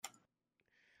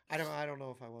I don't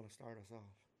know if I want to start us off.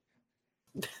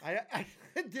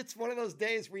 It's one of those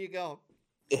days where you go.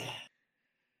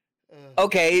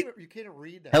 Okay. You can't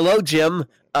read that. Hello, Jim.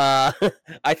 I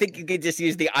think you could just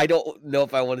use the "I don't know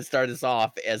if I want to start us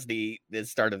off" as the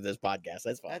start of this podcast.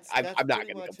 That's fine. That's I'm not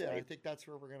pretty going to much it. complain. I think that's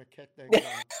where we're going to kick things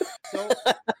off.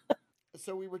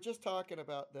 So we were just talking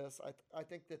about this. I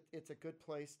think that it's a good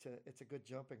place to. It's a good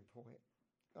jumping point.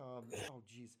 Oh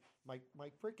geez, my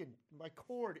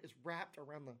cord is wrapped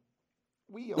around the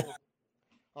wheel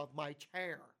of my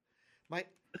chair. My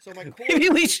cord. Maybe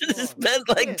we should have spent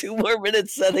like 2 more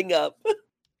minutes setting up.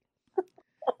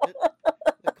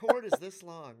 The cord is this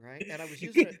long, right? And I was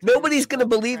using it. Nobody's going to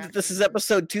believe that this is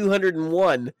episode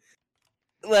 201.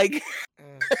 Like,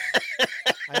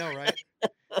 I know, right?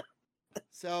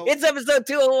 So it's episode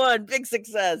 201. Big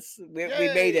success. We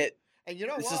made it. And you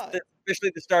know this what? is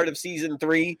officially the start of season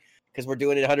 3 because we're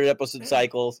doing it 100 episode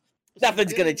cycles. So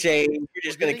Nothing's going to change. We're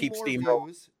just going to keep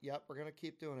steamrolling. Yep, we're going to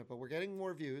keep doing it, but we're getting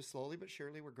more views slowly but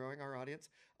surely. We're growing our audience,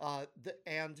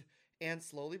 and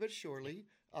slowly but surely,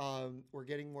 we're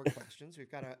getting more questions. We've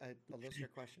got a listener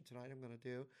question tonight. I'm going to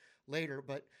do later,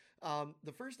 but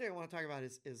the first thing I want to talk about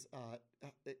is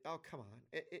oh come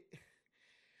on.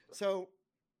 So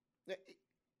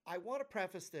I want to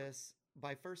preface this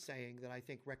by first saying that I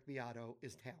think Rick Beato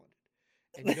is talented.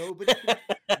 And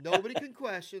nobody can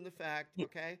question the fact,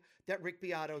 okay, that Rick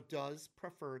Beato does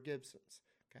prefer Gibsons.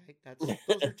 Okay,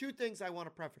 those are two things I want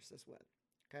to preface this with.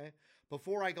 Okay,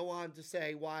 before I go on to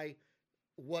say what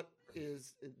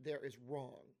is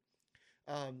wrong,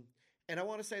 and I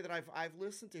want to say that I've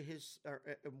listened to his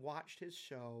and watched his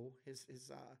show, his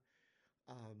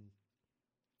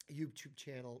YouTube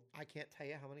channel. I can't tell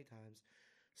you how many times.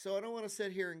 So I don't want to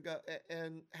sit here and go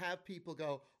and have people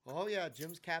go, "Oh yeah,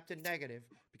 Jim's Captain Negative,"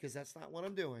 because that's not what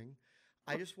I'm doing.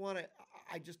 I just want to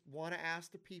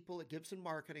ask the people at Gibson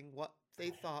Marketing what they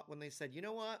thought when they said, "You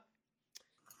know what?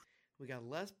 We got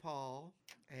Les Paul,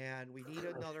 and we need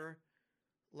another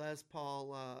Les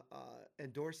Paul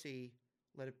and Dorsey.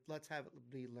 Let's have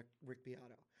it be Rick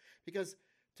Beato." Because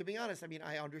to be honest, I mean,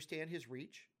 I understand his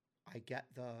reach. I get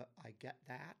that. I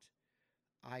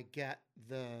get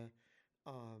the.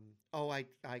 I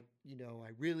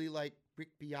really like Rick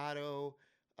Beato,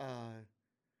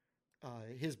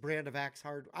 his brand of Axe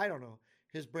hard. I don't know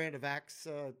his brand of Axe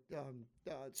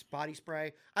body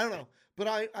spray. I don't know, but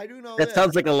I do know that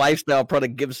sounds like a lifestyle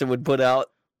product Gibson would put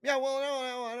out. Yeah, well,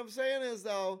 no. What I'm saying is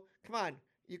though, come on,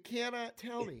 you cannot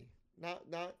tell me not.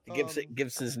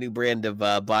 Gibson's new brand of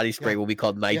body spray will be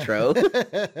called Nitro.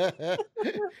 Yeah.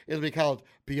 It'll be called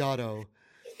Beato.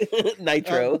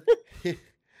 Nitro.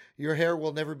 Your hair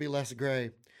will never be less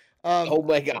gray. Oh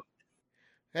my God.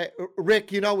 Hey,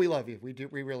 Rick, you know we love you. We do.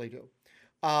 We really do.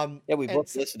 Yeah, we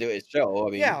both listen to his show. I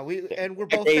mean, yeah, we're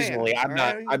both occasionally.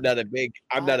 Fans, I'm not a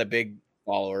big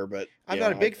follower, but I'm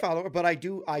not a big follower, but I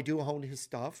do own his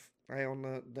stuff. I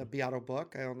own the Beato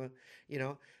book. I own the,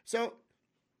 So,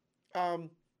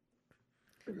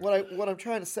 what I'm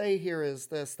trying to say here is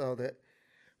this though, that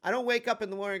I don't wake up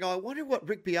in the morning and go, I wonder what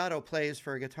Rick Beato plays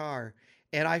for a guitar,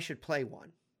 and I should play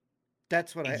one.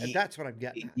 That's what I'm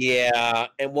getting at. Yeah,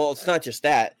 and well, it's not just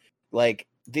that. Like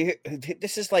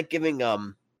this is like giving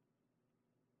I'm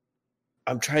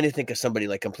trying to think of somebody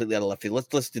like completely out of left field.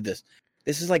 Let's do this.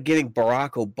 This is like giving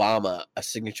Barack Obama a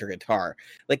signature guitar.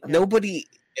 Like nobody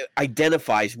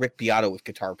identifies Rick Beato with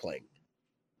guitar playing.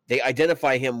 They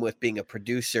identify him with being a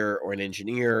producer or an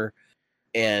engineer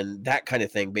and that kind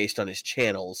of thing based on his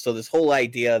channels. So this whole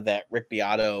idea that Rick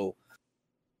Beato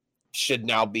should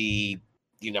now be,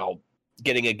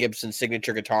 getting a Gibson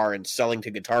signature guitar and selling to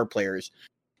guitar players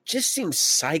just seems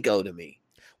psycho to me.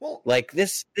 Well, like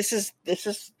this is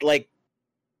like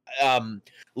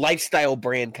lifestyle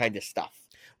brand kind of stuff.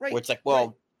 Right. Where it's like,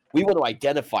 well, we want to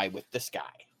identify with this guy.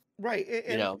 Right.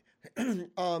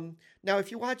 Now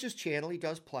if you watch his channel, he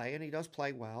does play and he does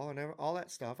play well and all that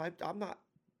stuff. I'm not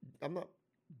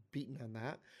beating on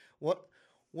that. What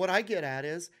I get at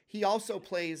is he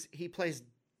plays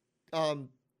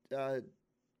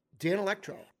Dan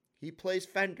Electro. He plays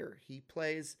Fender. He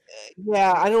plays.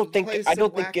 Yeah, I don't think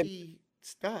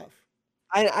stuff.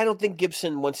 I don't think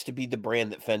Gibson wants to be the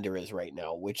brand that Fender is right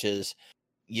now, which is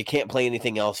you can't play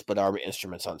anything else but our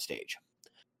instruments on stage.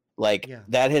 Like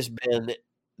that has been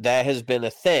a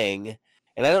thing,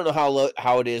 and I don't know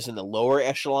how it is in the lower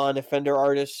echelon of Fender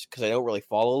artists because I don't really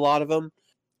follow a lot of them,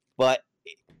 but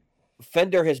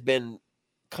Fender has been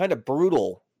kind of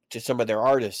brutal to some of their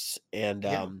artists,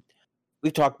 and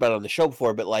we've talked about it on the show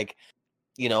before, but like,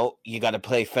 you got to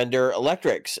play Fender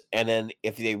electrics. And then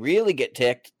if they really get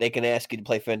ticked, they can ask you to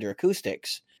play Fender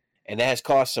acoustics. and that has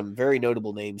caused some very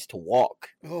notable names to walk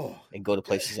Oh, and go to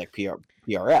places like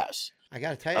PRS. I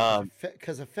got to tell you,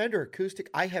 because a Fender acoustic,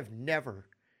 I have never,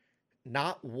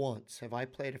 not once, have I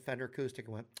played a Fender acoustic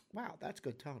and went, "Wow, that's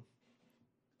good tone."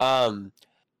 Um,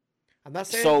 I'm not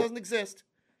saying so, it doesn't exist.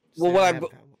 well, Saying I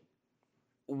haven't found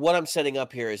one. what I'm setting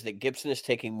up here is that Gibson is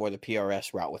taking more the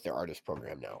PRS route with their artist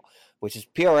program now, which is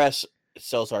PRS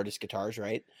sells artist guitars,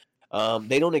 right?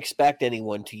 They don't expect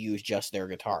anyone to use just their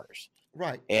guitars.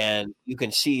 Right. And you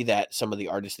can see that some of the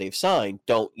artists they've signed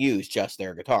don't use just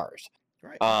their guitars.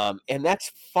 Right. And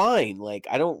that's fine. Like,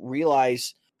 I don't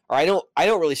realize, or I don't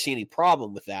really see any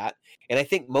problem with that. And I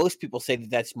think most people say that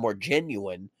that's more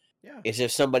genuine. Yeah. Is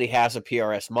if somebody has a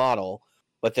PRS model,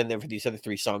 but then for these other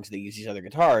 3 songs they use these other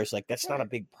guitars, like that's not a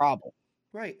big problem.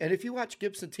 Right. And if you watch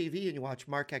Gibson TV and you watch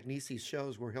Mark Agnesi's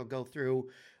shows where he'll go through,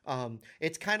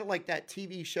 it's kind of like that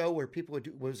TV show where people would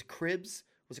do, was Cribs?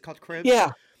 Was it called Cribs?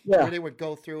 Yeah. Where they would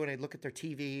go through and they'd look at their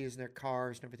TVs and their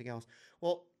cars and everything else.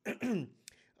 Well,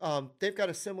 they've got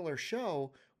a similar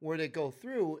show where they go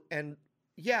through and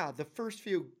the first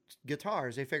few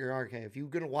guitars, they figure, okay, if you're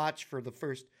going to watch for the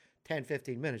first 10,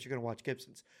 15 minutes, you're going to watch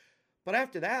Gibsons. But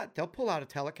after that, they'll pull out a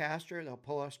Telecaster, they'll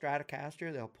pull out a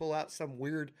Stratocaster, they'll pull out some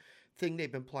weird thing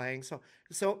they've been playing.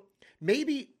 So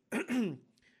maybe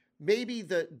maybe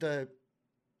the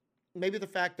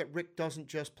fact that Rick doesn't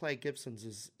just play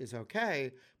Gibsons is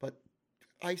okay, but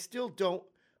I still don't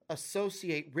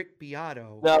associate Rick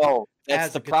Beato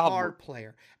as a guitar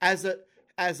player. As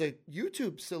a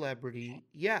YouTube celebrity,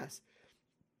 yes.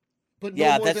 But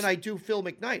no more than I do Phil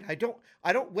McKnight.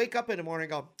 I don't wake up in the morning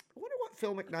and go, I wonder what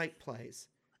Phil McKnight plays.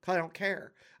 Because I don't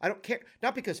care. I don't care.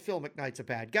 Not because Phil McKnight's a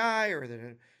bad guy or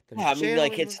that I mean,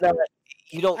 like, it's not,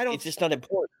 it's just not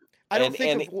important. I don't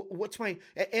think of what's my,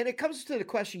 and it comes to the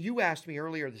question you asked me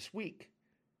earlier this week.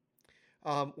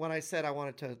 When I said I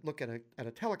wanted to look at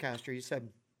a Telecaster, you said,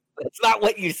 that's not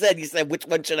what you said. You said, which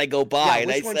one should I go buy? Yeah,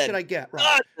 which one should I get?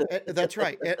 Right. That's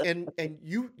right. And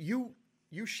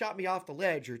you shot me off the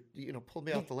ledge, or pulled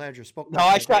me off the ledge, or spoke. No,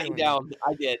 I shot you down.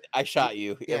 I did. I shot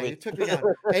you. Yeah, you took me down.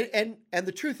 And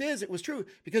the truth is, it was true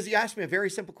because he asked me a very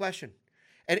simple question,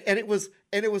 and it was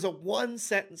a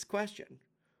 1-sentence question.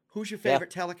 Who's your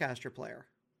favorite Telecaster player?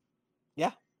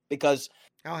 Yeah, because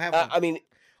I'll have one. I mean,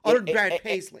 other than Brad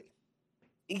Paisley.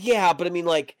 Yeah, but I mean,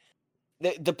 like,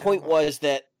 the point was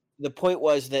that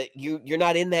you're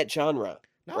not in that genre,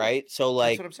 right? So,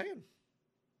 like, that's what I'm saying.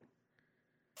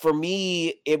 For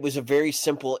me, it was a very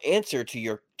simple answer to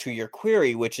your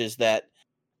query, which is that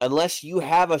unless you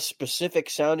have a specific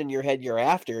sound in your head you're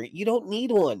after, you don't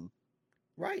need one.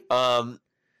 Right.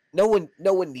 No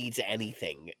one needs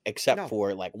anything except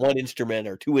for like one instrument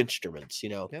or 2 instruments,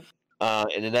 Yep.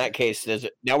 And in that case,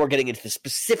 now we're getting into the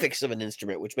specifics of an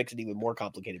instrument, which makes it even more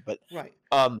complicated. But right.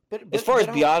 But as far as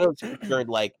Beato's concerned,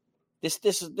 like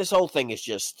this whole thing is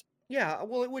just. Yeah,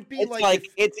 well, it would be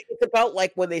it's about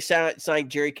like when they signed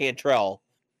Jerry Cantrell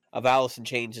of Alice in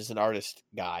Chains as an artist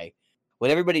guy, when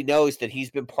everybody knows that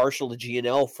he's been partial to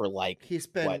G&L for like he's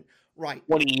been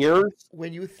 20 years.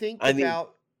 When you think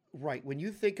about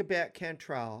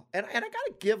Cantrell, and I got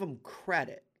to give him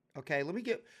credit. Okay, let me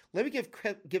give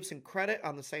Gibson credit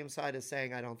on the same side as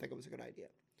saying I don't think it was a good idea.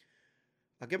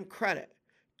 I'll give him credit.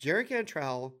 Jerry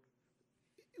Cantrell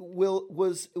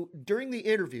was during the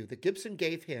interview that Gibson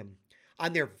gave him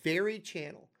on their very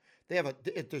channel.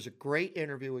 There's a great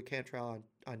interview with Cantrell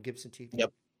on Gibson TV.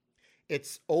 Yep.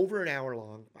 It's over an hour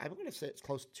long. I'm going to say it's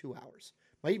close to 2 hours.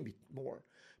 Might even be more.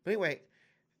 But anyway,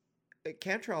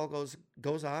 Cantrell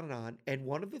goes on and on, and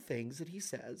one of the things that he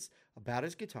says about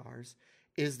his guitars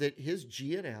is that his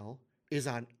G&L is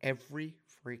on every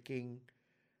freaking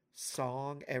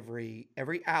song, every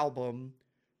album.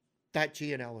 That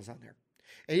G&L is on there.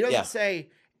 And he doesn't say,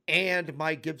 and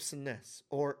my Gibson this,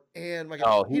 or and my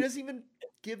Gibson. He doesn't even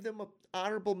give them an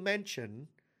honorable mention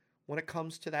when it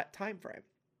comes to that time frame.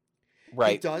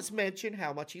 Right. He does mention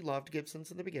how much he loved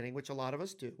Gibsons in the beginning, which a lot of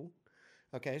us do.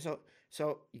 Okay, so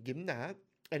you give him that,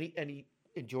 and he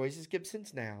enjoys his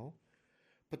Gibsons now,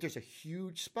 but there's a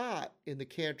huge spot in the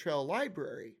Cantrell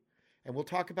library, and we'll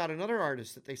talk about another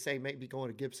artist that they say may be going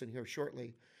to Gibson here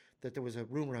shortly, that there was a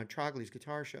rumor on Trogley's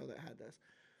Guitar Show that had this.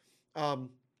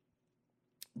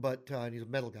 But he's a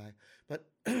metal guy. But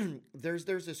there's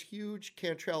this huge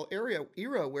Cantrell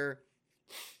era where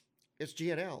it's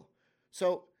G&L.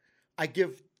 So I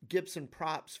give Gibson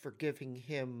props for giving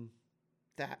him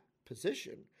that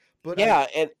position. But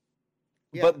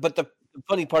but the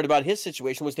funny part about his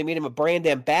situation was they made him a brand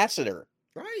ambassador.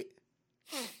 Right.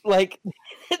 Like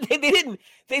they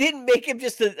didn't make him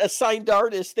just a signed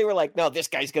artist. They were like, no, this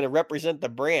guy's going to represent the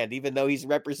brand, even though he's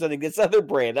representing this other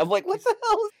brand. I'm like, what the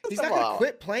hell is this He's not going to about?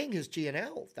 quit playing his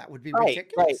G&L. That would be Right.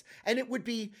 ridiculous. And it would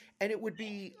be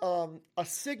a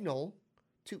signal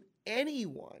to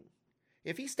anyone.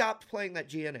 If he stopped playing that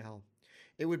G&L,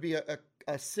 it would be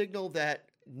a signal that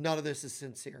none of this is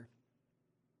sincere.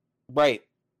 Right.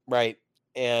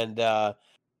 And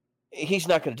he's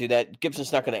not going to do that.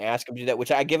 Gibson's not going to ask him to do that,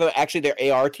 which I give him. Actually,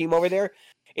 their AR team over there,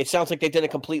 it sounds like they've done a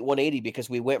complete 180 because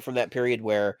we went from that period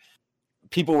where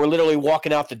people were literally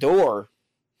walking out the door,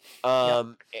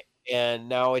 and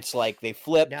now it's like they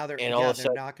flipped. Now they're all of a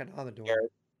sudden knocking on the door,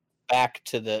 back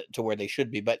to where they should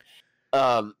be. But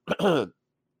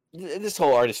this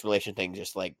whole artist relation thing,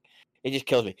 just like it just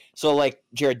kills me. So like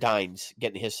Jared Dines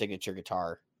getting his signature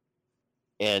guitar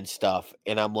and stuff,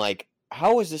 and I'm like,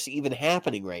 how is this even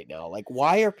happening right now? Like,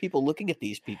 why are people looking at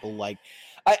these people like?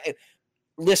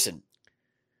 Listen,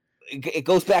 it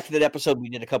goes back to that episode we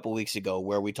did a couple weeks ago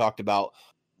where we talked about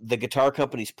the guitar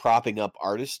companies propping up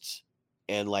artists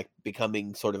and like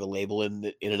becoming sort of a label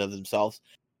in and of themselves.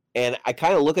 And I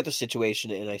kind of look at the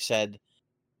situation and I said,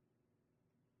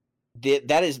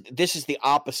 this is the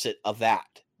opposite of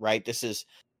that, right? This is,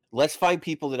 let's find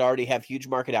people that already have huge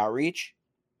market outreach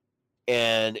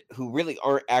and who really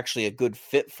aren't actually a good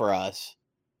fit for us,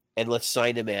 and let's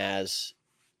sign him as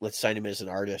an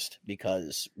artist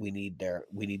because we need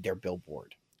their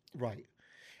billboard, right?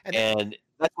 And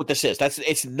that's what this is.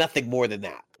 It's nothing more than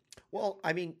that. Well,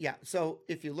 I mean, yeah. So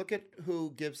if you look at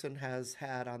who Gibson has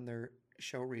had on their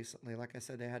show recently, like I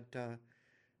said, they had. I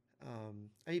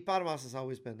mean, Bonamassa has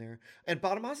always been there, and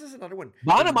Bonamassa is another one.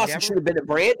 Bonamassa should have been a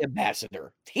brand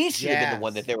ambassador. He should have been the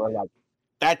one that they were like,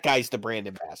 that guy's the brand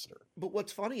ambassador. But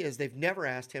what's funny is they've never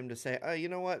asked him to say, you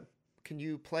know what, can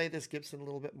you play this Gibson a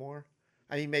little bit more?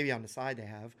 I mean, maybe on the side they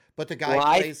have, but the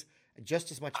guy plays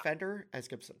just as much Fender as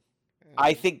Gibson.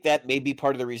 I think that may be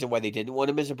part of the reason why they didn't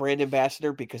want him as a brand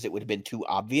ambassador, because it would have been too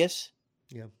obvious.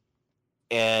 Yeah.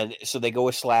 And so they go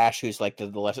with Slash, who's like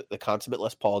the consummate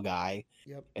Les Paul guy.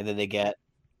 Yep. And then they get,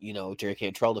 Jerry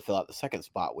Cantrell to fill out the second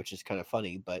spot, which is kind of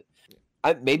funny. But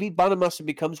maybe Bonamassa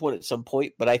becomes one at some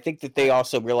point. But I think that they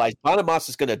also realize Bonamassa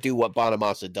is going to do what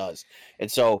Bonamassa does. And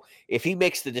so if he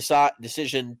makes the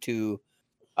decision to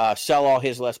sell all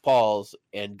his Les Pauls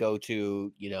and go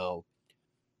to,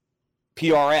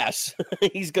 PRS,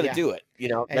 he's going to do it.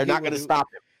 They're not going to stop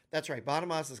him. That's right.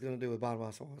 Bonamassa is going to do what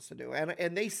Bonamassa wants to do,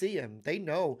 and they see him. They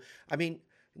know. I mean,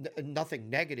 nothing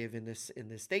negative in this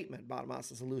statement.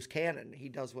 Bonamassa is a loose cannon. He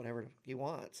does whatever he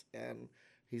wants, and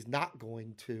he's not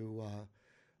going to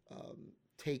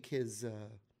take his.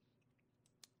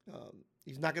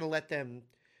 He's not going to let them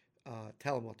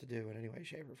tell him what to do in any way,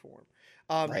 shape, or form.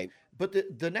 Right. But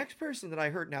the next person that I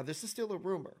heard, now this is still a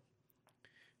rumor.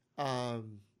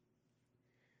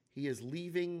 He is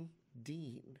leaving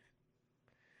Dean.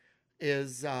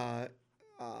 Is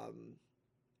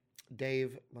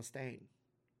Dave Mustaine.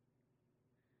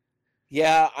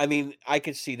 Yeah, I mean, I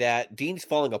could see that. Dean's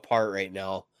falling apart right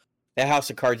now. That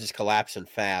house of cards is collapsing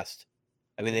fast.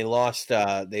 I mean, they lost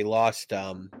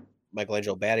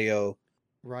Michelangelo Badio,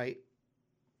 right?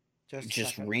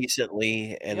 Just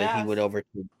recently, and then he went over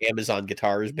to Amazon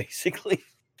Guitars, basically.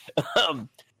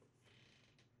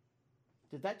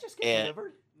 Did that just get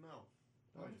delivered? No,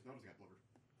 I just noticed it got delivered.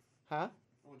 Huh?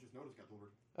 Just noticed got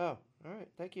delivered. Oh, all right.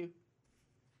 Thank you.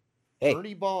 Hey.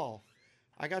 Ernie Ball.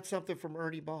 I got something from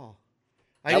Ernie Ball.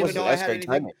 I didn't even know I had anything.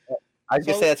 Timing. I was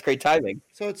going to say that's great timing.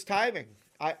 So it's timing.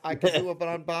 I could do an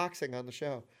unboxing on the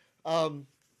show.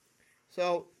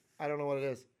 So I don't know what it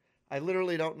is. I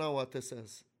literally don't know what this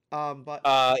is. But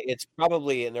it's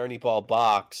probably an Ernie Ball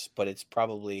box, but it's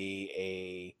probably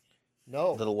a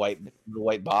little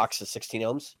white box of 16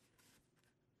 ohms.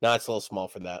 No, it's a little small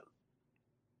for that.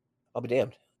 I'll be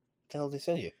damned. What the hell did they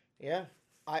send you? Yeah,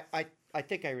 I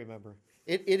think I remember.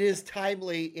 It is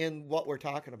timely in what we're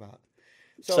talking about.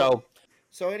 So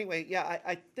anyway, yeah,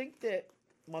 I think that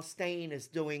Mustaine is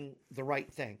doing the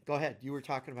right thing. Go ahead. You were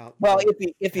talking about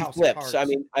if he flips. I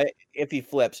mean, if he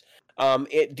flips,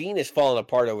 Dean is falling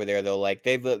apart over there though. Like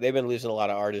they've been losing a lot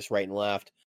of artists right and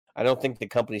left. I don't think the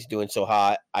company's doing so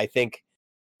hot. I think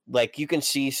like you can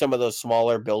see some of those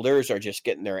smaller builders are just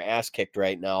getting their ass kicked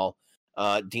right now.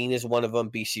 Dean is one of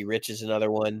them. BC Rich is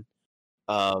another one.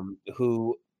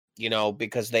 Who,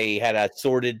 because they had a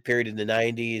sordid period in the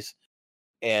 90s.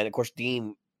 And of course,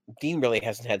 Dean really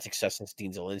hasn't had success since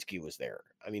Dean Zielinski was there.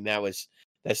 I mean, that's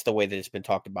the way that it's been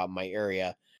talked about in my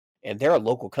area. And they're a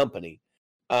local company.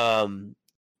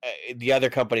 The other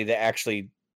company that actually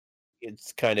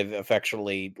it's kind of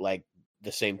affectionately like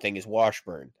the same thing as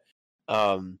Washburn.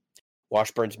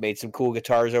 Washburn's made some cool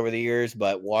guitars over the years,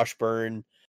 but Washburn,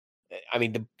 I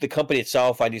mean, the company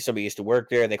itself, I knew somebody used to work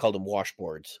there. They called them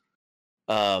washboards.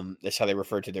 That's how they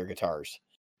referred to their guitars.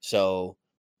 So,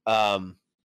 I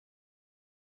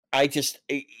just,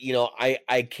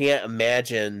 I can't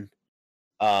imagine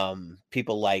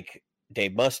people like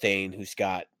Dave Mustaine, who's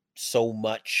got so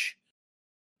much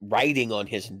writing on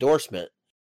his endorsement,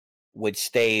 would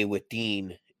stay with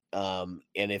Dean. And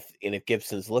if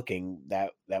Gibson's looking,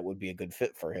 that would be a good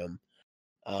fit for him.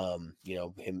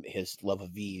 His love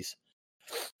of V's.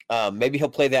 Maybe he'll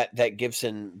play that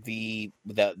Gibson V,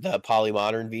 the poly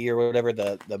modern V or whatever,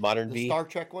 the modern The V. Star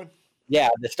Trek one. Yeah,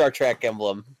 the Star Trek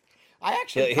emblem. I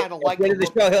actually kind of At like the end the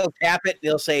of the show. He'll tap it and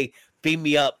he'll say, "Beam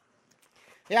me up."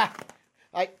 Yeah,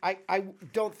 I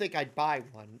don't think I'd buy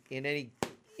one in any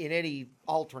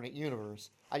alternate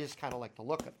universe. I just kind of like the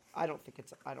look of it. I don't think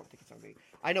it's on me.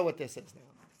 I know what this is now.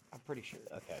 I'm pretty sure.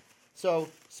 Okay. So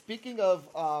speaking of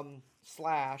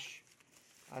Slash,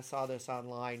 I saw this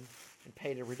online and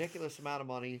paid a ridiculous amount of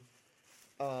money,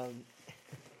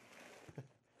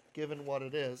 given what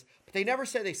it is. But they never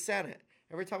said they sent it.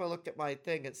 Every time I looked at my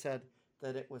thing, it said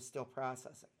that it was still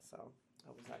processing. So I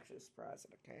was actually surprised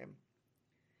that it came.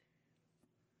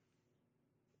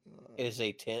 It is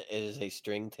a tin. It is a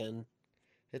string tin.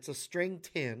 It's a string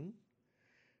tin.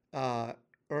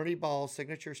 Ernie Ball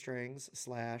signature strings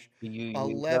Slash You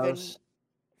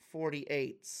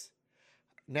 11/48.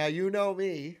 Now you know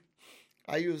me.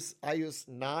 I use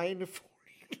 9/40.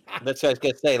 That's what I was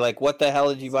gonna say. Like, what the hell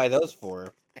did you buy those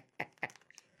for?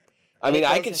 I mean,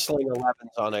 I could sling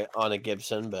 11s on a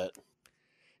Gibson, but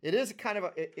it is kind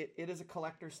of it is a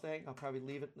collector's thing. I'll probably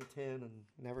leave it in the tin and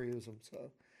never use them.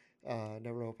 So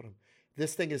never open them.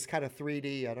 This thing is kind of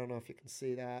 3D. I don't know if you can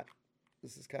see that.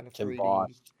 This is kind of 3D.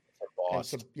 Embossed.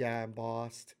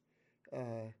 Embossed.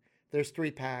 There's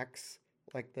 3 packs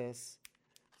like this.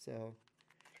 So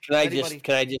can I just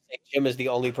say Jim is the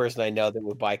only person I know that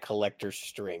would buy collector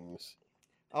strings.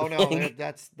 Oh no,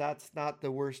 that's not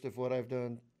the worst of what I've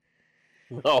done.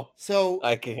 No. So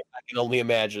I can only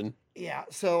imagine. Yeah,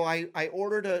 so I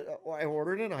ordered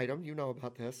an item. You know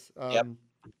about this. Yep.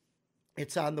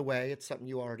 It's on the way. It's something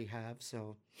you already have,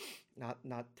 so not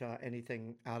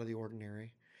anything out of the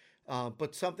ordinary.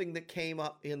 But something that came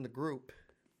up in the group.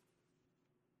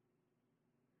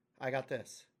 I got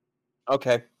this.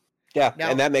 Okay. Yeah, now,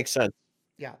 and that makes sense.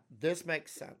 Yeah, this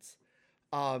makes sense.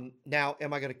 Now,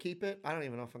 am I going to keep it? I don't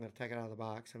even know if I'm going to take it out of the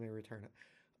box. I may return it.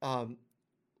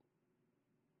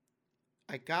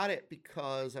 I got it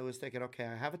because I was thinking, okay,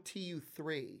 I have a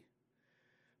TU3,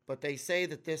 but they say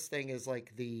that this thing is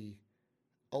like the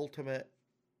ultimate.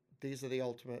 These are the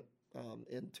ultimate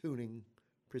in tuning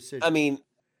precision. I mean,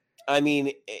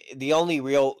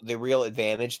 the real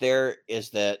advantage there is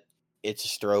that it's a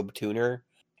strobe tuner.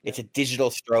 Yep. It's a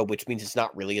digital strobe, which means it's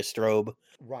not really a strobe.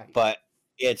 Right. But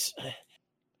it's.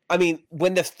 I mean,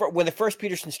 when the first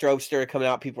Peterson strobes started coming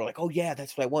out, people were like, "Oh yeah,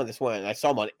 that's what I want. This one." And I saw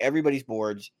them on everybody's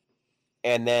boards.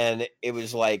 And then it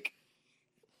was like,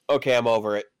 okay, I'm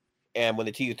over it. And when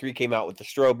the TU3 came out with the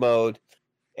strobe mode,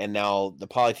 and now the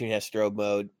Polytune has strobe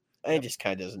mode, it just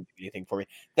kind of doesn't do anything for me.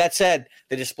 That said,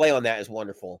 the display on that is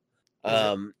wonderful,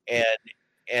 and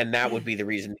that would be the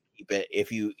reason to keep it.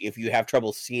 If you have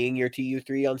trouble seeing your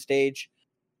TU3 on stage,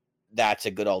 that's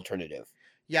a good alternative.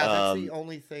 Yeah, that's the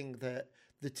only thing that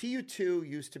the TU2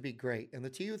 used to be great, and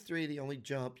the TU3, the only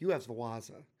jump you have the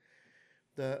Waza.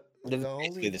 They're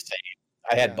basically the same.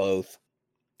 I had both.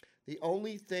 The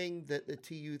only thing that the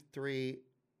TU3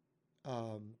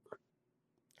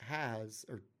 has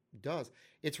or does,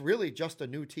 it's really just a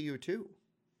new TU2.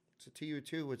 It's a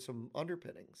TU2 with some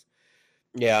underpinnings.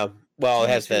 Yeah. Well, it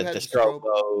has the strobe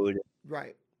mode.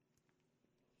 Right.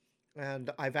 And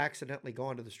I've accidentally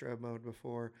gone to the strobe mode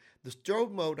before. The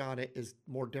strobe mode on it is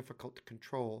more difficult to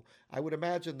control. I would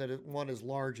imagine that one as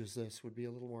large as this would be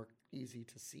a little more easy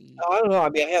to see. I don't know. I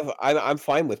mean, I'm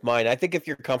fine with mine. I think if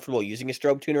you're comfortable using a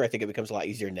strobe tuner, I think it becomes a lot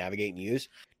easier to navigate and use.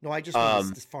 No, I just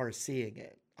mean as far as seeing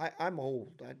it. I'm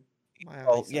old. My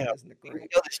eyesight isn't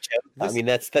great. I mean,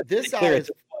 that's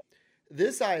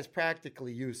this eye is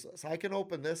practically useless. I can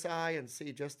open this eye and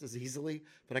see just as easily,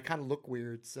 but I kind of look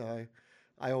weird, so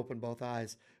I open both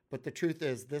eyes. But the truth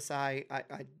is, this eye,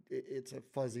 it's a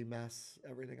fuzzy mess.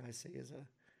 Everything I see is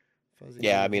a fuzzy.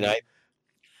 Yeah, I mean,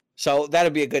 so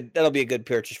that'll be a good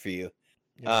purchase for you.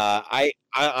 Yeah. I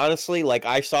honestly, like,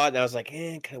 I saw it and I was like,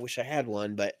 kind of wish I had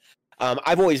one, but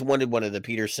I've always wanted one of the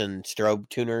Peterson strobe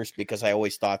tuners because I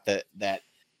always thought that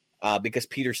because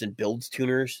Peterson builds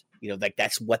tuners, like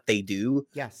that's what they do.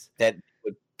 Yes, that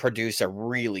would produce a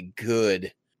really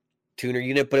good tuner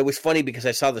unit, but it was funny because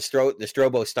I saw the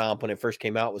Strobo Stomp when it first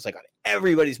came out. It was like on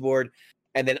everybody's board,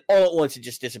 and then all at once it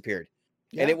just disappeared.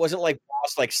 Yeah. And it wasn't like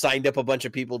Boss like signed up a bunch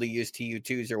of people to use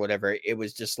TU2s or whatever. It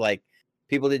was just like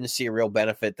people didn't see a real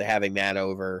benefit to having that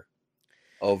over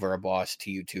a Boss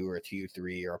TU2 or a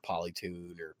TU3 or a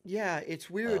Polytune or Yeah, it's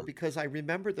weird because I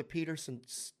remember the Peterson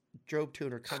strobe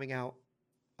tuner coming out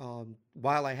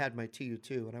while I had my TU2,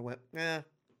 and I went, eh.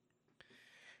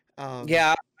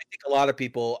 Yeah, I think a lot of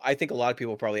people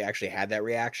probably actually had that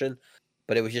reaction,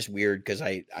 but it was just weird because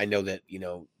I know that, you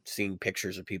know, seeing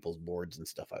pictures of people's boards and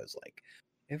stuff, I was like,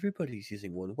 everybody's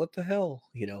using one. What the hell?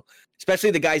 You know,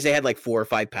 especially the guys they had like 4 or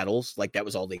 5 pedals, like that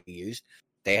was all they used.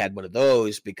 They had one of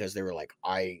those because they were like,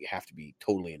 I have to be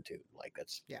totally in tune. Like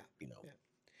that's you know,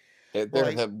 they're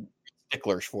the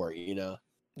sticklers for it, you know.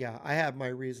 Yeah, I have my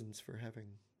reasons for having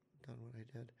done what I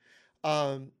did.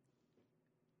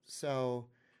 So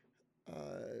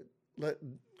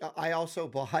I also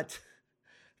bought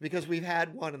because we've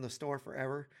had one in the store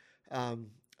forever.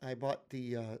 I bought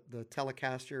the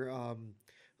Telecaster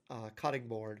cutting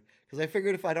board because I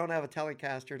figured if I don't have a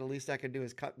Telecaster, the least I can do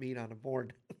is cut meat on a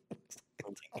board.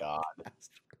 Oh my god!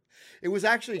 It was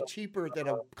actually cheaper than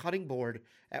a cutting board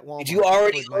at Walmart. Did you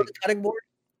already own a cutting board?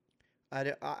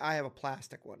 I have a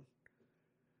plastic one.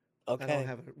 Okay. I don't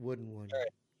have a wooden one. Right.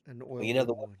 An oil. Well, you know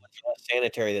the one's less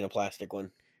sanitary than a plastic one.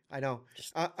 I know.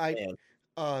 Just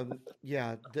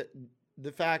Yeah.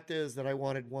 The fact is that I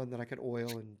wanted one that I could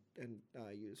oil and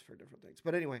use for different things.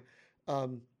 But anyway,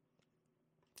 I've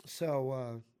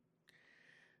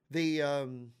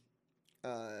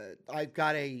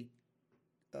got a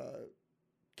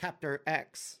Captor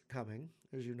X coming,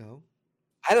 as you know.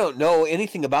 I don't know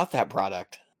anything about that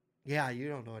product. Yeah, you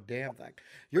don't know a damn thing.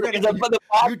 You do know I'm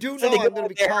going to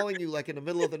be calling you like in the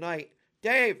middle of the night.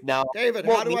 David,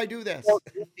 how do I do this?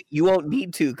 You won't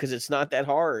need to because it's not that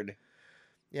hard.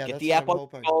 Yeah, get that's the app what I'm on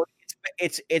hoping. your phone.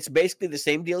 It's basically the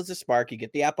same deal as the Spark. You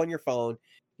get the app on your phone,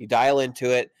 you dial into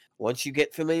it. Once you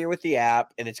get familiar with the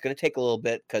app, and it's going to take a little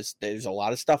bit because there's a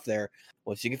lot of stuff there.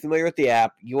 Once you get familiar with the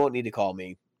app, you won't need to call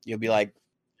me. You'll be like,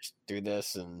 just do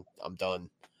this, and I'm done.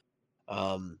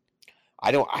 I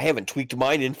haven't tweaked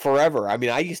mine in forever. I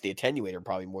mean, I use the attenuator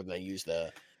probably more than I use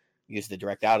the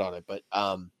direct out on it, but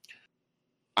I'm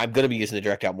going to be using the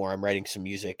direct out more. I'm writing some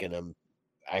music, and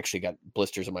I actually got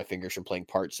blisters on my fingers from playing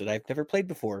parts that I've never played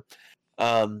before,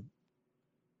 and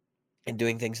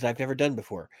doing things that I've never done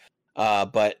before.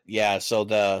 But yeah,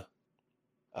 so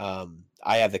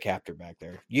I have the Captor back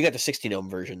there. You got the 16 ohm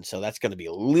version, so that's going to be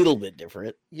a little bit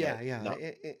different. Yeah.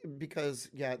 Because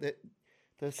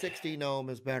the 16 ohm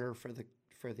is better for the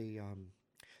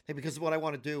because what I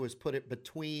want to do is put it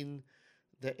between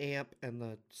the amp and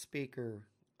the speaker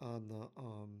on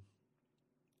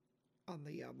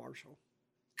the Marshall.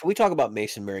 Can we talk about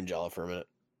Mason Marangella for a minute?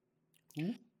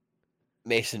 Who?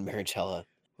 Mason Marangella.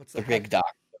 What's the that?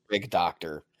 Rig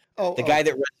Doctor. Oh, the guy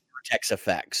that runs Vortex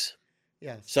Effects.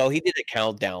 Yes. So he did a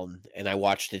countdown, and I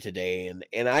watched it today,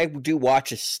 and I do watch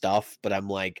his stuff, but I'm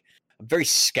very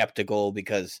skeptical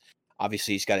because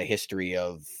obviously he's got a history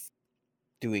of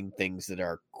doing things that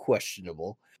are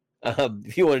questionable.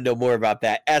 If you want to know more about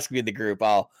that, ask me in the group.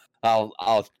 I'll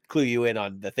clue you in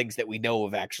on the things that we know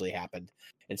have actually happened,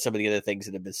 and some of the other things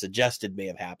that have been suggested may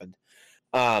have happened.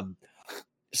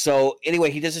 So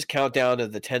anyway, he does his countdown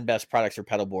of the 10 best products for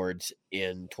pedal boards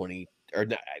in he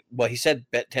said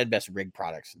 10 best rig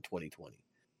products in 2020.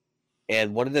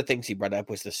 And one of the things he brought up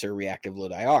was the Sur Reactive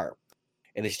Load IR.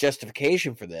 And his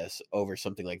justification for this over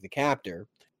something like the Captor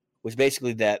was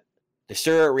basically that the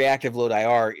Sur Reactive Load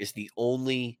IR is the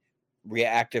only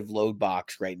reactive load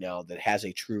box right now that has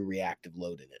a true reactive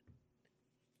load in it.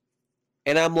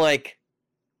 And I'm like,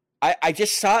 I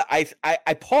just saw,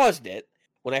 I paused it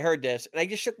when I heard this, and I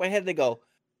just shook my head and I go,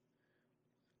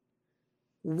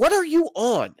 what are you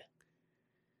on?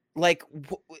 Like,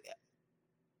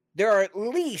 there are at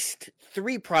least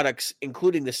 3 products,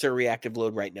 including the Sur Reactive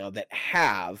Load right now, that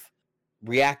have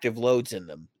reactive loads in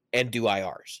them and do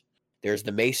IRs. There's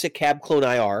the Mesa Cab Clone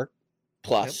IR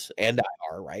Plus and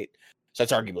IR, right? So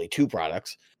that's arguably 2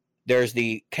 products. There's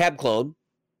the Cab Clone,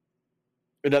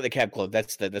 or not the Cab Clone.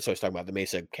 That's what I was talking about. The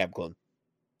Mesa Cab Clone.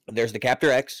 And there's the Captor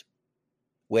X,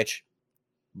 which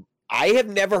I have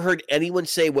never heard anyone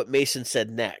say what Mason said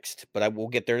next, but I will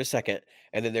get there in a second.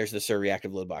 And then there's the Sur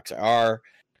Reactive Load Box IR,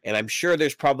 and I'm sure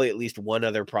there's probably at least one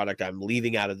other product I'm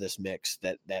leaving out of this mix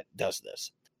that does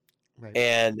this. Right.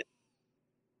 And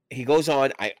he goes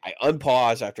on. I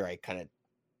unpause after I kind of,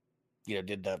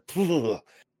 did the,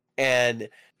 and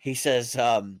he says,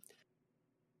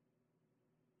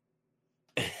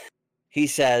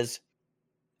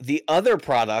 the other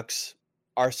products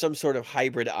are some sort of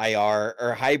hybrid IR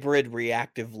or hybrid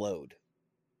reactive load.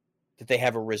 That they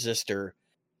have a resistor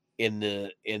in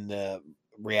the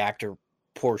reactor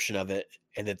portion of it,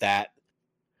 and that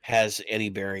has any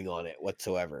bearing on it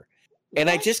whatsoever. And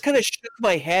I just kind of shook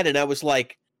my head, and I was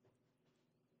like,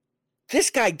 this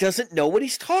guy doesn't know what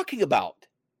he's talking about.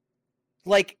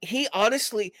 Like, he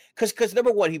honestly, because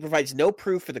number one, he provides no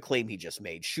proof for the claim he just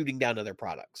made, shooting down other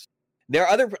products. There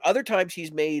are other times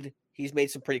he's made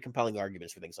some pretty compelling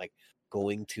arguments for things like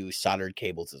going to soldered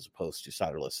cables as opposed to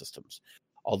solderless systems.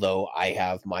 Although I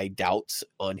have my doubts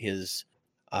on his,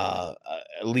 at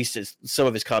least some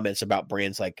of his comments about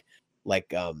brands like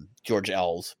George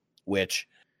L's, which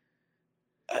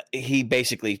he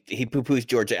poo-poos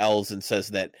George L's and says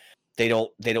that they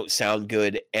don't sound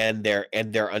good and they're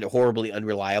horribly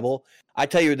unreliable. I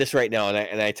tell you this right now,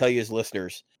 and I tell you as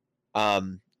listeners,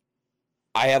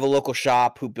 I have a local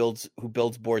shop who builds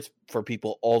boards for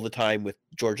people all the time with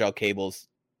George L cables.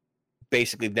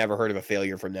 Basically, never heard of a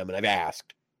failure from them, and I've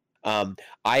asked.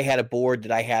 I had a board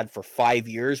that I had for 5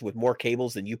 years with more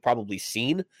cables than you've probably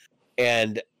seen,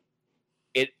 and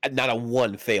it not a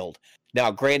one failed.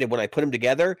 Now, granted, when I put them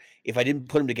together, if I didn't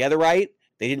put them together right,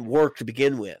 they didn't work to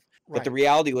begin with. Right. But the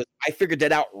reality was, I figured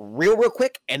that out real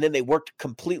quick, and then they worked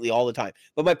completely all the time.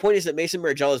 But my point is that Mason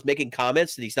Marigella is making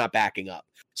comments that he's not backing up.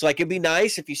 So, like, it'd be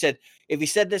nice if he said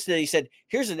this, and then he said,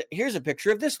 "Here's a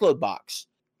picture of this load box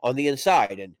on the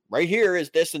inside, and right here is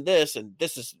this, and this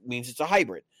means it's a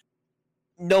hybrid."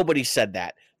 Nobody said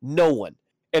that. No one.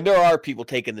 And there are people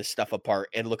taking this stuff apart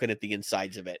and looking at the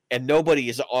insides of it. And nobody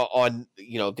is on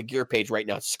the gear page right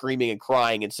now screaming and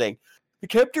crying and saying, the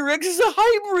Captor X is a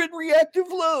hybrid reactive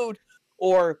load.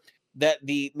 Or that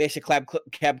the Mesa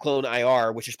Cab Clone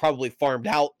IR, which is probably farmed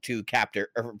out to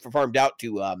Captor, or farmed out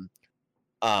to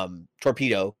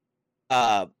Torpedo,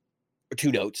 or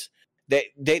Two Notes,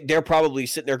 they're probably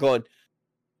sitting there going,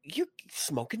 "You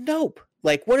smoking dope.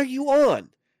 Like, what are you on?"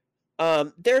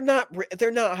 They're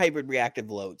not hybrid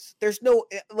reactive loads. There's no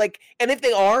and if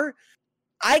they are,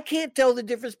 I can't tell the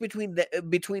difference between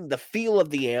the feel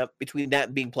of the amp between that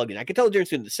and being plugged in. I can tell the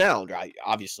difference between the sound, right?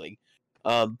 Obviously,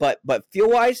 but feel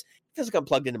wise, it doesn't come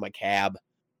plugged into my cab.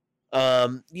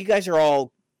 You guys are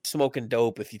all smoking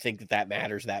dope if you think that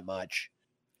matters that much.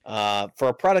 For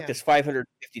a product that's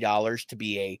 $550 to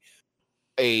be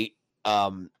a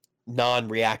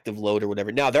non-reactive load or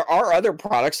whatever. Now there are other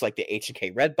products like the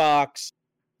H&K Red Box,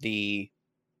 which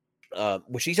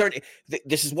these aren't.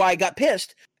 This is why I got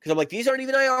pissed, because I'm like, these aren't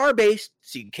even IR based,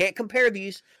 so you can't compare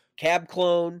these. Cab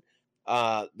Clone,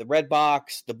 the Red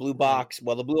Box, the Blue Box.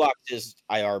 Well, the Blue Box is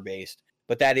IR based,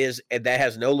 but that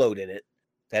has no load in it.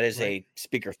 That is a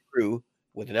speaker through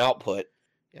with an output.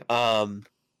 Yep. I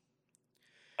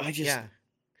just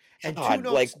and Two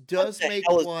Notes does make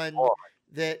one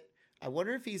that. I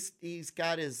wonder if he's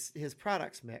got his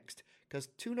products mixed, because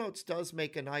Two Notes does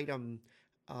make an item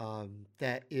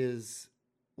that is,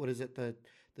 what is it, the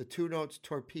Two Notes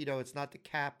Torpedo. It's not the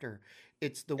Captor.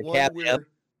 It's the one where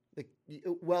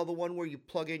the one where you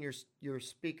plug in your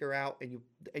speaker out and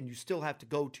you still have to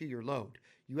go to your load.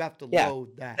 You have to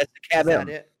load that. That's the Cab M. Is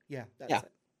that it? Yeah, that's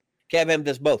it. Cab M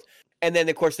does both. And then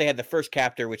of course they had the first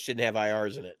Captor, which didn't have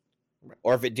IRs in it. Right.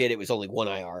 Or if it did, it was only one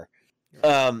IR.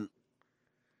 Right.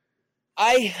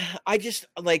 I just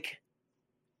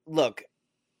look,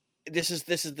 this is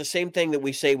the same thing that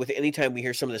we say with anytime we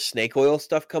hear some of the snake oil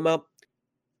stuff come up.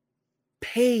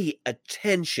 Pay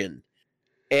attention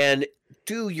and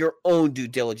do your own due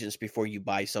diligence before you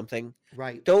buy something.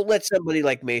 Right. Don't let somebody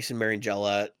like Mason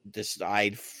Marigella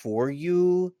decide for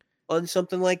you on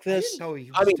something like this. I didn't know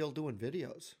he was still doing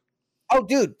videos. Oh,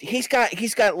 dude, he's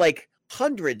got like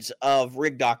hundreds of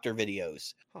Rig Doctor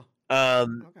videos. Huh.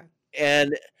 Okay.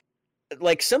 And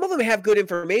like some of them have good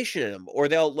information in them, or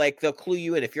they'll clue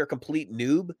you in. If you're a complete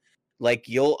noob, like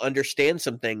you'll understand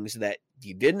some things that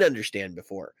you didn't understand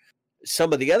before.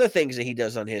 Some of the other things that he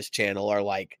does on his channel are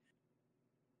like,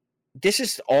 this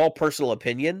is all personal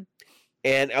opinion.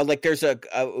 And like there's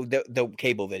the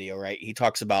cable video, right? He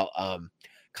talks about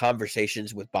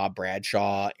conversations with Bob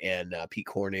Bradshaw and Pete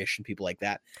Cornish and people like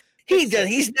that.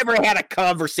 He's never had a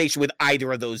conversation with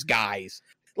either of those guys.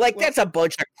 Like, that's a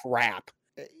bunch of crap.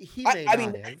 He may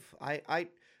not have.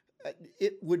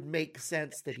 It would make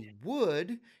sense that he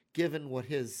would, given what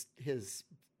his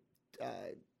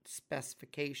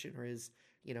specification or his,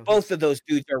 Both of those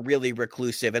dudes are really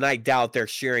reclusive, and I doubt they're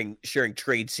sharing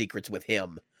trade secrets with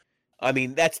him. I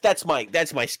mean, that's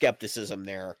my skepticism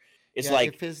there. It's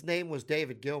like, if his name was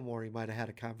David Gilmour, he might have had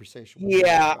a conversation with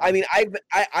him. I mean,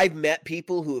 I've met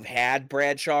people who have had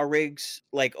Bradshaw rigs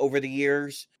like over the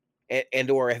years.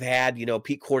 and or have had,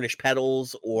 Pete Cornish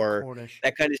pedals or Cornish.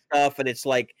 that kind of stuff. And it's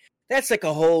like, that's like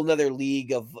a whole nother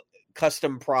league of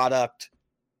custom product,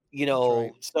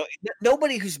 right. so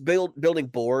nobody who's building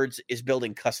boards is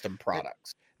building custom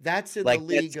products. That's in the Like,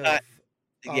 league that's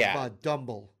not, of yeah.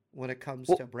 Dumble when it comes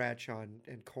Well, to Bradshaw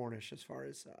and Cornish as far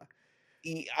as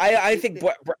I it, think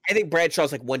I think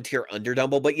Bradshaw's like one tier under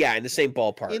Dumble, but yeah, in the same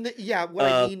ballpark. what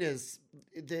I mean is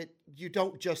that you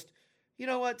don't just, you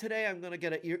know what, today I'm going to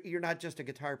get you're not just a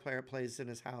guitar player that plays in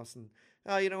his house and,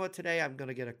 oh, you know what, today I'm going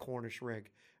to get a Cornish rig.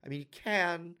 I mean, you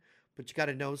can, but you got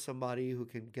to know somebody who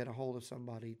can get a hold of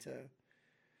somebody to.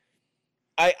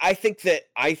 I think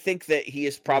that he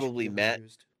has probably met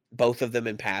both of them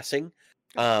in passing,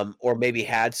 or maybe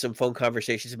had some phone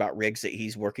conversations about rigs that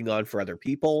he's working on for other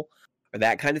people or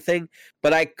that kind of thing.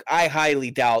 But I highly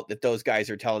doubt that those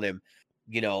guys are telling him,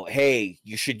 hey,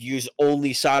 you should use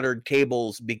only soldered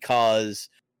cables because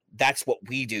that's what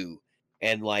we do.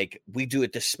 And like, we do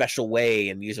it this special way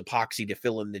and use epoxy to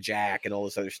fill in the jack and all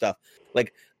this other stuff.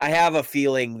 Like, I have a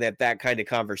feeling that kind of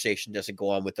conversation doesn't go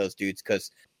on with those dudes,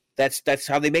 because that's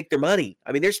how they make their money.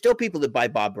 I mean, there's still people that buy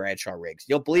Bob Bradshaw rigs.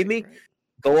 You don't believe me? Right.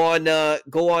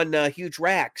 Go on Huge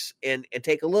Racks and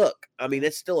take a look. I mean,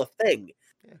 it's still a thing.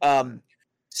 Yeah.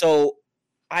 So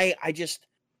I just,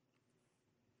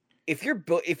 if you're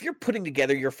putting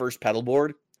together your first pedal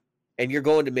board and you're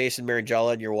going to Mason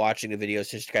Marangella and you're watching the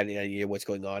videos just to kind of idea what's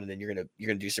going on, and then you're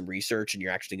gonna do some research and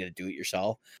you're actually gonna do it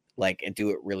yourself, like, and do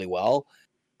it really well.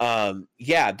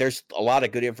 Yeah, there's a lot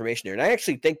of good information there. And I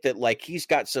actually think that, like, he's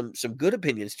got some good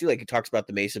opinions too. Like, he talks about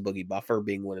the Mesa Boogie buffer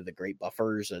being one of the great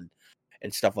buffers and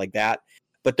stuff like that.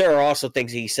 But there are also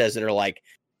things he says that are like,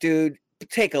 dude,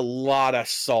 take a lot of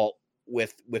salt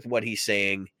with what he's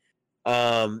saying.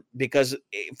 Because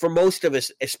for most of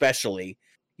us, especially,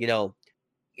 you don't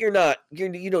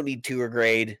need tour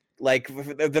grade. Like,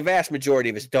 the vast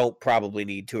majority of us don't probably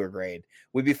need tour grade.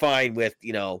 We'd be fine with,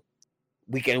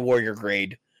 Weekend Warrior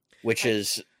grade, which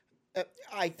is.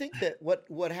 I think that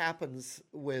what happens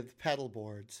with pedal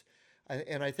boards,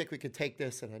 and I think we could take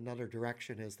this in another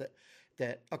direction, is that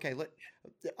okay,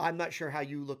 I'm not sure how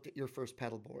you looked at your first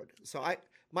pedal board. So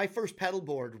my first pedal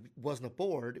board wasn't a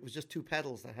board; it was just two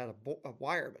pedals that had a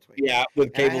wire between. Yeah,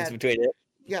 with cables between it.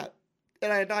 Yeah,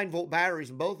 and I had 9-volt batteries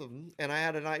in both of them, and I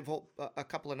had a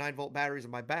couple of 9-volt batteries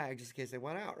in my bag just in case they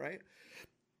went out. Right.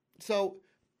 So,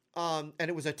 and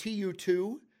it was a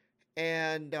TU2.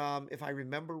 And if I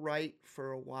remember right,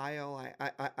 for a while,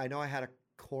 I know I had a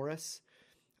chorus.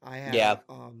 I had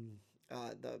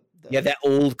that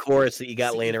old chorus that you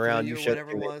got laying around. You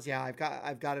whatever it was. Yeah,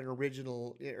 I've got an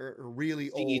original, or really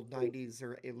old 90s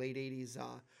or late 80s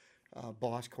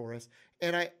Boss chorus,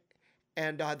 and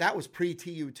that was pre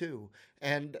TU2.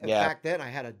 And back then I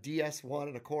had a DS1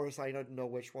 and a chorus. I didn't know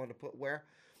which one to put where,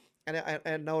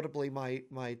 and notably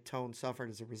my tone suffered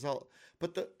as a result.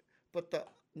 But the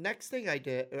next thing I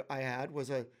had was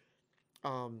there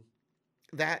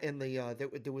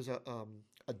was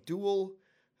a dual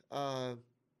what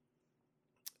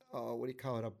do you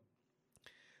call it,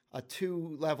 a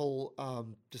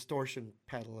 2-level distortion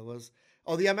pedal. It was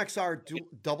the MXR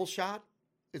double shot.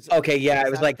 Okay, yeah,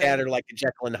 it was like that, or like a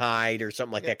Jekyll and Hyde or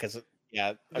something like that. Because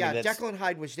Jekyll and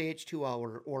Hyde was the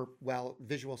H2O or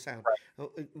visual sound. Right.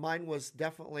 Mine was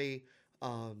definitely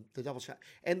the double shot.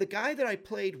 And the guy that I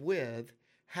played with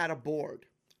had a board.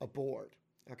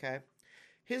 Okay,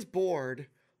 his board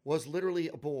was literally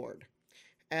a board,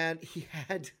 and he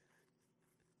had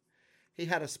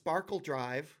a sparkle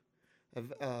drive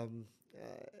of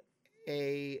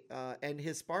and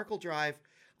his sparkle drive,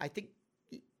 I think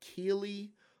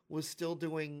Keeley was still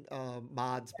doing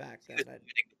mods back then.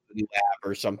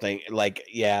 Or something like,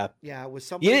 yeah, it was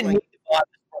something. You didn't need a lot of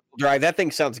sparkle drive. That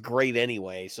thing sounds great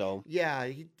anyway. So yeah,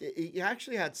 he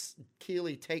actually had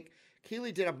Keeley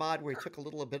did a mod where he took a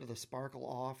little bit of the sparkle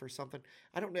off or something.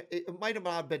 I don't know. It might have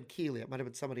not been Keeley. It might have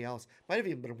been somebody else. Might have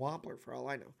even been Wampler for all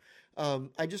I know.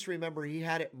 I just remember he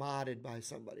had it modded by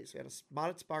somebody. So he had a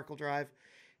modded sparkle drive,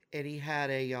 and he had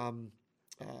a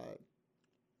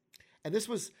and this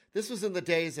was in the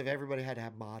days of everybody had to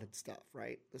have modded stuff,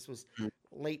 right? This was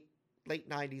late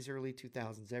 90s, early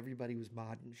 2000s. Everybody was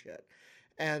modding shit.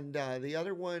 And the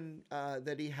other one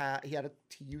that he had a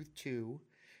TU2,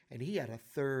 and he had a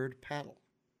third pedal.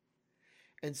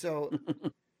 And so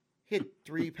he had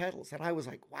 3 pedals, and I was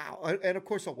like, wow. And of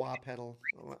course a wah pedal.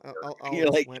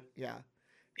 Went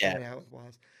with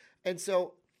wahs. And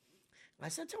so I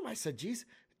said to him, geez,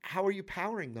 how are you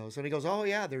powering those? And he goes, oh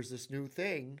yeah, there's this new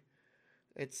thing.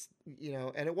 It's,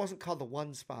 and it wasn't called the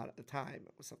One Spot at the time.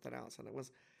 It was something else. And it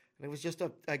was just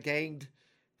a ganged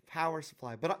power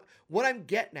supply. But what I'm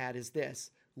getting at is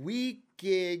this. we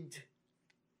gigged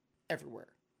everywhere.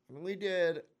 I mean, we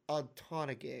did a ton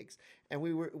of gigs, and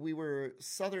we were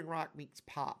Southern rock meets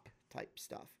pop type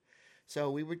stuff. So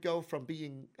we would go from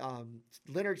being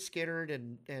Leonard Skinner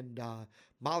and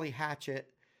Molly Hatchet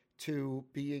to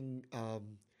being,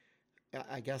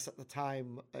 I guess at the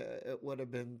time it would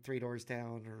have been Three Doors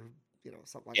Down or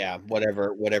something like Yeah, that.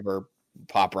 whatever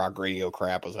pop rock radio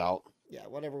crap was out. Yeah,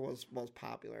 whatever was most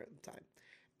popular at the time.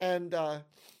 And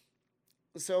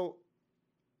so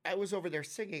I was over there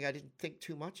singing. I didn't think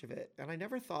too much of it, and I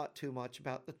never thought too much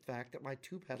about the fact that my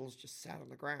two pedals just sat on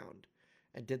the ground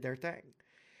and did their thing.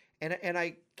 And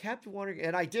I kept wondering,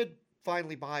 and I did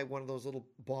finally buy one of those little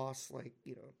Boss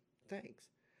things.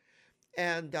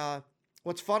 And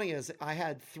what's funny is I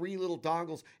had three little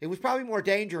dongles. It was probably more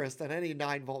dangerous than any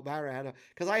 9-volt battery I had,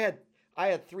 because I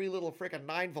had three little freaking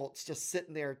 9 volts just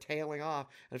sitting there tailing off,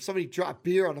 and if somebody dropped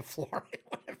beer on the floor, it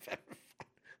would have been fun.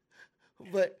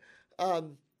 But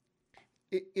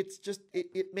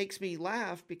it makes me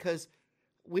laugh because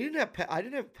I didn't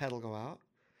have a pedal go out.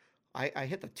 I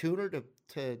hit the tuner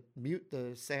to mute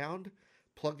the sound,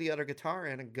 plug the other guitar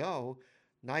in, and go.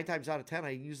 9 times out of 10, I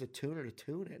use the tuner to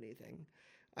tune anything.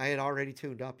 I had already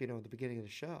tuned up, at the beginning of the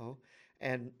show,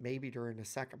 and maybe during the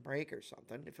second break or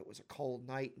something, if it was a cold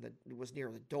night and it was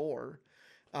near the door.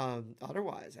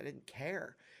 Otherwise, I didn't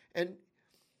care. And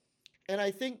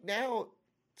I think now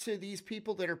to these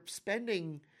people that are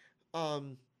spending,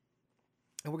 and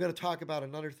we're going to talk about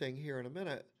another thing here in a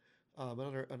minute,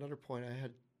 another point I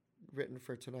had written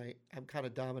for tonight. I'm kind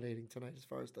of dominating tonight as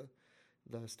far as the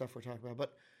stuff we're talking about,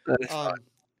 but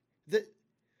the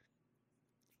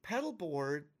pedal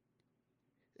board,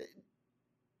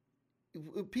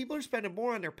 people are spending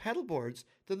more on their pedal boards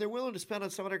than they're willing to spend on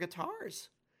some of their guitars.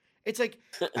 It's like,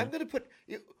 I'm going to put,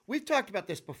 we've talked about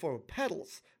this before with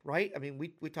pedals, right? I mean,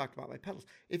 we talked about my pedals.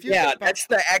 If you That's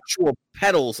the actual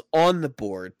pedals on the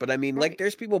board. But I mean, Right. like,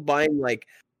 there's people buying, like,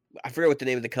 I forget what the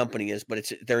name of the company is,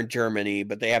 but they're in Germany,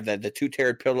 but they have the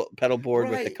two-tiered pedal board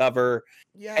with the Right. cover,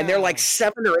 Yeah. and they're like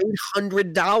 $700 or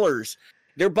 $800.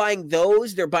 They're buying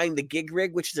those. They're buying the gig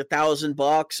rig, which is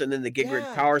 $1,000, and then the gig rig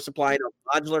Yeah. power supply and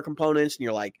modular components. And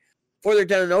you're like, before they're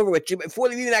done and over with, before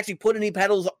they even actually put any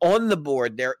pedals on the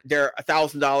board, they're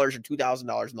 $1,000 or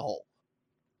 $2,000 in the hole.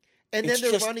 And It's then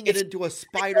they're just- running it's it into a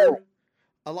Spider,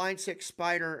 a Line 6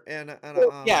 Spider, and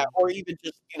a or even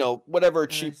just whatever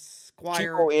cheap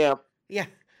Squire. cheapo amp. Yeah,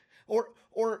 or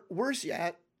worse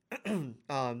yet,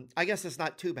 I guess it's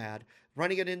not too bad.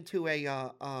 Running it into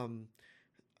a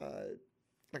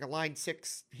like a Line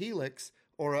 6 Helix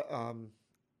or a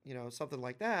something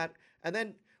like that, and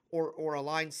then or a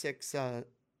Line 6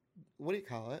 what do you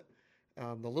call it?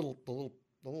 The little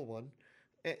one,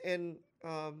 and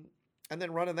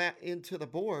then running that into the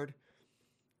board.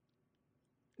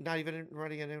 Not even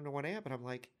running it into 1 amp, and I'm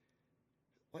like,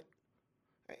 what?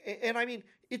 And I mean,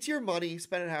 it's your money.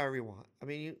 Spend it however you want. I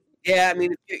mean, Yeah, I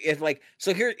mean, if like,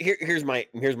 so here's my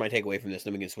takeaway from this.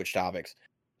 Then we can switch topics.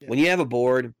 Yeah. When you have a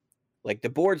board, like the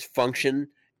board's function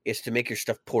is to make your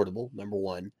stuff portable. Number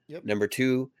one. Yep. Number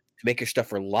two, to make your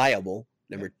stuff reliable.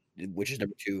 Which is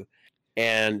number two,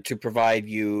 and to provide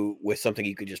you with something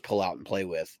you could just pull out and play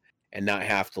with, and not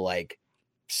have to like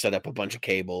set up a bunch of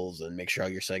cables and make sure all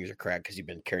your settings are correct because you've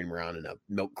been carrying them around in a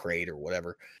milk crate or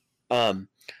whatever.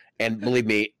 And believe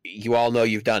me, you all know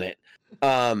you've done it.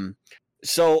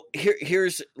 So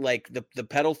here's like the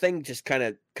pedal thing, just kind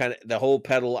of the whole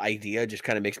pedal idea just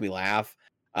kind of makes me laugh.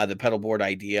 The pedal board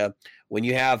idea, when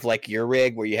you have like your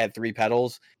rig where you had 3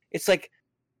 pedals, it's like,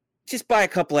 just buy a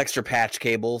couple extra patch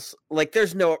cables. Like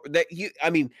there's no I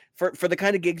mean, for the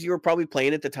kind of gigs you were probably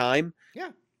playing at the time, Yeah.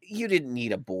 you didn't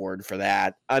need a board for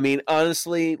that. I mean,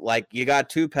 honestly, like you got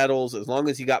 2 pedals, as long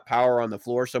as you got power on the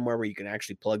floor somewhere where you can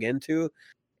actually plug into,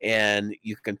 and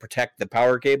you can protect the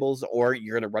power cables, or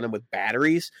you're going to run them with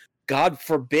batteries. God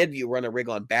forbid you run a rig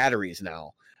on batteries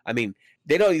now. I mean,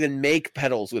 they don't even make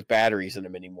pedals with batteries in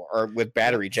them anymore, or with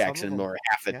battery jacks in them, or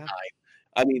half the time.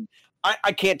 I mean,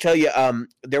 I can't tell you.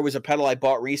 There was a pedal I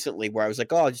bought recently where I was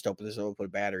like, oh, I'll just open this up, put a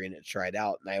battery in it, try it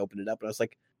out. And I opened it up and I was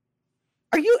like,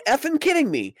 are you effing kidding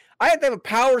me? I have to have a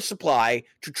power supply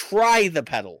to try the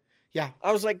pedal. Yeah.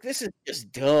 I was like, this is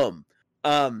just dumb.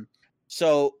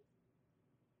 So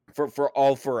for a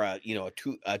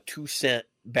a 2-cent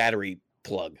battery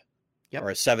plug, Yep. or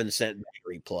a 7-cent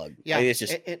battery plug. Yeah. I mean, it's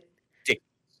just it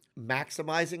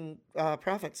maximizing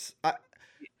profits.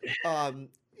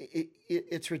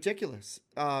 It's ridiculous.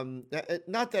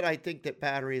 Not that I think that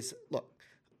batteries look.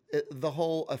 The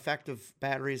whole effect of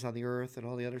batteries on the earth and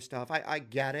all the other stuff. I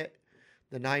get it.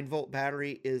 The 9-volt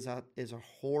battery is a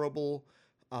horrible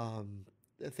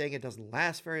thing. It doesn't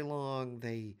last very long.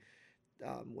 They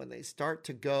when they start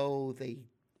to go,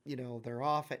 they're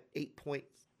off at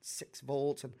 8.6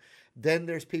 volts, and then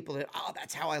there's people that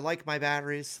that's how I like my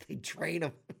batteries. They drain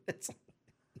them. It's like,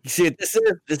 See, this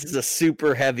is a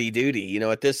super heavy duty. You know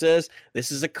what this is?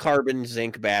 This is a carbon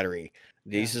zinc battery.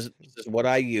 This is what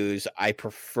I use. I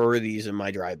prefer these in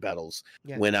my drive pedals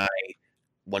when I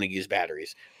want to use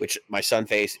batteries, which my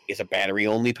Sunface is a battery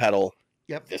only pedal.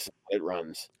 Yep. This is what it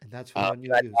runs. And that's what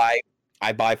you use.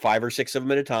 I buy 5 or 6 of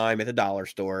them at a time at the dollar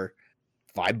store,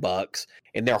 $5,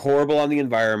 and they're horrible on the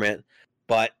environment.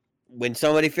 But when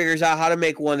somebody figures out how to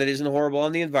make one that isn't horrible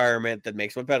on the environment, that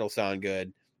makes my pedal sound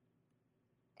good,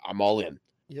 I'm all in.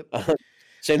 Yep.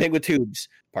 Same thing with tubes.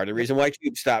 Part of the reason why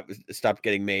tubes stopped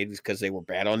getting made is because they were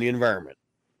bad on the environment.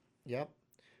 Yep.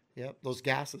 Those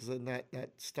gases and that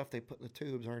stuff they put in the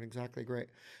tubes aren't exactly great.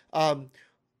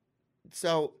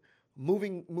 So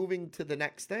moving to the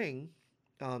next thing,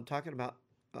 talking about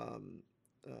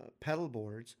pedal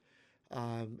boards,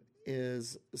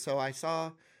 so I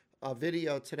saw a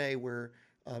video today where.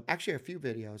 Actually, a few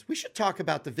videos. We should talk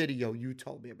about the video you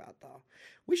told me about, though.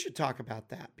 We should talk about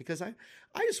that because I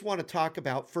just want to talk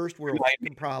about first world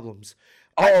problems.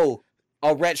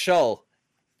 Rhett Shull.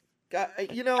 I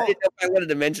didn't know if I wanted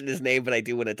to mention his name, but I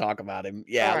do want to talk about him.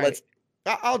 Yeah, right.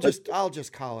 I'll just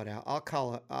call it out. I'll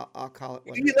call it.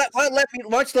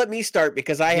 Let me start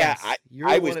because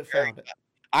found it.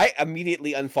 I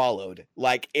immediately unfollowed.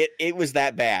 Like it was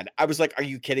that bad. I was like, "Are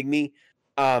you kidding me?"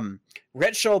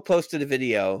 Rhett Shull posted a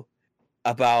video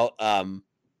about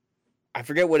I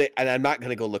forget what it, and I'm not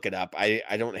gonna go look it up.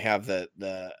 I don't have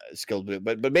the skill to do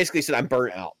it, but basically said I'm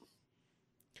burnt out.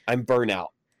 I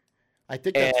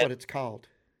think that's what it's called.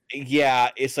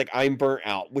 Yeah, it's like I'm burnt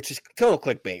out, which is total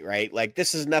clickbait, right? Like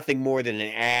this is nothing more than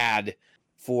an ad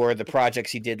for the projects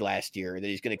he did last year that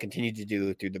he's going to continue to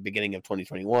do through the beginning of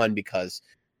 2021 because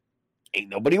ain't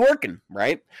nobody working,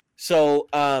 right? So,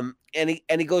 and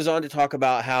he goes on to talk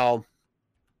about how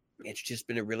it's just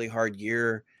been a really hard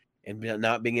year and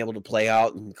not being able to play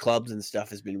out in clubs and stuff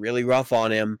has been really rough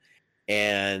on him.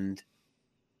 And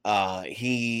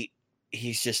he's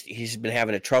been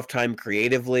having a tough time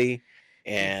creatively,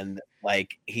 and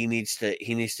like he needs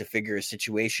to figure a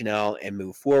situation out and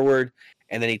move forward.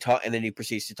 And then he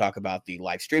proceeds to talk about the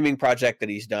live streaming project that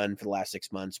he's done for the last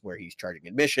 6 months, where he's charging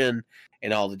admission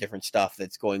and all the different stuff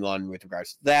that's going on with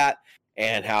regards to that,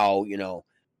 and how,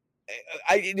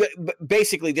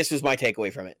 basically this was my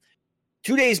takeaway from it.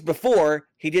 2 days before,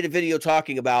 he did a video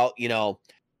talking about,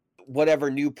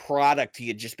 whatever new product he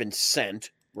had just been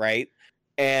sent, right?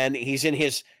 And he's in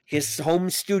his home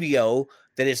studio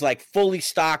that is like fully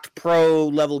stocked pro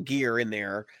level gear in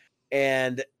there,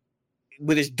 and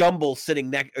with his Dumble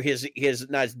sitting next, his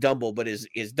not his Dumble, but his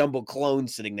Dumble clone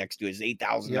sitting next to his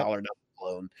 $8,000 Dumble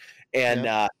clone,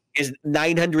 and his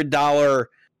 $900.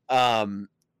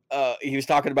 He was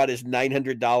talking about his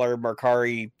 $900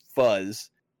 Mercari fuzz,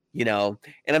 and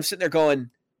I'm sitting there going,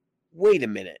 wait a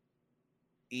minute,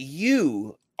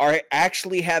 you are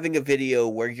actually having a video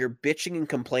where you're bitching and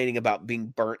complaining about being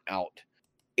burnt out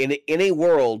in a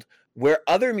world where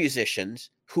other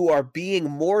musicians who are being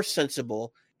more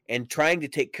sensible and trying to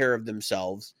take care of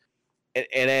themselves,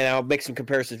 and I'll make some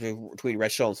comparisons between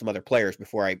Rhett Shull and some other players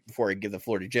before I give the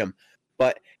floor to Jim.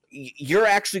 But you're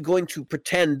actually going to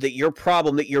pretend that your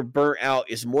problem, that you're burnt out,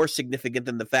 is more significant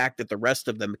than the fact that the rest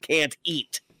of them can't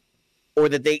eat, or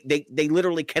that they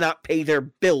literally cannot pay their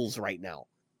bills right now.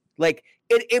 Like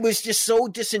it was just so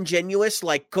disingenuous.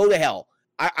 Like, go to hell.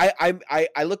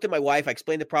 I looked at my wife. I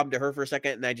explained the problem to her for a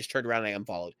second, and I just turned around and I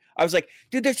unfollowed. I was like,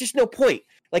 dude, there's just no point.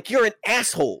 Like, you're an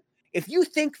asshole. If you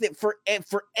think that for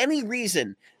any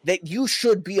reason that you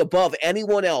should be above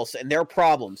anyone else and their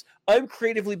problems, I'm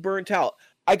creatively burnt out.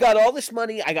 I got all this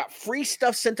money. I got free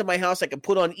stuff sent to my house I can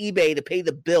put on eBay to pay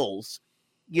the bills,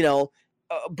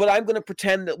 but I'm going to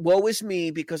pretend that woe is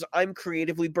me because I'm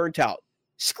creatively burnt out.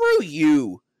 Screw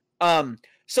you.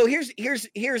 So here's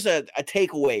a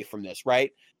takeaway from this,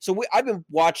 right? So I've been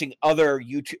watching other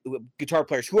YouTube guitar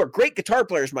players who are great guitar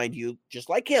players, mind you, just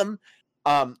like him.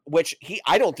 Which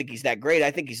I don't think he's that great.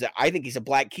 I think he's a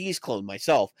Black Keys clone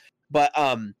myself. But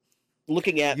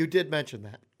looking at, you did mention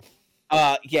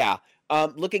that.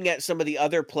 Looking at some of the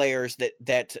other players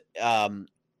that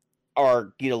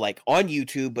are like on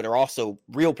YouTube but are also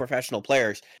real professional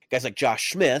players, guys like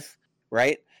Josh Smith,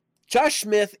 right? Josh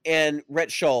Smith and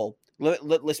Rhett Shull.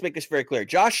 Let's make this very clear.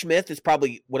 Josh Smith is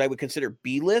probably what I would consider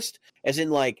B-list, as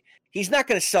in like he's not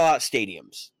going to sell out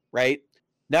stadiums, right?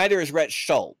 Neither is Rhett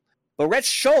Shull. But Rhett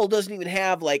Shull doesn't even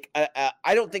have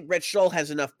I don't think Rhett Shull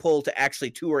has enough pull to actually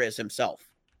tour as himself.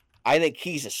 I think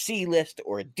he's a C-list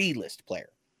or a D-list player,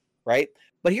 right?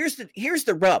 But here's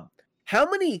the rub. How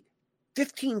many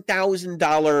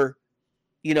 $15,000,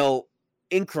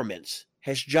 increments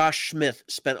has Josh Smith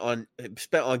spent on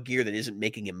gear that isn't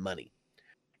making him money?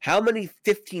 How many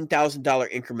 $15,000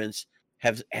 increments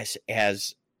has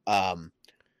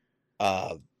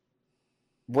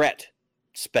Brett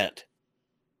spent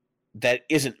that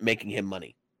isn't making him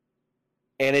money?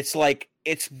 And it's like,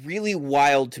 it's really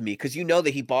wild to me because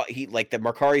that he like the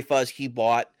Mercari fuzz he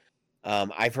bought.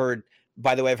 I've heard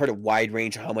a wide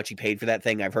range of how much he paid for that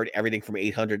thing. I've heard everything from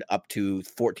 $800 up to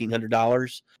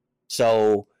 $1,400.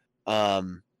 So,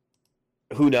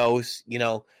 who knows?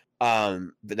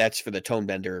 But that's for the Tone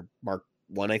Bender Mark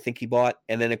I, I think he bought.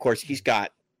 And then of course he's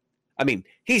got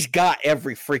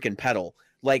every freaking pedal.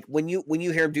 Like when you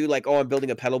hear him do like, oh, I'm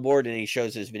building a pedal board, and he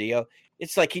shows his video,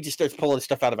 it's like he just starts pulling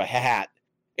stuff out of a hat,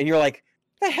 and you're like,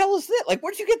 the hell is that? Like,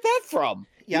 where'd you get that from?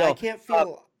 Yeah,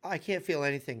 I can't feel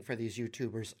anything for these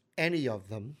YouTubers, any of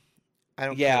them. I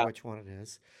don't care which one it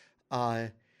is.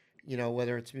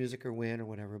 Whether it's music or Win or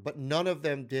whatever, but none of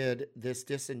them did this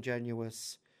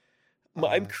disingenuous.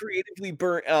 I'm creatively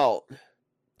burnt out.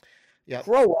 Yeah,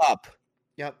 grow up.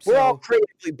 Yep. We're all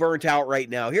creatively burnt out right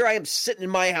now. Here I am sitting in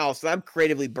my house, and I'm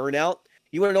creatively burnt out.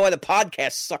 You want to know why the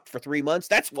podcast sucked for 3 months?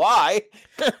 That's why.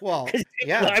 Well,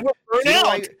 yeah. I was burnt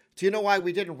out. Do you know why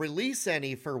we didn't release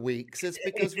any for weeks? It's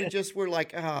because we just were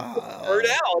like, burnt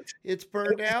out. It's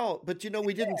burned out. But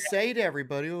we didn't say to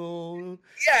everybody, oh.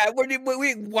 Yeah,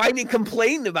 we whined and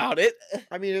complained about it.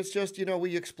 I mean, it's just,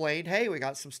 we explained, hey, we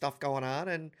got some stuff going on,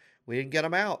 and we didn't get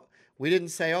them out. We didn't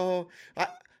say, so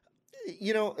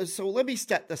let me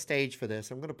set the stage for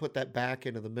this. I'm going to put that back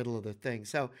into the middle of the thing.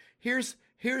 So here's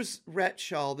Rhett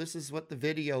Shull. This is what the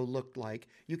video looked like.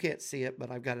 You can't see it, but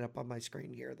I've got it up on my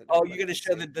screen here. Oh, you're going to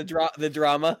show the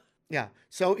drama? Yeah.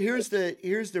 So here's the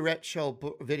Rhett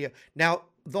Shull video. Now,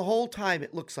 the whole time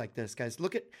it looks like this, guys.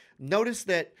 Notice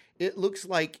that it looks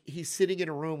like he's sitting in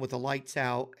a room with the lights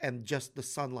out and just the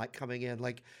sunlight coming in.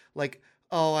 Like,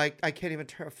 oh, I can't even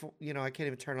turn, I can't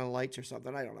even turn on the lights or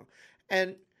something. I don't know.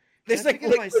 And there's like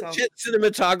legit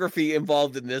cinematography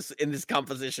involved in this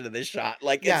composition of this shot.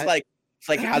 Like, yeah. It's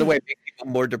like, how do I make people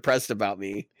more depressed about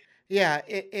me? Yeah,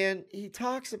 and he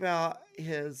talks about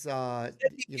his, because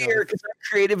I'm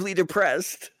creatively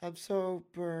depressed. I'm so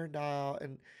burned out,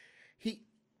 and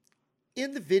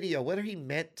in the video, whether he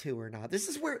meant to or not, this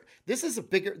is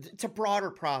it's a broader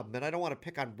problem, and I don't want to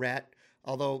pick on Rhett,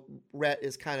 although Rhett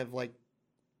is kind of like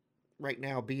right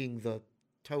now being the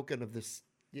token of this.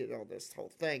 This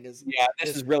whole thing is. Yeah,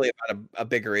 this is really about a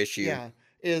bigger issue. Yeah,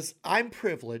 I'm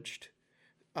privileged.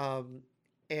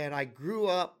 And I grew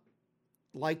up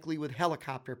likely with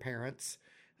helicopter parents.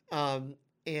 And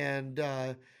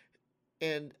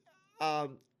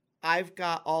I've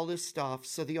got all this stuff.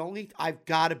 So I've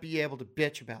got to be able to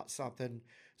bitch about something.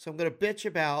 So I'm going to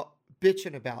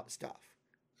bitching about stuff.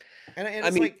 And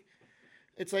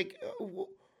it's like,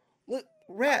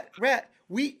 Rhett,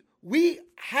 we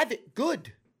have it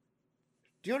good.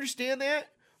 Do you understand that?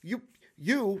 You,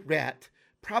 Rhett,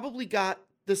 probably got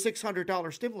the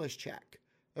 $600 stimulus check.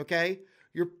 Okay,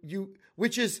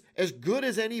 which is as good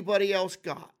as anybody else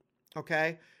got.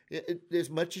 Okay, as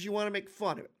much as you want to make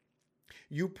fun of it,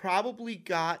 you probably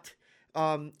got.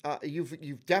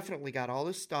 You've definitely got all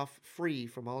this stuff free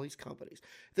from all these companies.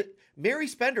 Mary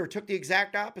Spender took the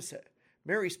exact opposite.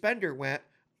 Mary Spender went,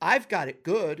 I've got it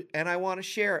good, and I want to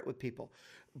share it with people.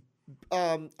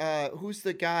 Who's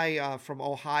the guy from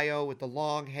Ohio with the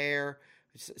long hair,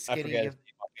 skinny? I forget his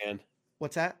name offhand.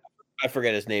 What's that? I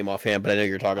forget his name offhand, but I know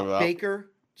you're talking about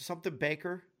Baker.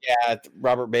 Yeah,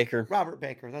 Robert Baker.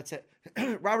 That's it.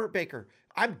 Robert Baker.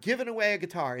 I'm giving away a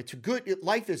guitar. It's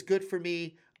life is good for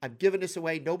me. I'm giving this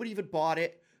away. Nobody even bought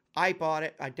it. I bought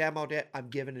it. I demoed it. I'm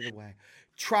giving it away.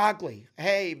 Trogley.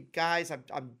 Hey guys,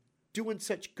 I'm doing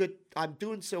I'm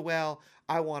doing so well.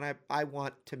 I want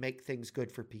to make things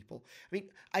good for people. I mean,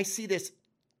 I see this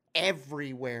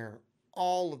everywhere.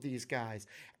 All of these guys.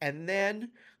 And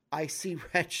then I see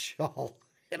Rhett Shull.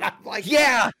 And I'm like,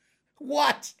 yeah,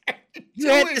 what? You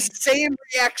had the same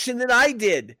reaction that I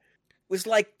did. It was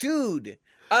like, dude.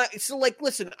 So like,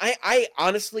 listen, I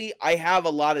honestly, I have a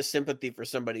lot of sympathy for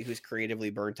somebody who's creatively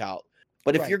burnt out.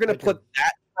 But if you're going to put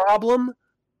that problem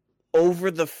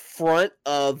over the front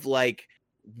of like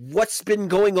what's been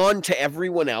going on to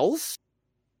everyone else,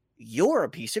 you're a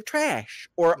piece of trash,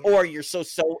 or you're so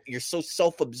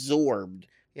self-absorbed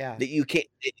that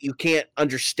you can't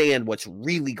understand what's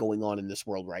really going on in this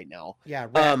world right now. Yeah,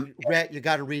 Rhett, you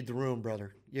got to read the room,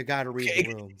 brother. You got to read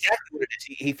the room. Exactly what it is.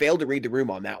 he failed to read the room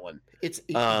on that one.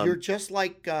 You're just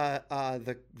like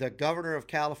the governor of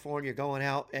California going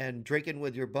out and drinking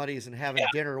with your buddies and having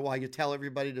dinner while you tell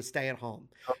everybody to stay at home.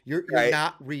 You're Right.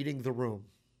 not reading the room.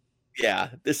 Yeah,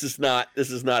 this is not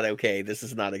okay. This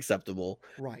is not acceptable.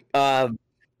 Right.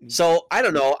 So I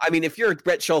don't know. I mean, if you're a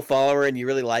Brett Scholl follower and you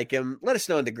really like him, let us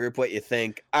know in the group what you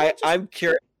think. I'm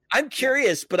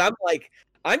curious, but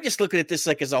I'm just looking at this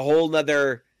like as a whole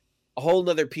nother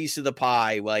piece of the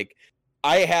pie. Like,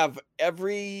 I have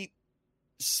every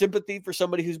sympathy for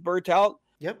somebody who's burnt out.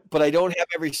 Yep. But I don't have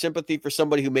every sympathy for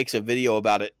somebody who makes a video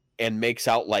about it and makes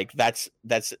out like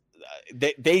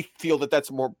they feel that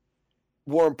that's more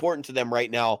important to them right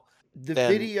now. The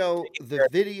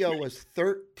video was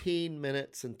 13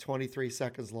 minutes and 23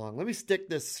 seconds long. Let me stick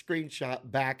this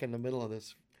screenshot back in the middle of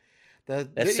this. The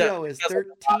video is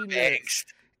 13 minutes,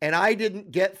 and I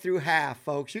didn't get through half,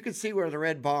 folks. You can see where the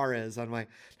red bar is on my.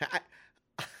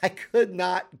 I could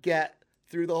not get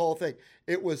through the whole thing.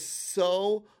 It was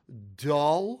so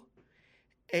dull.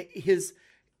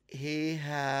 He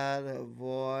had a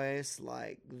voice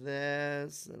like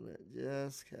this, and it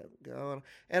just kept going.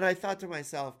 And I thought to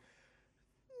myself,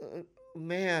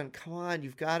 man, come on,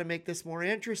 you've got to make this more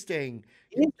interesting.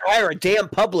 You need to hire a damn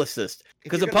publicist,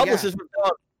 because a publicist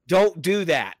don't do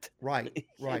that. Right.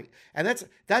 And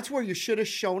that's where you should have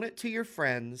shown it to your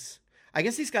friends. I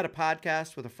guess he's got a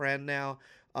podcast with a friend now.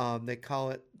 They call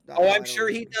it. I'm sure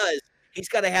he does. He's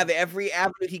got to have every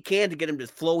avenue he can to get him to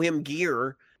flow him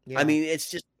gear. Yeah. I mean, it's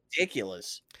just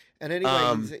ridiculous. And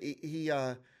anyway,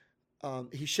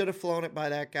 he should have flown it by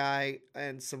that guy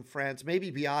and some friends.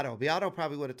 Maybe Beato. Beato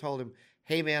probably would have told him,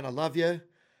 "Hey man, I love you,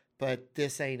 but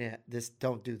this ain't it.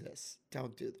 Don't do this.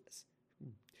 Don't do this."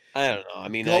 I don't know. I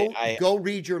mean, go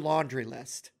read your laundry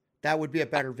list. That would be a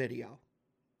better video.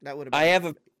 That would have. I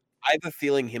have a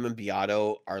feeling him and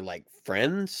Beato are like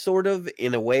friends, sort of,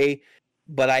 in a way,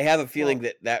 but I have a feeling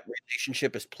that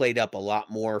relationship is played up a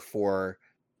lot more for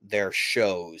their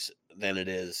shows than it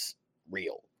is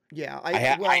real. Yeah, I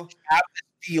have this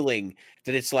feeling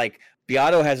that it's like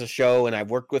Beato has a show and I've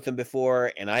worked with him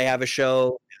before, and I have a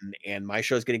show and my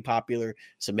show is getting popular,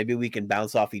 so maybe we can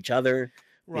bounce off each other.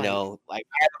 Right. You know, like,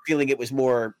 I have a feeling it was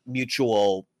more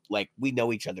mutual, like we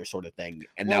know each other sort of thing,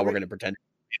 and now we're going to pretend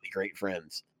to be great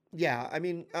friends. Yeah, I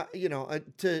mean,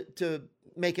 to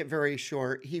make it very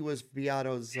short, he was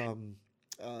Beato's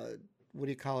what do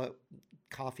you call it,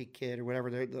 coffee kid or whatever,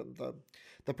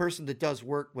 the person that does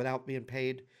work without being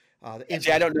paid. I don't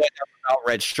know enough about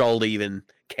Red Scholl to even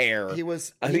care. He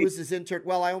was his intern.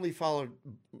 Well, I only followed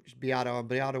Beato, and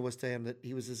Beato was saying that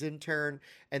he was his intern.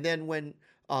 And then when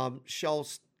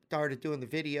Scholl started doing the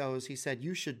videos, he said,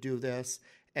 "You should do this,"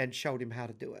 and showed him how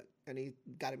to do it. And he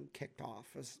got him kicked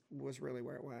off. Was really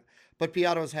where it went. But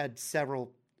Beato's had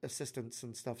several assistants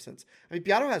and stuff since. I mean,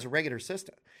 Beato has a regular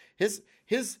assistant. His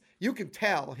you can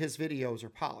tell his videos are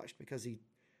polished because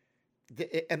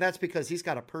and that's because he's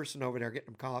got a person over there getting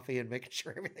him coffee and making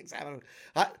sure everything's happening.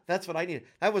 That's what I needed.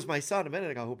 That was my son a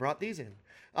minute ago who brought these in.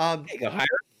 You go hire.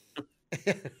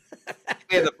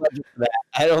 We have the budget for that.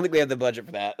 I don't think we have the budget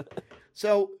for that.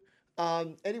 So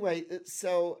anyway,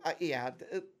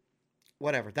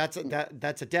 whatever. That's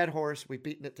a dead horse. We've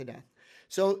beaten it to death.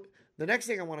 So the next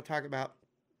thing I want to talk about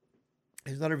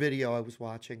is another video I was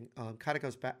watching. Kind of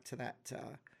goes back to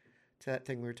that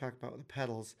thing we were talking about with the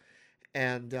pedals.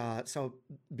 And so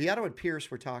Beato and Pierce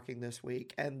were talking this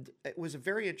week, and it was a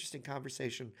very interesting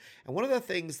conversation. And one of the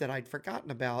things that I'd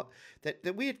forgotten about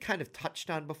that we had kind of touched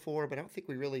on before, but I don't think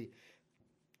we really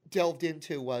delved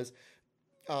into was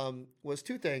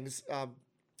two things.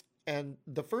 And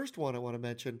the first one I want to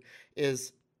mention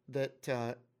is that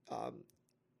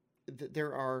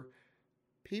there are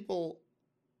people.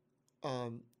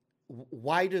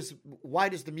 Why does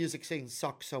the music scene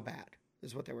suck so bad?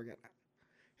 Is what they were getting at.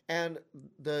 And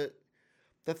the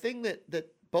thing that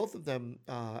both of them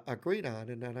agreed on,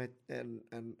 and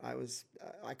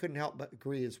I couldn't help but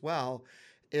agree as well,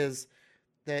 is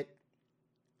that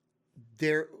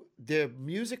their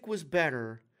music was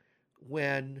better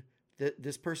when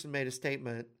this person made a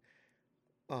statement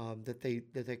that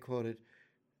they quoted,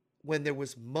 when there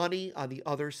was money on the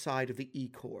other side of the E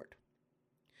chord.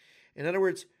 In other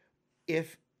words,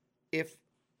 if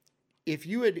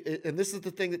you had, and this is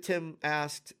the thing that Tim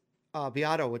asked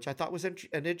Beato, which I thought was an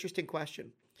interesting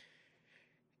question.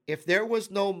 If there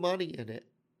was no money in it,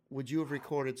 would you have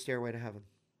recorded Stairway to Heaven?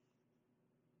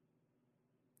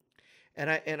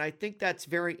 And I think that's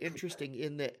very interesting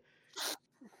in that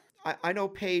I know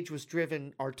Page was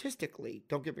driven artistically.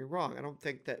 Don't get me wrong. I don't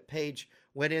think that Page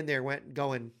went in there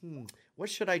going, what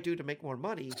should I do to make more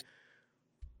money?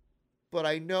 But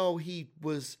I know he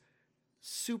was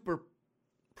super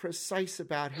precise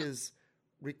about his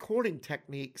recording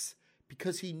techniques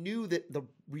because he knew that the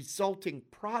resulting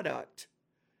product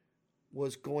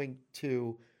was going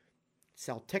to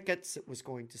sell tickets, it was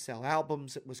going to sell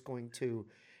albums,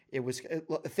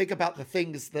 think about the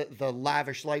things that the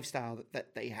lavish lifestyle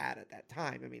that they had at that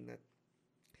time. I mean,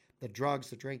 the drugs,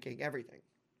 the drinking, everything.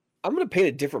 I'm going to paint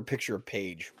a different picture of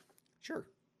Page. Sure.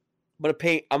 I'm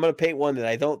going to paint one that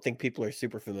I don't think people are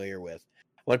super familiar with.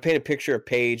 I want to paint a picture of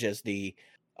Page as the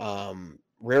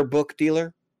rare book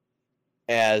dealer,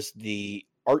 as the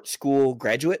art school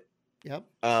graduate. Yep.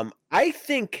 I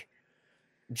think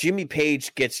Jimmy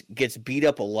Page gets beat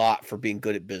up a lot for being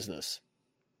good at business.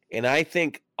 And I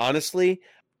think, honestly,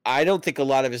 I don't think a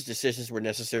lot of his decisions were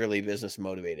necessarily business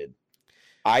motivated.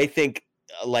 I think,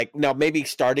 now maybe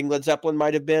starting Led Zeppelin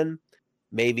might have been,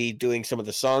 maybe doing some of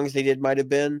the songs they did might have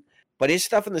been, but his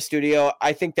stuff in the studio,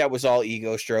 I think that was all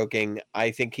ego stroking.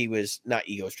 I think he was not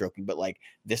ego stroking, but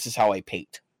this is how I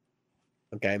paint.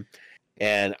 Okay.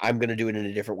 And I'm going to do it in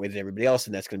a different way than everybody else.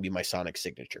 And that's going to be my sonic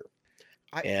signature.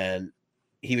 And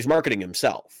he was marketing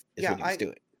himself is what he was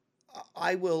doing.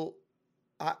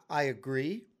 I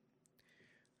agree.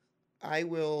 I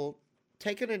will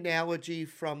take an analogy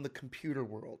from the computer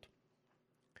world.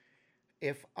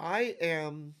 If I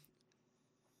am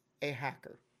a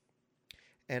hacker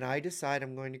and I decide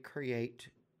I'm going to create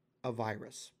a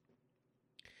virus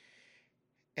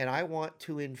and I want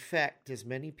to infect as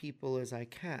many people as I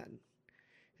can,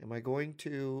 am I going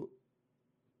to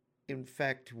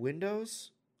infect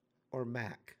Windows or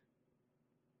Mac?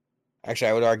 Actually,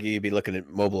 I would argue you'd be looking at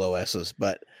mobile OSs,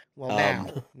 but now,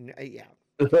 yeah.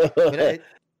 But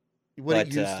what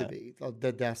it used to be,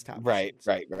 the desktop. Right.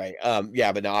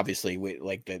 Yeah, but now obviously,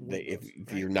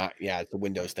 if you're not, it's the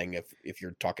Windows thing. If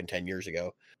you're talking 10 years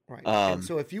ago, right. And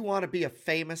so, if you want to be a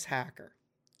famous hacker,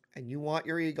 and you want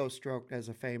your ego stroked as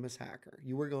a famous hacker,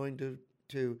 you were going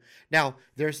to. Now,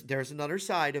 there's another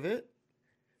side of it.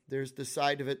 There's the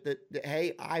side of it that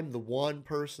hey, I'm the one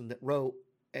person that wrote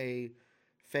a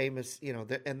famous,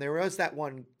 and there was that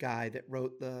one guy that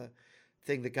wrote the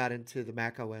thing that got into the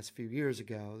Mac OS a few years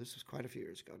ago. This was quite a few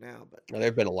years ago now, but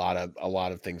there've been a lot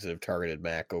of things that have targeted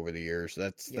Mac over the years.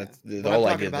 That's the but whole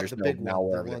idea that there's no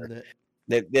malware over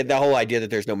there. The whole idea that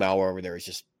there's no malware over there is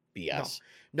just BS.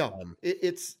 No,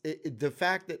 it's the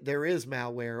fact that there is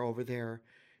malware over there,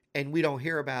 and we don't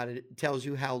hear about it. It tells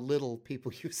you how little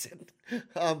people use it.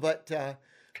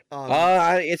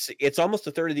 It's almost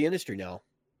a third of the industry now.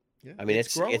 Yeah, I mean,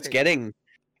 it's getting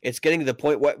to the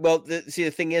point.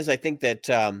 The thing is, I think that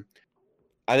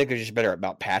I think they're just better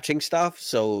about patching stuff,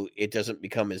 so it doesn't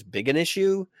become as big an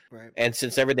issue. Right. And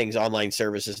since everything's online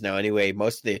services now anyway,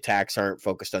 most of the attacks aren't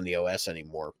focused on the OS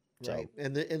anymore. Right. So.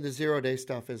 And the 0-day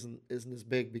stuff isn't as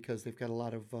big because they've got a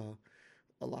lot of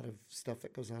stuff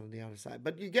that goes on the other side.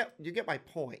 But you get my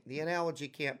point. The analogy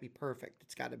can't be perfect.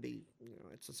 It's got to be,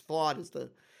 it's as flawed as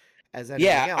anything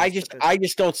else. I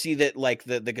just don't see that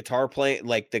the guitar playing,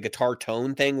 the guitar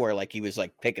tone thing where he was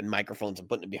picking microphones and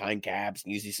putting it behind cabs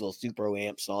and use these little super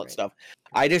amps and all that stuff.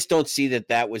 I just don't see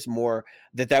that was more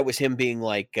that was him being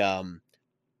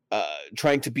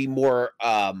trying to be more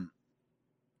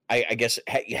I guess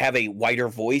have a wider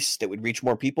voice that would reach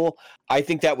more people. I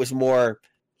think that was more,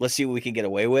 let's see what we can get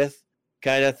away with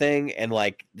kind of thing. And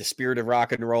the spirit of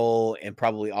rock and roll, and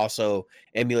probably also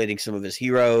emulating some of his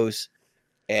heroes.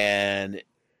 And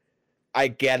I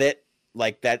get it.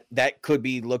 That could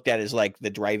be looked at as the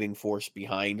driving force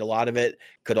behind a lot of it.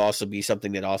 Could also be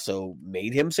something that also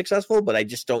made him successful, but I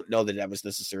just don't know that was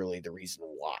necessarily the reason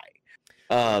why.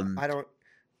 I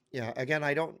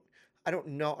don't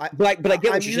know. But I get what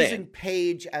I'm you're using saying.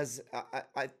 Page as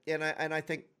I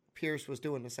think Pierce was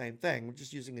doing the same thing. We're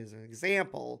just using it as an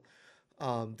example. We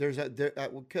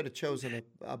could have chosen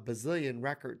a bazillion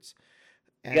records.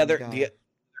 And, the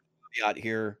out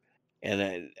here,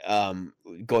 and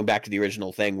going back to the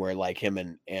original thing where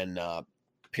him and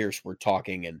Pierce were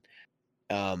talking, and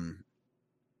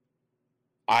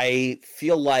I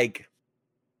feel like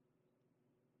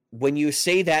when you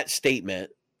say that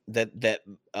statement that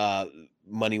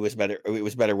money was better, it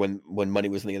was better when money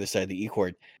was on the other side of the E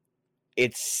chord,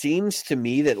 it seems to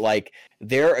me that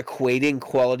they're equating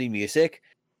quality music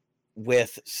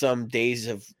with some days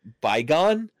of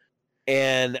bygone.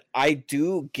 And I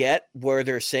do get where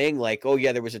they're saying oh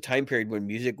yeah, there was a time period when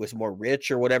music was more rich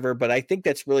or whatever, but I think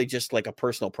that's really just a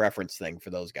personal preference thing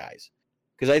for those guys.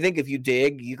 Because I think if you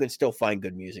dig, you can still find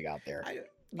good music out there.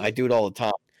 I do it all the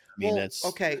time. I mean, that's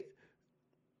okay.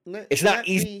 It's not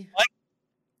easy.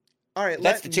 All right,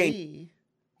 that's the change.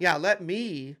 Let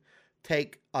me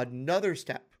take another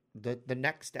step, the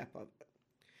next step of it.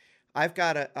 I've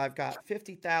got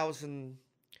 50,000.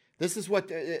 This is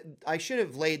what I should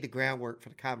have laid the groundwork for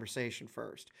the conversation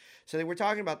first. So they were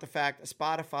talking about the fact that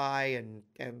Spotify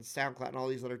and SoundCloud and all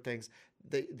these other things,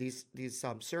 these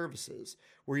services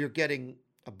where you're getting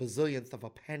a bazillionth of a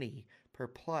penny per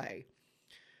play,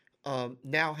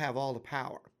 now have all the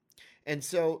power, and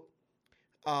so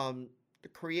the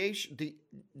creation,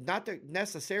 not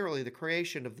necessarily the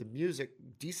creation of the music,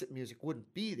 decent music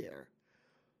wouldn't be there,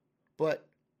 but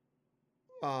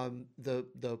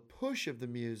the push of the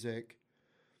music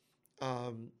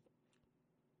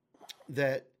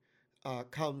that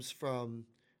comes from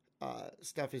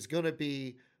stuff is going to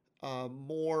be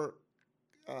more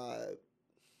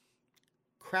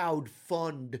crowd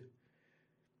fund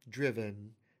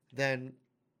driven than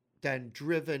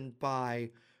driven by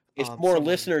It's more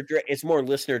someone. It's more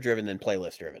listener driven than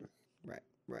playlist driven.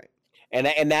 Right.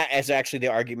 And that is actually the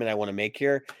argument I want to make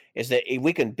here, is that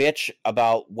we can bitch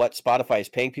about what Spotify is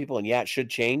paying people, and yeah, it should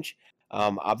change.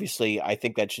 Obviously, I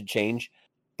think that should change,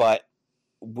 but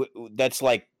that's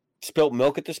like spilt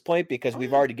milk at this point, because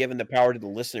we've already given the power to the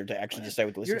listener to actually decide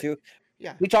what to listen to.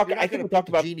 Yeah, I think we talked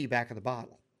about genie back in the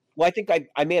bottle. Well, I think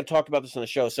I may have talked about this on the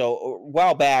show. So a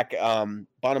while back,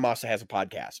 Bonamassa has a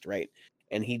podcast, right?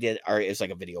 And it's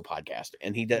like a video podcast,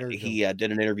 and he did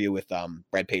an interview with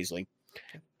Brad Paisley.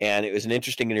 And it was an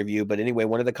interesting interview. But anyway,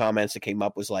 one of the comments that came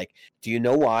up was like, do you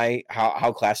know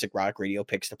how classic rock radio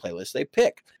picks the playlist they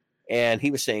pick? And he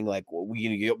was saying, like, well,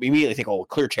 you immediately think, oh,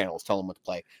 Clear Channels tell them what to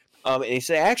play. And he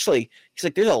said, actually, he's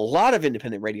like, there's a lot of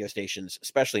independent radio stations,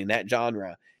 especially in that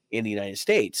genre in the United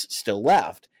States, still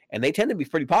left. And they tend to be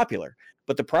pretty popular.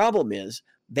 But the problem is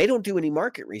they don't do any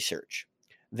market research.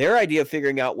 Their idea of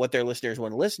figuring out what their listeners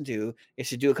want to listen to is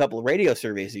to do a couple of radio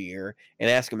surveys a year and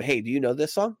ask them, hey, do you know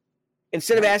this song?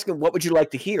 Instead of asking, what would you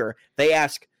like to hear? They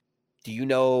ask, do you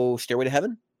know Stairway to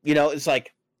Heaven? It's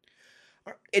like,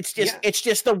 it's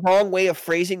just the wrong way of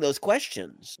phrasing those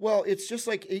questions. Well, it's just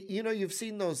like, you've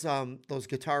seen those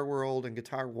Guitar World and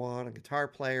Guitar One and Guitar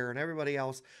Player and everybody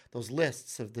else, those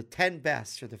lists of the 10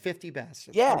 best or the 50 best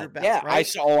or the 100 best. Yeah, right? I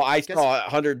saw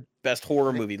 100 best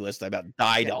horror movie list I about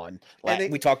died on.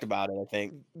 We talked about it, I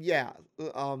think. Yeah,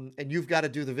 and you've got to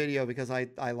do the video because I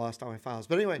lost all my files.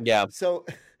 But anyway, yeah. So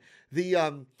the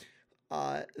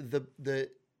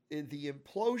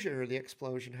implosion or the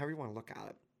explosion, however you want to look at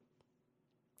it.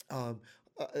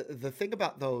 The thing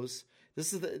about those,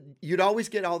 you'd always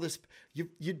get all this.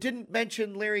 You didn't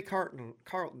mention Larry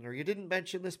Carlton, or you didn't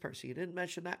mention this person, you didn't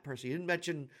mention that person, you didn't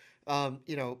mention,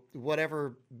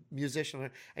 whatever musician,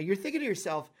 and you're thinking to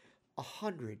yourself,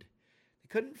 100. They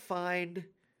couldn't find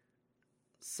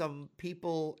some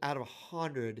people out of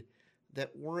 100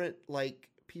 that weren't like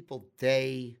people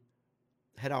they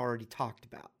had already talked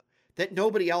about, that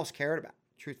nobody else cared about,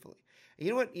 truthfully.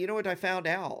 And you know what I found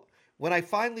out? When I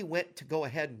finally went to go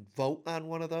ahead and vote on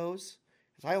one of those,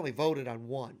 because I only voted on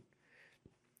one,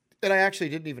 and I actually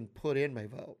didn't even put in my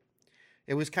vote.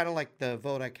 It was kind of like the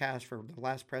vote I cast for the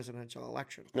last presidential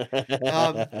election.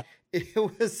 It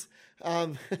was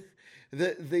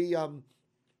the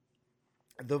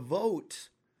vote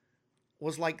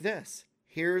was like this.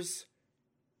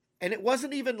 And it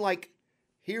wasn't even like,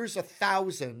 here's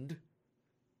 1,000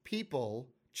 people,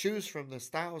 choose from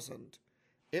this 1,000.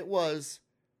 It was,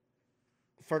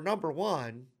 for number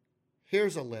one,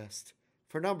 here's a list.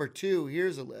 For number two,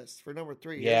 here's a list. For number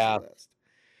three, here's a list.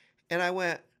 And I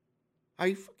went, are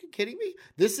you fucking kidding me?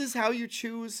 This is how you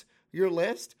choose your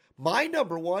list? My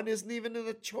number one isn't even in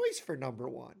the choice for number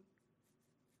one.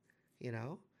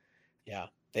 Yeah.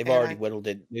 They've already whittled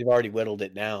it. They've already whittled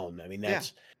it down. I mean,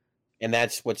 that's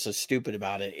what's so stupid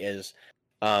about it is,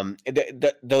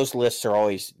 those lists are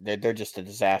always, they're just a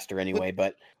disaster anyway.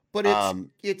 But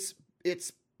it's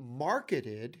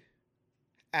marketed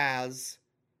as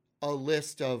a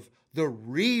list of the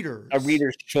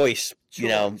reader's choice,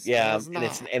 yeah,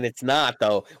 and it's not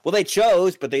though. Well, they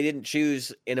chose, but they didn't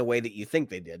choose in a way that you think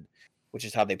they did, which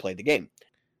is how they played the game.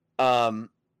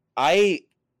 I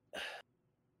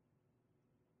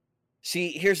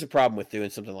see. Here's the problem with doing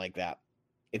something like that.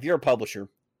 If you're a publisher,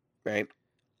 right,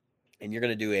 and you're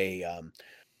going to do a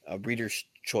reader's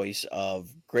choice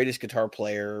of greatest guitar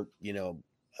player, of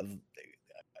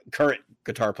current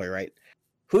guitar player, right?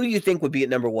 Who do you think would be at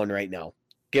number one right now,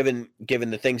 given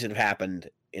the things that have happened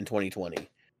in 2020?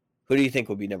 Who do you think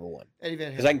would be number one? Eddie Van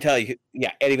Halen. Because I can tell you,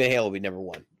 Eddie Van Halen will be number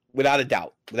one, without a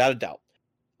doubt.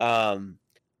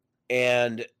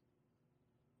 And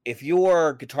if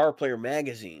you're Guitar Player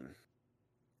magazine,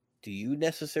 do you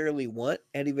necessarily want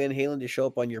Eddie Van Halen to show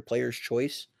up on your player's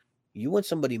choice? You want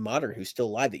somebody modern who's still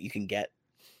alive that you can get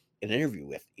an interview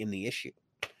with in the issue.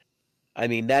 I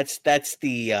mean, that's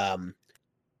the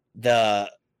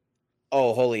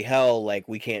oh holy hell, like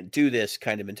we can't do this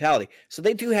kind of mentality. So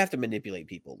they do have to manipulate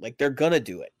people. Like they're gonna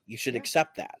do it. You should Yeah.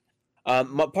 accept that.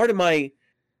 Part of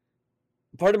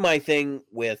my thing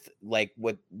with like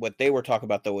what they were talking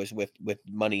about though is with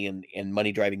money and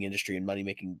money driving industry and money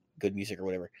making good music or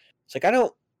whatever. It's like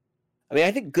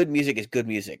I think good music is good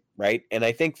music, right? And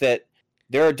I think that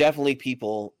there are definitely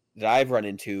people that I've run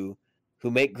into who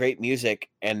make great music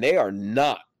and they are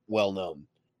not well known.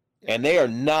 And they are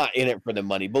not in it for the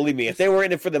money. Believe me, if they were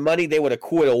in it for the money, they would have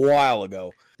quit a while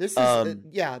ago. This is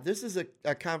this is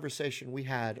a conversation we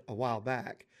had a while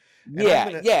back.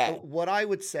 And what I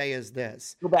would say is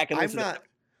this: go back and I'm listen. not,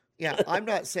 I'm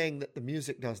not saying that the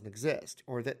music doesn't exist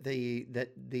or that that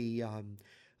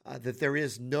there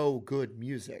is no good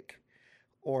music,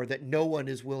 or that no one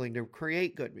is willing to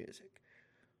create good music.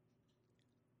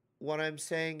 What I'm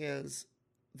saying is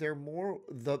they're more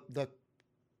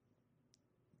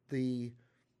the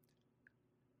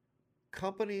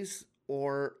companies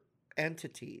or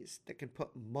entities that can put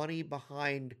money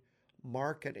behind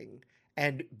marketing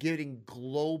and getting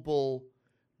global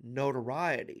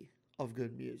notoriety of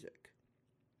good music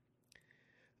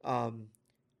are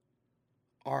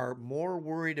more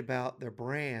worried about their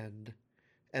brand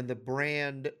and the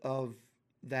brand of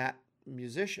that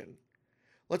musician.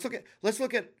 Let's look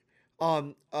at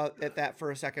that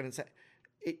for a second and say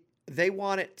they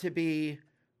want it to be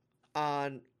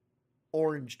on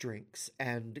orange drinks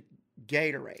and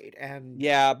Gatorade and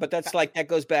but that's like that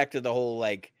goes back to the whole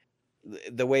like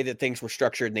the way that things were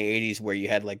structured in the 80s where you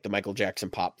had like the Michael Jackson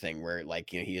pop thing where like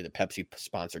he had a Pepsi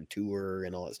sponsored tour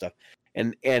and all that stuff.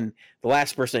 And the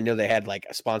last person I know they had like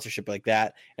a sponsorship like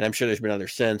that, and I'm sure there's been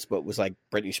others since, but it was like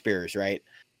Britney Spears, right?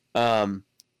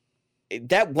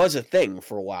 That was a thing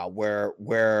for a while where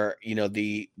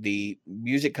the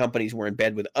music companies were in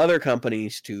bed with other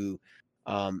companies to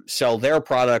sell their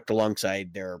product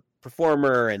alongside their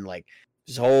performer and like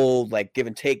this whole like give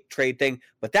and take trade thing.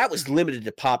 But that was limited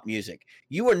to pop music.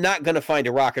 You were not going to find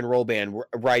a rock and roll band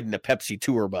riding a Pepsi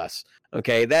tour bus.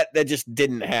 Okay. That just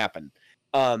didn't happen.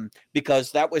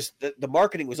 Because that was the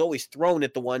marketing was always thrown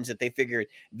at the ones that they figured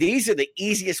these are the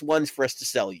easiest ones for us to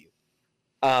sell you.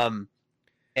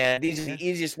 And these are the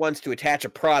easiest ones to attach a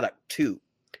product to.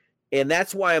 And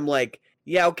that's why I'm like,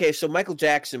 yeah, okay, so Michael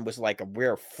Jackson was like a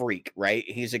rare freak, right?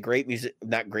 He's a great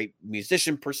not great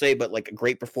musician per se, but like a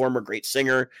great performer, great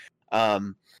singer.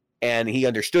 And he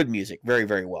understood music very,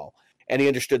 very well. And he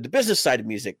understood the business side of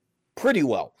music pretty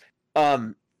well.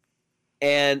 And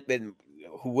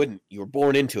who wouldn't? You were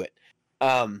born into it.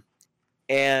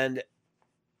 And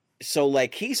so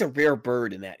like he's a rare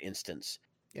bird in that instance.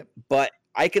 Yep. But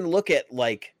I can look at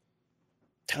like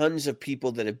tons of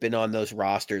people that have been on those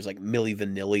rosters, like Milli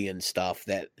Vanilli and stuff,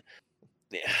 that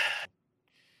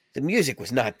the music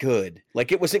was not good.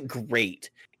 Like it wasn't great.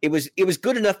 It was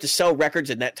good enough to sell records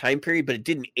in that time period, but it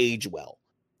didn't age well.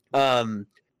 And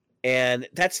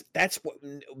that's what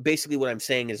basically what I'm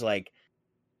saying is like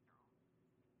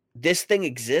this thing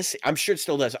exists. I'm sure it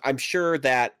still does. I'm sure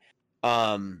that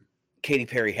Katy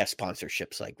Perry has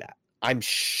sponsorships like that. I'm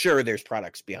sure there's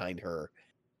products behind her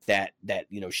that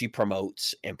she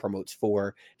promotes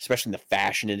for, especially in the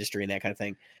fashion industry and that kind of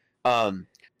thing.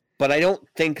 But I don't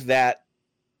think that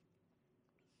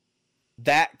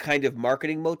kind of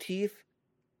marketing motif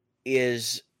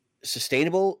is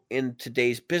sustainable in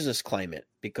today's business climate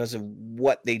because of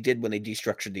what they did when they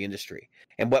destructured the industry.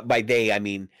 And what by they I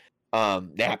mean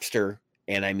Napster,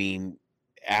 and I mean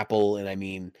Apple, and I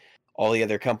mean all the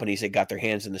other companies that got their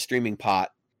hands in the streaming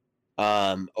pot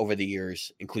over the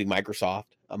years, including Microsoft,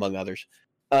 among others.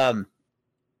 And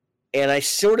I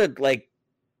sort of like,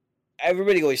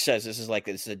 everybody always says this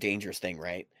is a dangerous thing,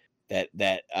 right?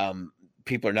 That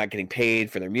people are not getting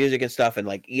paid for their music and stuff. And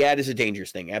like, yeah, it is a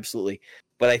dangerous thing. Absolutely.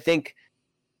 But I think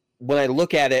when I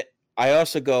look at it, I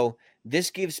also go, this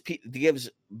gives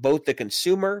both the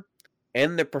consumer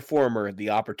and the performer the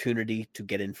opportunity to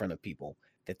get in front of people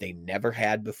that they never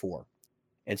had before.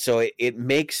 And so it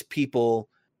makes people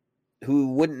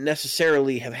who wouldn't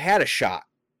necessarily have had a shot.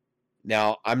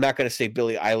 Now, I'm not going to say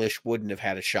Billie Eilish wouldn't have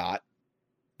had a shot,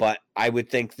 but I would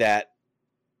think that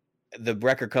the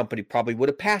record company probably would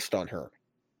have passed on her.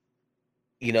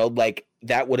 Like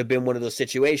that would have been one of those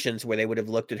situations where they would have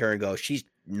looked at her and go, she's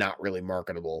not really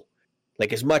marketable.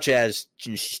 Like as much as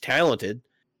she's talented,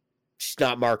 she's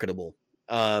not marketable.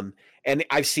 And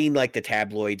I've seen like the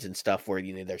tabloids and stuff where,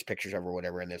 there's pictures of her or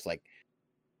whatever. And there's like,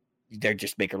 they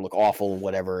just make her look awful and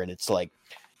whatever. And it's like,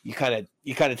 you kind of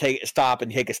stop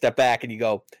and take a step back and you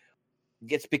go,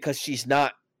 it's because she's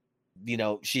not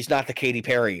she's not the Katy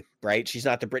Perry, right? She's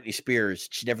not the Britney Spears.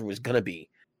 She never was gonna be.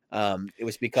 It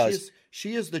was because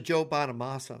she is the Joe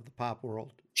Bonamassa of the pop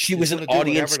world. She was an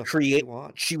audience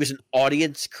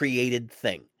created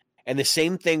thing. And the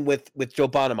same thing with Joe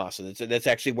Bonamassa. That's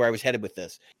actually where I was headed with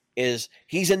this. Is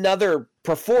he's another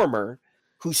performer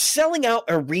who's selling out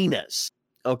arenas.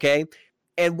 Okay.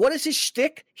 And what is his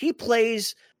shtick? He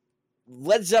plays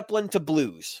Led Zeppelin to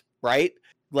blues, right?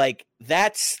 Like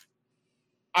that's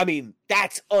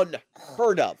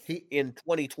unheard of in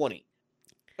 2020,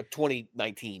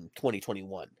 2019,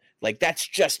 2021. Like that's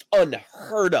just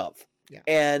unheard of. Yeah.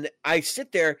 And I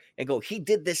sit there and go, he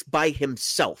did this by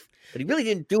himself, but he really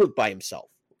didn't do it by himself.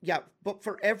 Yeah, but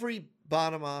for every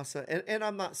Bonamassa, and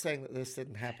I'm not saying that this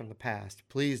didn't happen in the past.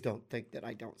 Please don't think that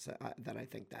I don't say that I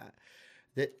think that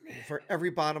for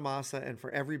every Bonamassa and for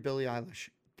every Billie Eilish,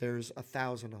 there's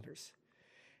 1,000 others.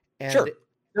 And, sure,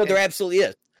 no, there absolutely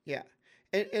is. Yeah,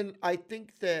 and I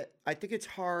think it's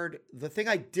hard. The thing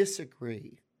I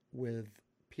disagree with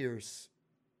Pierce,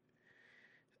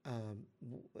 and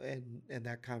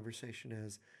that conversation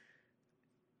is,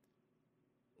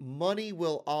 money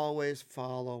will always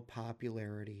follow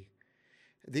popularity.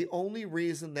 The only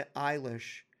reason that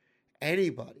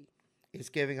anybody is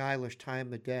giving Eilish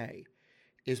time of day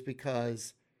is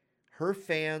because her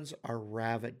fans are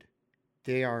rabid.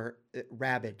 They are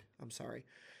rabid. I'm sorry.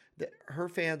 Her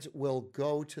fans will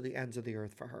go to the ends of the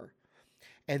earth for her.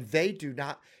 And they do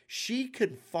not. She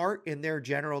can fart in their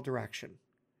general direction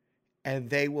and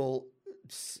they will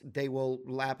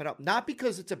lap it up. Not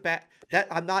because it's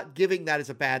I'm not giving that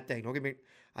as a bad thing. Don't get me.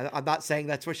 I'm not saying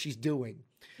that's what she's doing.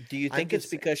 Do you think it's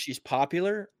because she's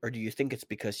popular, or do you think it's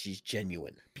because she's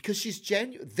genuine? Because she's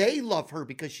genuine. They love her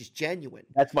because she's genuine.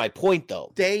 That's my point,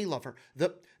 though. They love her.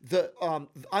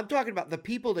 I'm talking about the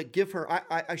people that give her.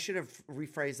 I should have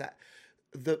rephrased that.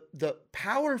 The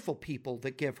powerful people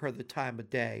that give her the time of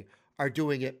day are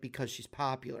doing it because she's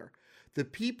popular. The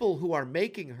people who are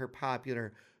making her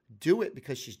popular do it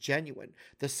because she's genuine.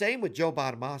 The same with Joe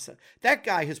Bonamassa. That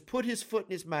guy has put his foot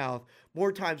in his mouth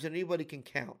more times than anybody can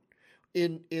count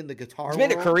in the guitar world. He's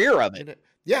made a career of it.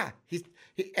 Yeah.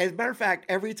 As a matter of fact,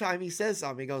 every time he says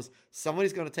something, he goes,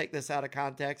 somebody's going to take this out of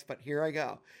context, but here I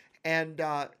go. And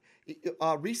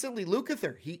recently,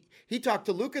 Lukather, he talked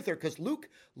to Lukather because Luke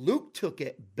took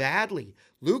it badly.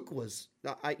 Luke was,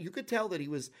 you could tell that he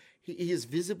is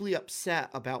visibly upset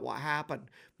about what happened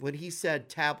when he said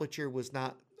tablature was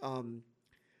not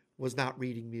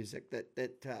reading music.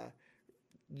 That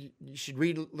you should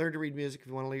learn to read music if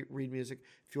you want to read music.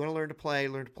 If you want to learn to play.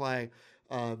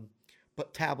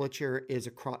 But tablature is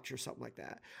a crutch or something like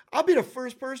that. I'll be the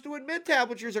first person to admit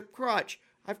tablature is a crutch.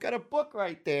 I've got a book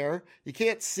right there. You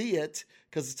can't see it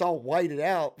because it's all whited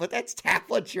out, but that's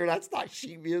tablature. That's not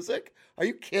sheet music. Are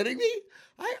you kidding me?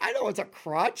 I know it's a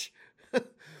crutch.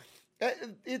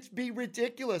 It'd be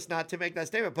ridiculous not to make that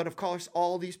statement. But of course,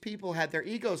 all these people had their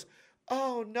egos.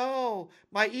 Oh no,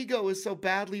 my ego is so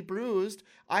badly bruised.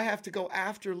 I have to go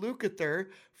after Lukather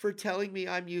for telling me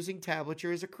I'm using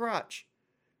tablature as a crutch.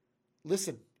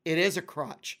 Listen, it is a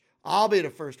crutch. I'll be the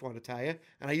first one to tell you,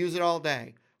 and I use it all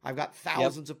day. I've got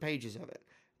thousands of pages of it.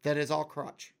 That is all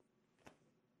crutch.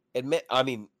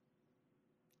 Admittedly,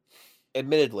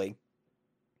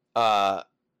 what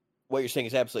you're saying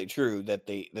is absolutely true. That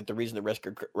the reason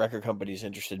the record company is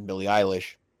interested in Billie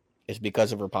Eilish is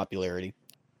because of her popularity,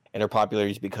 and her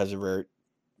popularity is because of her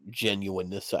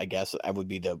genuineness. I guess that would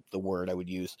be the word I would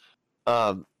use.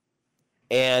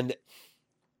 And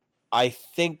I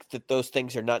think that those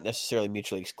things are not necessarily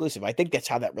mutually exclusive. I think that's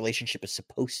how that relationship is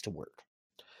supposed to work,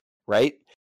 right?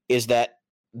 Is that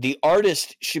the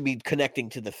artist should be connecting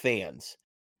to the fans,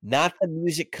 not the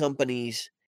music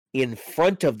companies in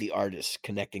front of the artists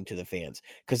connecting to the fans.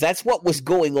 Because that's what was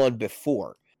going on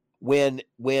before. When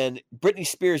Britney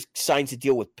Spears signs a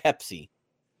deal with Pepsi,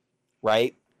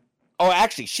 right? Oh,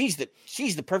 actually, she's the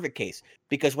perfect case.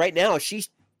 Because right now she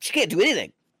can't do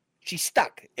anything. She's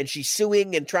stuck, and she's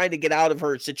suing and trying to get out of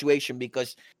her situation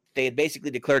because they had basically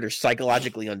declared her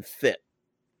psychologically unfit.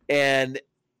 And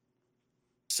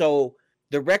so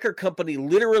the record company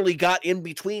literally got in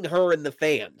between her and the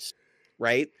fans,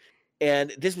 right?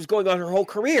 And this was going on her whole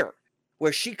career,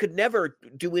 where she could never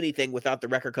do anything without the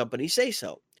record company say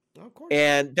so. Of course.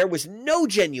 And there was no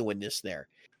genuineness there,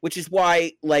 which is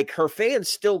why, like, her fans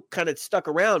still kind of stuck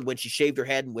around when she shaved her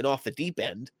head and went off the deep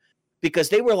end, because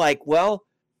they were like, well,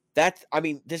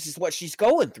 this is what she's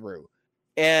going through.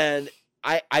 And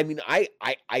I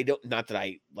don't, not that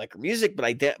I like her music, but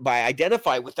I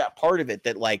identify with that part of it,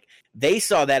 that like they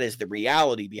saw that as the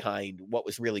reality behind what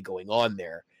was really going on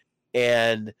there.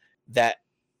 And that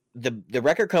the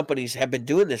record companies have been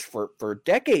doing this for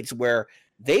decades, where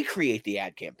they create the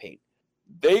ad campaign,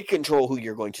 they control who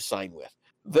you're going to sign with,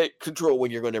 they control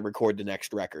when you're going to record the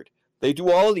next record. They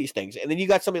do all of these things, and then you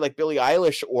got somebody like Billie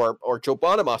Eilish or Joe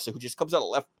Bonamassa who just comes out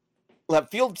of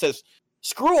left field and says,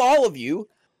 "Screw all of you,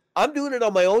 I'm doing it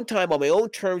on my own time, on my own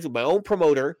terms, with my own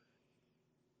promoter."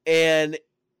 And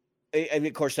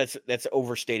of course, that's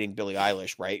overstating Billie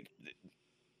Eilish, right?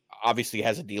 Obviously,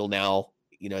 has a deal now.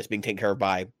 It's being taken care of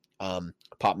by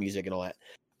pop music and all that.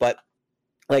 But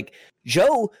like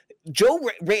Joe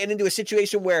ran into a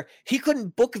situation where he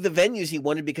couldn't book the venues he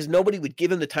wanted because nobody would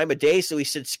give him the time of day. So he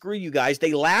said, "Screw you guys."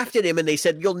 They laughed at him and they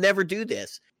said, "You'll never do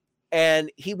this."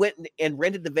 And he went and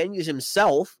rented the venues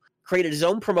himself, created his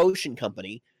own promotion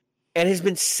company, and has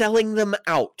been selling them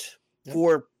out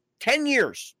for 10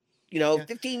 years,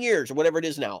 15 years or whatever it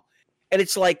is now. And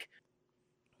it's like,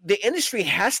 the industry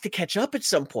has to catch up at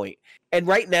some point. And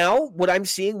right now, what I'm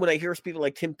seeing when I hear people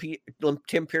like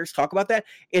Tim Pierce talk about that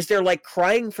is they're like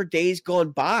crying for days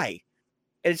gone by.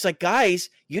 And it's like, guys,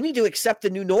 you need to accept the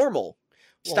new normal.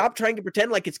 Stop trying to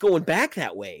pretend like it's going back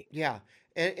that way. Yeah.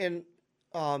 And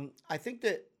I think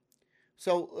that,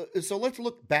 so let's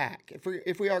look back.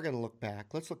 If we are going to look back,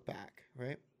 let's look back,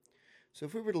 right? So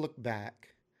if we were to look back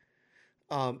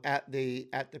at the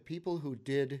people who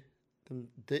did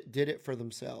it for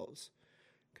themselves,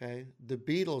 okay? The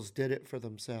Beatles did it for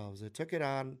themselves. They took it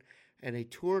on and they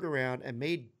toured around and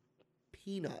made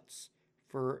peanuts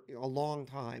for a long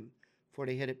time before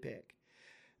they hit it big.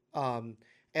 And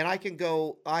I could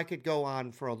go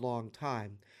on for a long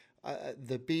time.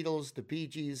 The Beatles, the Bee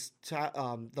Gees,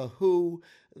 the Who,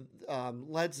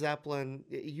 Led Zeppelin,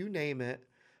 you name it.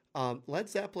 Led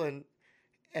Zeppelin,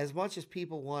 as much as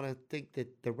people want to think that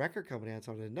the record company had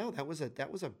something, no, that was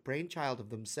a brainchild of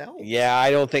themselves. Yeah, I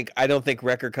don't think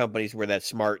record companies were that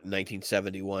smart in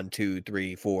 1971, 2,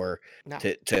 3, 4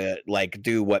 to like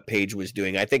do what Page was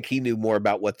doing. I think he knew more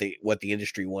about what the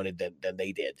industry wanted than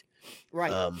they did.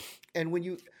 Right. And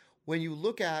when you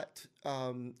look at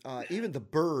even the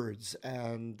Byrds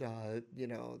and the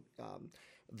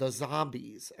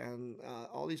Zombies and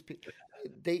all these people,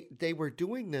 they were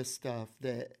doing this stuff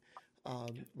that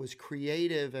was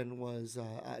creative and was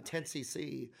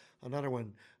 10cc, another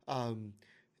one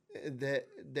that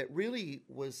really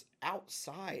was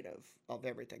outside of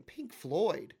everything. Pink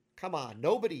Floyd, come on,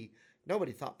 nobody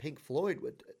thought Pink Floyd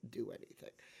would do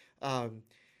anything, and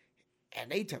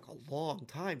they took a long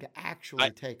time to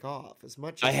actually take off. As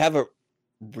much as I have a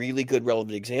really good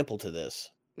relevant example to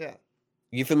this. Yeah.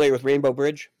 You familiar with Rainbow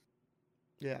Bridge?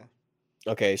 Yeah.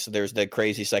 Okay, so there's the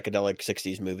crazy psychedelic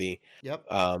 60s movie. Yep.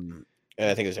 And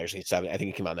I think it was actually 7. I think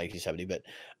it came out in 1970, but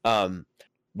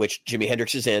which Jimi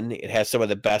Hendrix is in. It has some of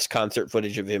the best concert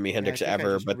footage of Jimi Hendrix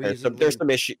ever, but there's some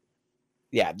issue.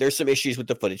 Yeah, there's some issues with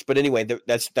the footage, but anyway,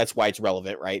 that's why it's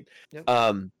relevant, right? Yep.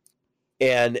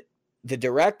 And the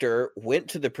director went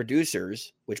to the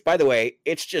producers, which, by the way,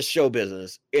 it's just show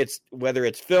business. It's whether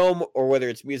it's film or whether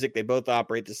it's music, they both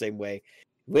operate the same way.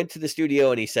 Went to the studio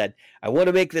and he said, "I want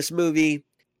to make this movie.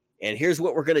 And here's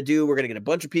what we're going to do. We're going to get a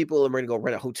bunch of people and we're going to go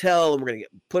rent a hotel and we're going to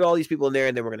put all these people in there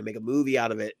and then we're going to make a movie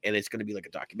out of it. And it's going to be like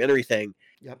a documentary thing."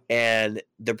 Yep. And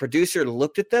the producer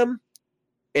looked at them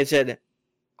and said,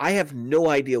 "I have no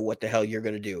idea what the hell you're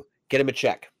going to do. Get him a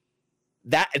check."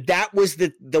 That was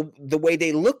the way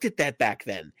they looked at that back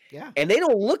then. Yeah. And they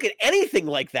don't look at anything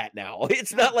like that now.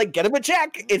 It's not like, get him a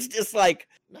check. It's just like,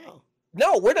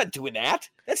 no, we're not doing that.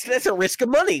 That's a risk of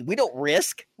money. We don't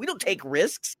risk. We don't take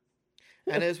risks.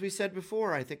 And as we said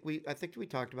before, I think we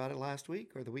talked about it last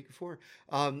week or the week before.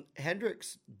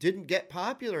 Hendrix didn't get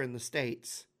popular in the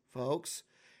States, folks.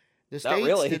 The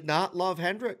States did not love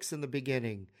Hendrix in the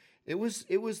beginning. It was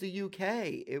the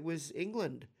UK. It was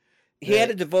England. He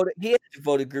had a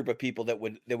devoted group of people that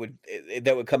would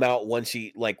come out once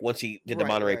he did the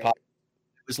Monterey Pop.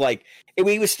 It was like,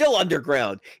 he was still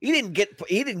underground. He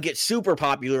didn't get super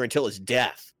popular until his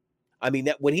death. I mean,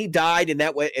 that when he died and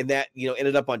that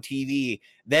ended up on TV,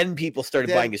 then people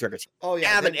started buying his records. Oh yeah,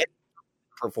 have an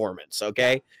performance,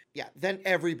 okay? Yeah, then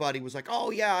everybody was like, "Oh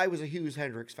yeah, I was a huge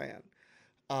Hendrix fan."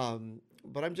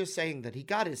 But I'm just saying that he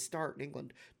got his start in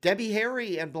England. Debbie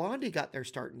Harry and Blondie got their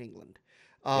start in England.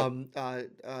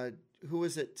 Who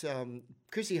was it?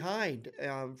 Chrissy Hynde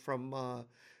from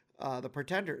the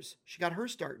Pretenders. She got her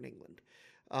start in England.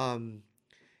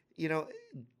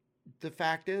 The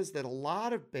fact is that a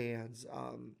lot of bands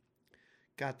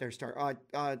got their start.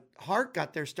 Heart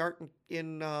got their start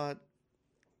in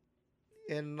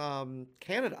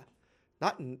Canada,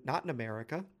 not in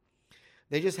America.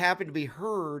 They just happen to be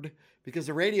heard because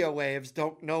the radio waves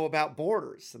don't know about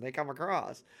borders and they come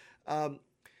across.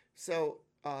 So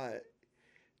uh,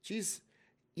 geez,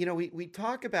 you know, we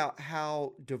talk about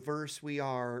how diverse we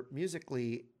are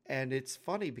musically, and it's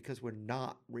funny because we're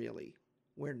not really.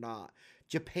 We're not.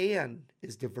 Japan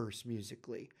is diverse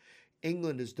musically.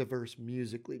 England is diverse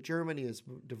musically. Germany is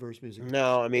diverse musically.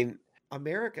 No, I mean,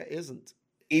 America isn't.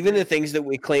 even the things that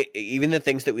we claim, even the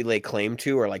things that we lay claim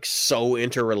to are like so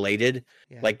interrelated,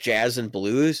 Yeah. like jazz and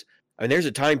blues. I mean, there's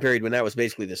a time period when that was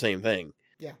basically the same thing.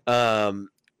 Yeah.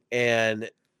 And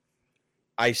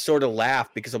I sort of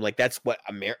laugh because I'm like, that's what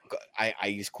America. I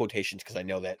use quotations because I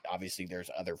know that obviously there's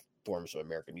other forms of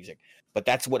American music, but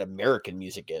that's what American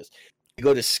music is. You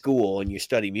go to school and you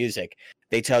study music,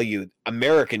 they tell you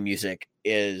American music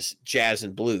is jazz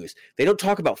and blues. They don't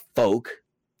talk about folk,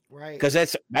 Right. because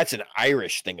that's an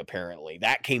Irish thing apparently.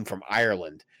 That came from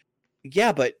Ireland.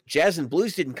 Yeah, but jazz and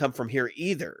blues didn't come from here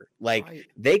either. Like Right.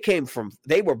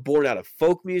 they were born out of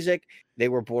folk music. They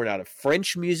were born out of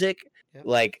French music. Yep.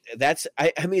 Like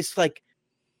I mean, it's like,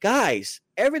 guys,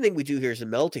 everything we do here is a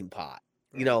melting pot.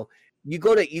 Right. You know, you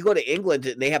go to England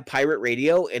and they have pirate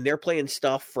radio and they're playing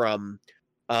stuff from,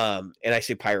 and I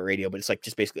say pirate radio, but it's like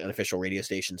just basically unofficial radio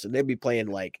stations. And they'd be playing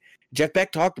like Jeff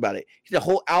Beck talked about it. He did a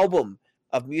whole album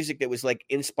of music that was like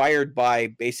inspired by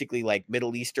basically like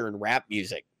Middle Eastern rap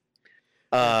music.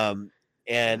 And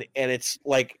it's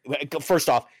like, first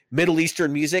off, Middle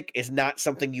Eastern music is not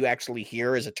something you actually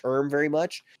hear as a term very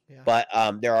much, Yeah. but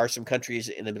there are some countries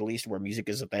in the Middle East where music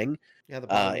is a thing, Yeah.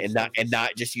 The and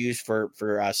not just used for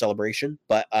celebration,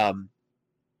 but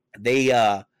they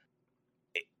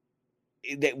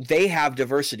have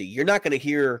diversity. You're not going to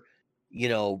hear, you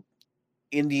know,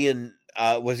 Indian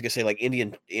what was I gonna say, like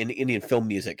Indian film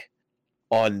music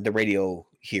on the radio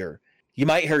here. You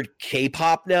might hear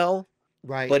K-pop now.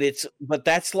 Right. But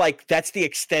that's the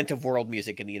extent of world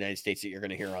music in the United States that you're going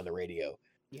to hear on the radio.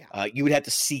 Yeah. You would have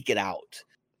to seek it out.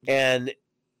 And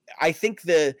I think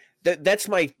that's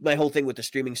my whole thing with the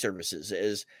streaming services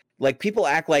is like people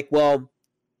act like, well,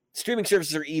 streaming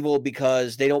services are evil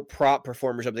because they don't prop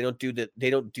performers up. They don't do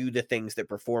the things that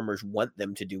performers want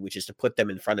them to do, which is to put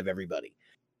them in front of everybody.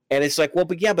 And it's like, well,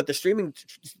 but the streaming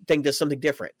thing does something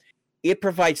different. It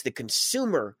provides the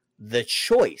consumer the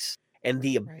choice and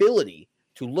the ability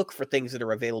to look for things that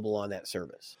are available on that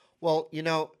service. Well, you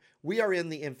know, we are in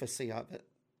the infancy of it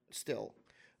still.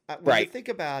 When you think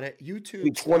about it,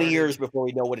 YouTube 20 years before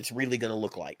we know what it's really going to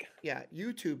look like. Yeah,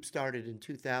 YouTube started in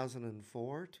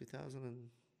 2004,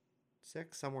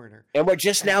 2006, somewhere in there. And we're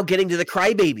just now getting to the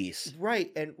crybabies.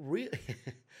 Right, and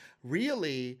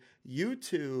really,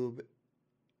 YouTube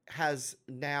has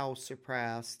now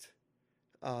surpassed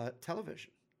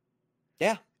television.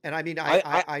 Yeah. And I mean,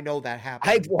 I know that happened.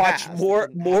 I've watched more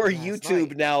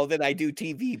YouTube now than I do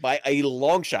TV by a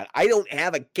long shot. I don't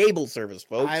have a cable service,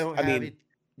 folks. I mean,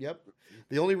 yep.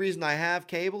 The only reason I have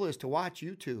cable is to watch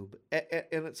YouTube, and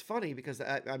it's funny because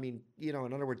I mean, you know,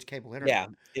 in other words, cable internet.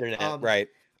 Yeah, internet, right?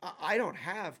 I don't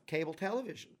have cable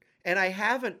television, and I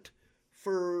haven't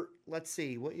for, let's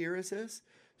see, what year is this?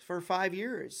 For 5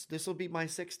 years. This will be my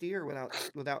 6th year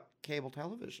without cable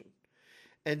television,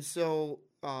 and so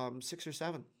 6 or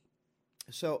 7.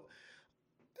 So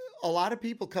a lot of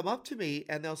people come up to me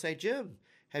and they'll say, Jim,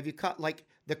 have you cut like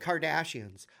the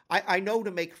Kardashians? I know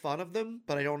to make fun of them,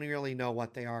 but I don't really know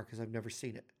what they are because I've never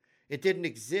seen it. It didn't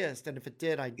exist, and if it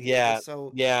did, I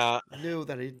knew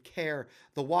that I didn't care.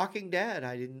 The Walking Dead,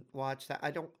 I didn't watch that.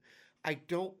 I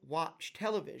don't watch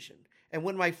television. And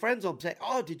when my friends will say,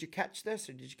 "Oh, did you catch this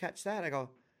or did you catch that?" I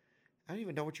go, I don't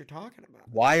even know what you're talking about.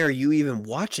 Why are you even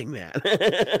watching that?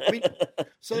 I mean,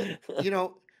 so, you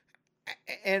know,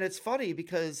 and it's funny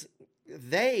because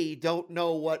they don't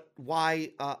know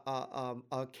why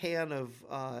a can of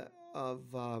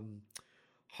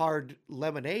hard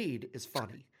lemonade is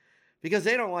funny, because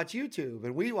they don't watch YouTube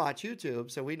and we watch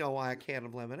YouTube, so we know why a can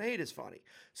of lemonade is funny.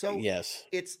 So yes,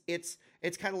 it's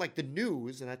kind of like the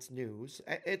news, and that's news.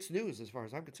 It's news as far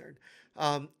as I'm concerned.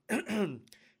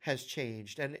 Has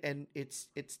changed, and it's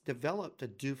developed a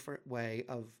different way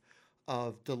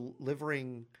of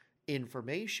delivering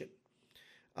information.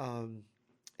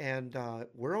 And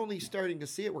we're only starting to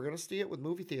see it. We're going to see it with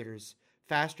movie theaters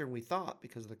faster than we thought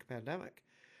because of the pandemic.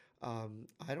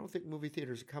 I don't think movie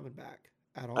theaters are coming back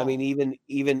at all. I mean, even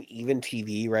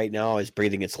TV right now is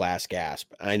breathing its last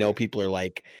gasp. I know people are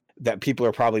like that. People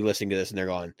are probably listening to this and they're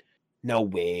going, "No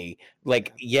way!"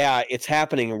 Like, yeah, it's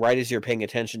happening right as you're paying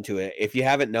attention to it. If you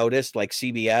haven't noticed, like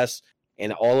CBS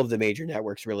and all of the major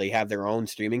networks really have their own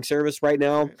streaming service right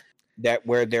now. Right.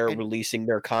 where they're And- releasing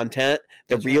their content.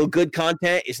 The That's real right. good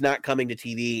content is not coming to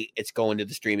TV; it's going to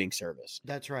the streaming service.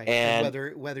 That's right. And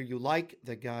whether you like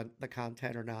the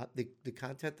content or not, the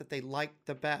content that they like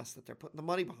the best, that they're putting the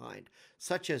money behind,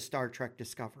 such as Star Trek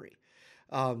Discovery.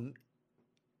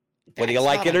 Whether you That's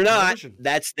like it on or not, television.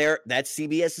 that's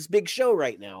CBS's big show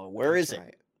right now. Where is That's it?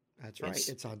 right. That's right. It's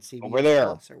It's on CBS over there.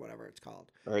 Plus or whatever it's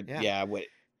called. Or Yeah.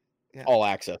 Yeah. all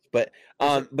access. But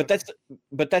Is it? but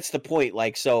Okay. that's the point.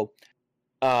 Like, so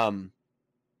I'm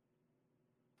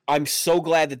so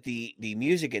glad that the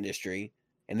music industry,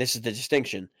 and this is the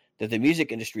distinction, that the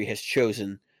music industry has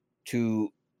chosen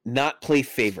to not play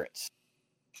favorites.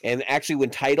 And actually, when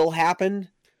Tidal happened,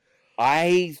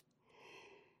 I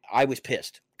was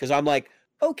pissed because I'm like,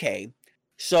 okay,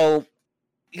 so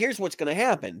here's what's going to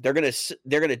happen. They're going to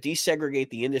desegregate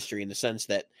the industry in the sense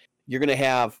that you're going to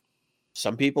have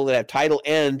some people that have Tidal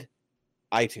and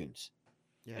iTunes,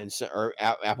 Yeah. and or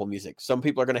Apple Music. Some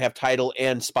people are going to have Tidal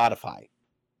and Spotify,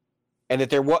 and that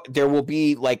there will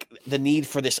be like the need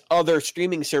for this other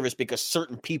streaming service because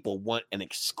certain people want an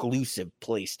exclusive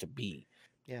place to be.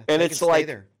 Yeah. And they it's can stay like,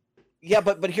 there. yeah,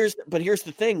 but here's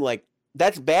the thing, like,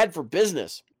 that's bad for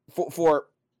business for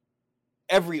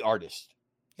every artist.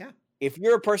 Yeah. If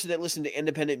you're a person that listens to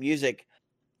independent music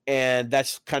and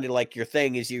that's kind of like your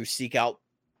thing, is you seek out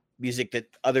music that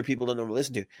other people don't normally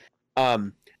listen to.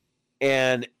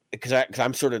 And because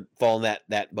I'm sort of following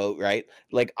that boat, right?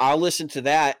 Like, I'll listen to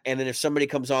that, and then if somebody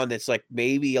comes on that's like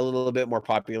maybe a little bit more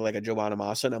popular, like a Joe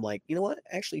Bonamassa, and I'm like, you know what?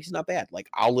 Actually, he's not bad. Like,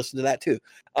 I'll listen to that too.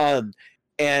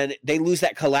 And they lose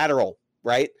that collateral,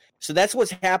 right? So that's what's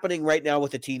happening right now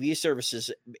with the TV services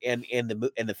and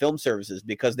the film services,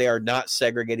 because they are not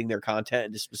segregating their content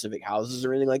into specific houses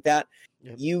or anything like that.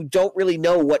 Yep. You don't really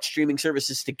know what streaming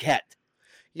services to get.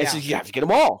 Yeah. And so you have to get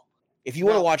them all. If you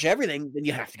want to Well, watch everything, then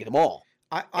you have to get them all.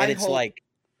 I And it's hope, like,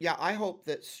 yeah, I hope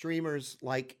that streamers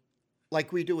like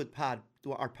we do with our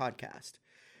podcast,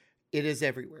 it is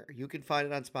everywhere. You can find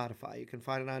it on Spotify. You can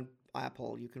find it on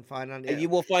Apple. You can find it on. and you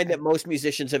will find that most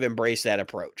musicians have embraced that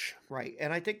approach. Right,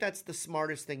 and I think that's the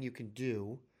smartest thing you can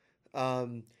do.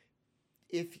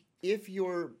 If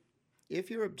your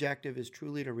objective is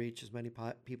truly to reach as many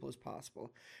people as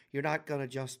possible, you're not going to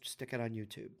just stick it on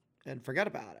YouTube and forget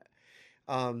about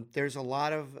it. There's a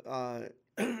lot of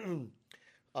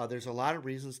there's a lot of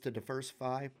reasons to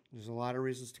diversify. There's a lot of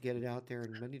reasons to get it out there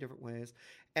in many different ways.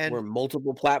 And We're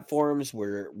multiple platforms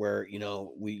where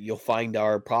you'll find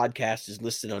our podcast is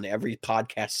listed on every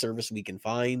podcast service we can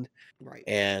find. right,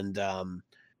 And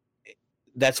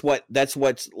that's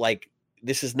what's like.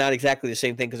 This is not exactly the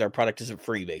same thing because our product isn't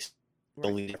free based. The right.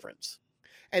 only difference.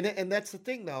 And that's the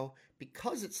thing, though,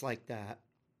 because it's like that.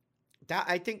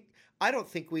 I don't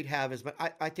think we'd have as much.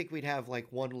 I think we'd have like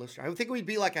one listener. I think we'd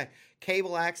be like a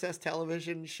cable access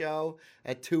television show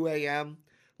at 2 a.m.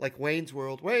 like Wayne's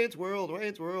World. Wayne's World.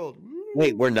 Wayne's World.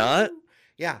 Wait, we're not?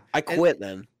 Yeah, I quit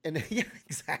then. And yeah,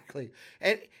 exactly.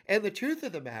 And the truth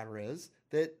of the matter is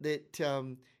that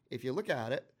if you look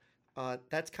at it,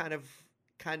 that's kind of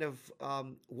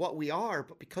what we are.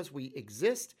 But because we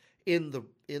exist in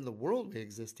the world we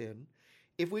exist in,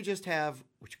 if we just have,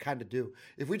 which we kind of do,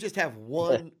 if we just have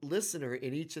one listener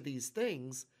in each of these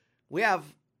things, we have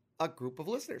a group of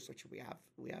listeners, which we have.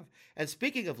 And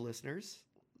speaking of listeners,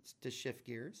 to shift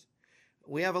gears,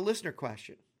 we have a listener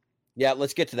question. Yeah,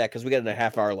 let's get to that because we got a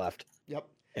half hour left. Yep.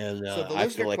 And So the I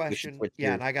listener feel like we question, should switch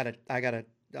yeah, gears. and I gotta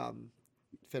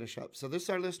finish up. So this is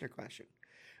our listener question: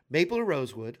 maple or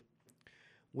rosewood?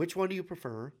 Which one do you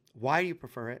prefer? Why do you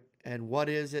prefer it? And what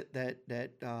is it that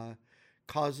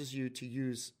causes you to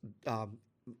use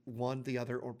one, the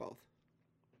other, or both?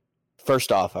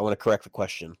 First off, I want to correct the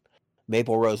question: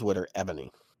 maple, rosewood, or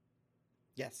ebony?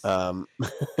 Yes,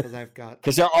 Because I've got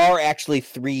there are actually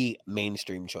 3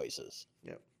 mainstream choices.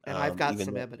 yeah, and I've got even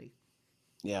some though- ebony,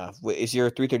 Yeah, is your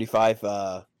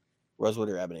 335 rosewood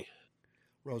or ebony?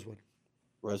 rosewood.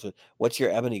 Rosewood. What's your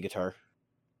ebony guitar?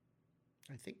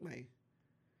 I think my.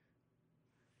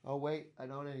 Oh wait, I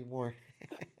don't anymore.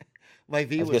 My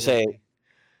V I was was gonna say- ebony.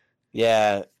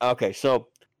 Yeah. Okay. So,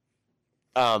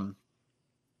 I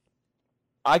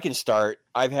can start.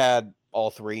 I've had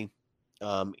all 3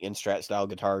 in Strat style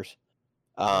guitars,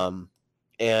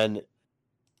 and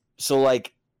so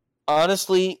like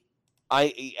honestly,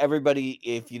 everybody,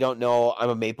 if you don't know, I'm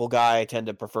a maple guy. I tend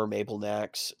to prefer maple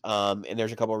necks, and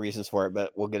there's a couple of reasons for it,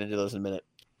 but we'll get into those in a minute.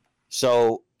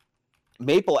 So,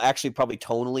 maple actually probably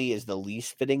tonally is the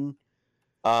least fitting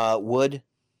wood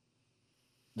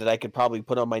that I could probably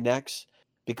put on my necks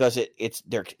because it's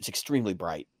extremely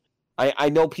bright. I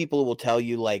know people will tell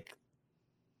you like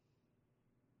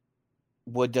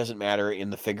wood doesn't matter in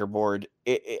the fingerboard.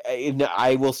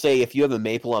 I will say, if you have a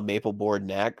maple on maple board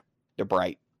neck, they're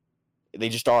bright. They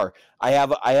just are. I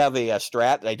have a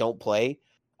Strat that I don't play,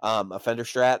 a Fender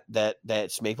Strat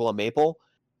that's maple on maple,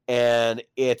 and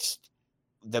it's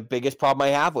the biggest problem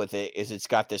I have with it is it's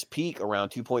got this peak around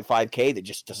 2.5K that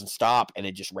just doesn't stop, and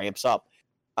it just ramps up.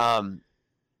 Now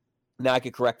I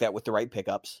could correct that with the right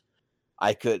pickups.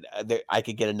 I could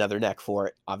get another neck for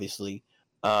it, obviously.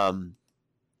 And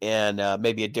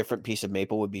maybe a different piece of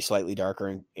maple would be slightly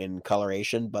darker in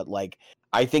coloration, but like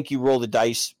I think you roll the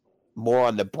dice more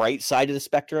on the bright side of the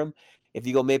spectrum. If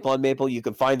you go maple on maple, you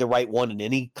can find the right one in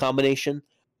any combination.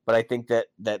 But I think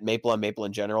that maple on maple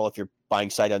in general, if you're buying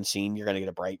sight unseen, you're going to get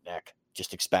a bright neck.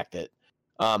 Just expect it.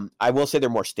 I will say they're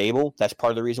more stable. That's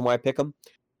part of the reason why I pick them.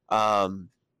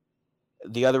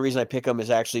 The other reason I pick them is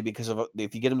actually because of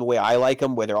if you get them the way I like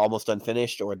them, where they're almost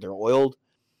unfinished or they're oiled,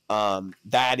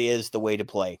 that is the way to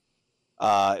play.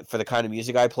 For the kind of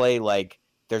music I play, like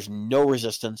there's no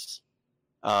resistance.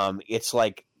 It's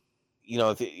like,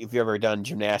 if you've ever done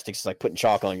gymnastics, it's like putting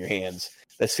chalk on your hands.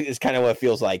 That's kind of what it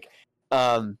feels like.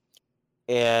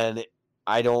 And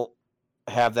I don't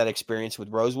have that experience with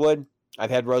rosewood. I've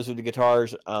had rosewood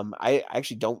guitars. I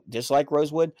actually don't dislike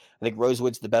rosewood. I think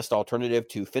rosewood's the best alternative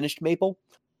to finished maple.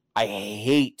 I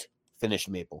hate finished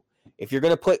maple. If you're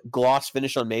going to put gloss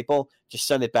finish on maple, just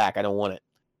send it back. I don't want it.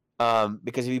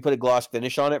 Because if you put a gloss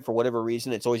finish on it, for whatever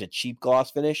reason, it's always a cheap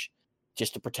gloss finish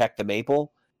just to protect the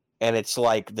maple. And it's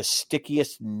like the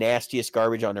stickiest, nastiest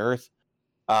garbage on earth.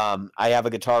 I have a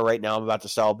guitar right now I'm about to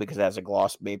sell because it has a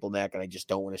gloss maple neck, and I just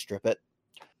don't want to strip it.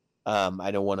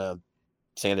 I don't want to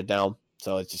sand it down,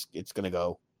 so it's going to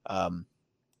go.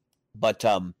 But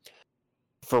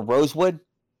for rosewood,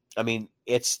 I mean,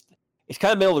 it's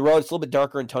kind of middle of the road. It's a little bit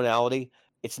darker in tonality.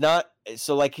 It's not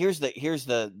so like here's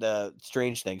the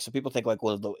strange thing. So people think like,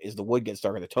 well, is the wood gets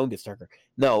darker, the tone gets darker?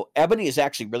 No, ebony is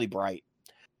actually really bright.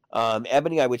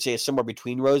 Ebony, I would say, is somewhere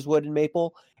between rosewood and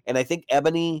maple, and I think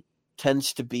ebony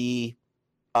tends to be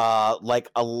like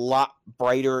a lot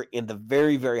brighter in the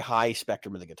very, very high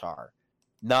spectrum of the guitar,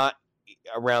 not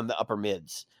around the upper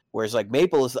mids. Whereas like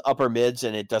maple is the upper mids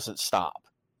and it doesn't stop.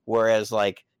 Whereas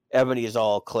like ebony is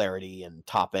all clarity and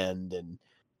top end and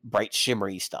bright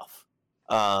shimmery stuff.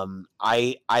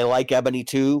 I like ebony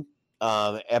too.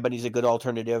 Ebony's a good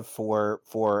alternative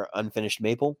for unfinished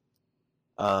maple.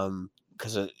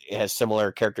 Because it has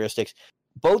similar characteristics.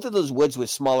 Both of those woods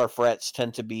with smaller frets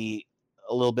tend to be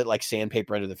a little bit like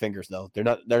sandpaper under the fingers, though. They're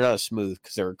not as smooth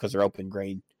because they're open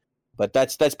grain. But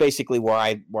that's basically where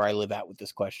I live at with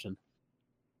this question.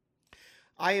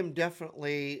 I am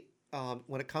definitely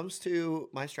when it comes to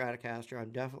my Stratocaster,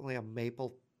 I'm definitely a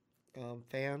maple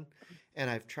fan, and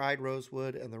I've tried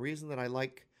rosewood, and the reason that I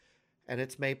like, and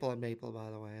it's maple and maple,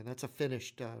 by the way, and that's a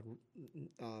finished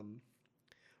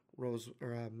rose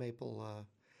or maple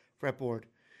fretboard.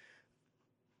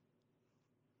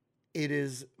 It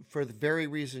is for the very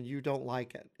reason you don't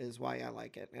like it is why I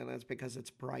like it, and that's because it's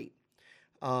bright.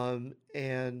 And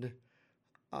when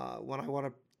I want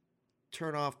to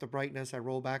turn off the brightness, I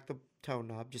roll back the tone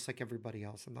knob just like everybody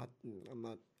else. I'm not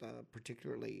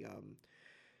particularly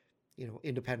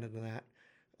independent of that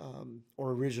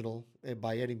or original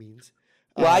by any means.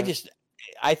 Well,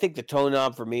 I think the tone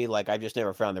knob for me, like I've just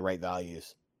never found the right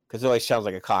values. Because it always sounds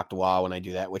like a cocked wah when I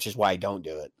do that, which is why I don't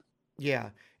do it. Yeah,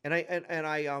 and I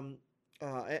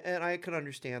can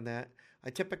understand that. I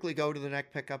typically go to the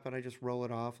neck pickup and I just roll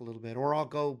it off a little bit, or I'll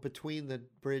go between the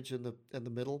bridge and the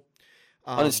middle.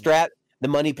 On a Strat, the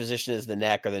money position is the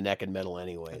neck or the neck and middle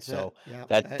anyway, so yeah,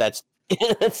 that's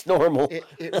that's normal.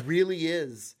 It really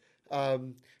is.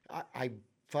 I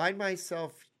find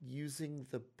myself using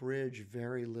the bridge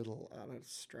very little on a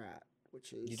Strat,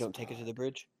 which is you don't take it to the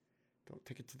bridge. Don't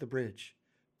take it to the bridge.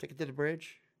 Take it to the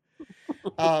bridge.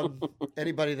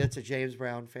 Anybody that's a James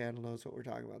Brown fan knows what we're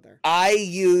talking about there. I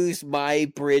use my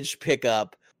bridge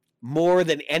pickup more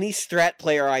than any Strat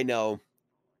player I know.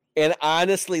 And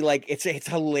honestly, like it's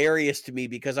hilarious to me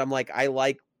because I'm like, I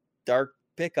like dark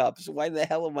pickups. Why the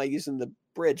hell am I using the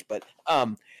bridge? But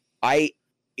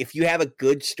if you have a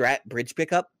good Strat bridge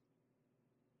pickup,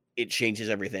 it changes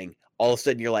everything. All of a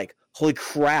sudden you're like, holy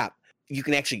crap, you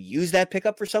can actually use that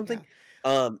pickup for something.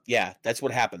 Yeah, that's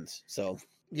what happens. So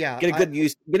yeah, get a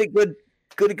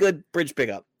good bridge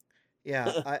pickup.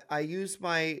 Yeah, I use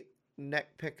my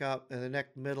neck pickup and the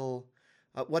neck middle.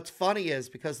 What's funny is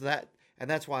because of that, and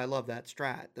that's why I love that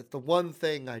Strat. That's the one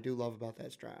thing I do love about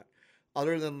that Strat,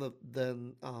 other than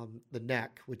the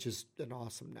neck, which is an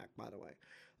awesome neck, by the way,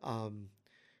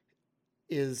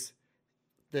 is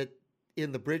that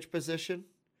in the bridge position,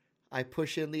 I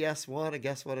push in the S1, and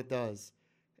guess what it does?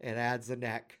 it adds a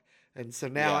neck. And so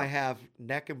now Yeah. I have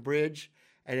neck and bridge,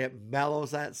 and it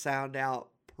mellows that sound out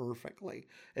perfectly.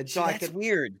 And See, so I that's can,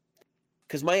 weird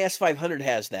because my S500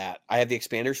 has that. I have the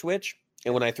expander switch,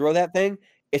 and yeah, when I throw that thing,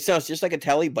 it sounds just like a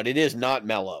telly, but it is not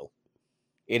mellow.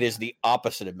 It is yeah, the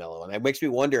opposite of mellow, and it makes me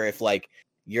wonder if like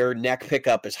your neck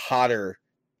pickup is hotter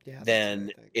yeah, that's what than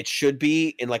I think. it should be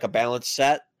in like a balanced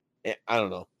set. I don't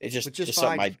know. It's Which is just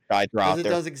something fine I throw because out it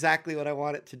there. does exactly what I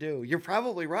want it to do. You're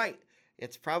probably right.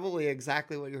 It's probably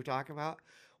exactly what you're talking about,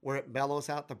 where it mellows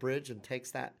out the bridge and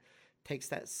takes that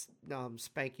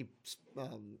spanky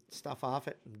stuff off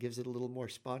it and gives it a little more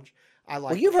sponge. I Well,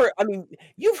 like you've that. heard. I mean,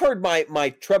 you've heard my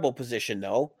treble position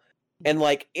though, and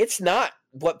like it's not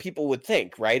what people would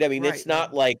think, right? I mean, Right? it's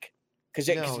not like because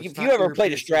No, it's if you not ever ear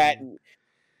played a Strat, piercing.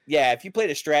 yeah, if you played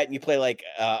a Strat and you play like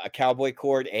a cowboy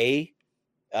chord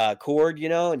chord,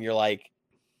 and you're like,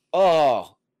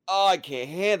 oh, I can't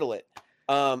handle it.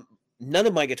 None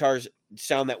of my guitars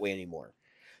sound that way anymore,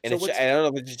 and So I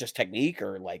don't know if it's just technique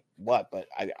or like what, but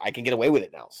I can get away with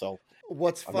it now, so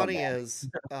what's I'm not funny mad. is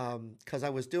because I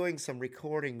was doing some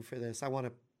recording for this. I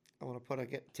want to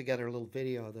get together a little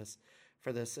video of this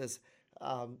for this. Is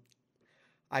um,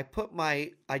 I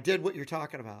did what you're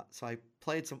talking about. So I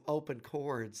played some open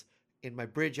chords in my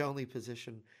bridge only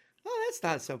position. Oh, that's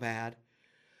not so bad.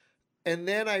 And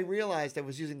then I realized I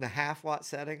was using the half watt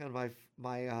setting on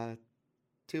my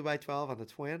 2x12 on the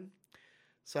twin.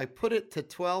 So I put it to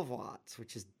 12 watts,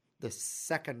 which is the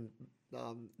second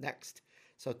next.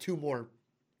 So two more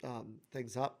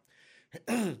things up.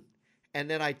 And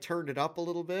then I turned it up a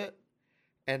little bit.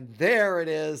 And there it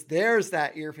is. There's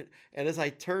that ear. And as I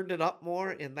turned it up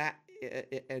more in that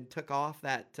and took off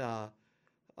that,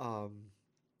 um,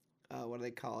 what do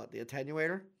they call it? The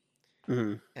attenuator,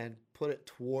 Mhm. and put it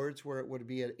towards where it would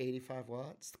be at 85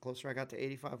 watts. The closer I got to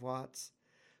 85 watts,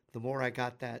 the more I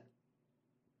got that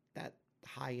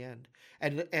high end,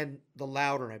 and the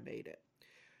louder I made it.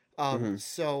 Mhm.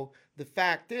 So the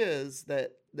fact is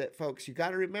that folks, you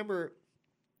got to remember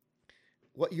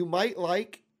what you might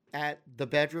like at the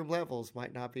bedroom levels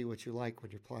might not be what you like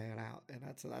when you're playing out, and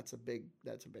that's a big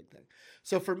thing.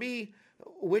 So for me,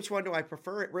 which one do I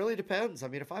prefer? It really depends. I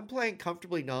mean, if I'm playing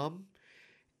comfortably numb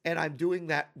and I'm doing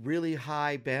that really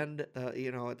high bend, at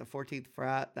the 14th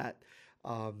fret, that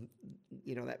um,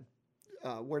 that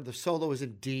where the solo is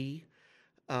in D,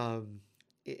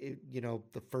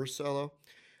 the first solo,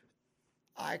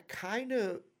 I kind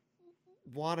of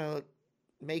want to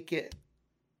make it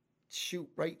shoot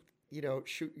right,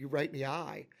 shoot you right in the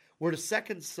eye. Where the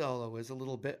second solo is a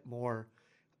little bit more,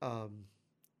 um,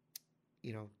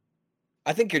 you know,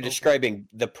 I think you're open. describing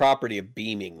the property of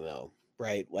beaming, though,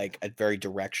 right? Like a very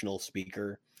directional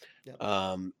speaker, Yep.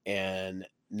 and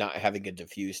not having a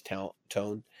diffused tone.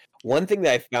 Yep. One thing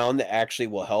that I found that actually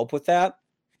will help with that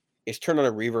is turn on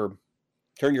a reverb.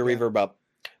 Turn your Yeah. reverb up,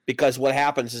 because what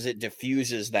happens is it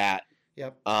diffuses that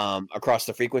Yep. across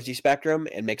the frequency spectrum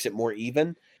and makes it more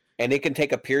even, and it can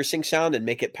take a piercing sound and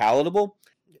make it palatable.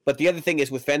 But the other thing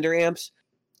is with Fender amps,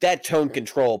 that tone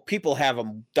control, people have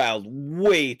them dialed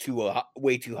way too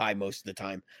high most of the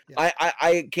time. Yeah.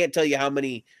 I can't tell you how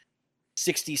many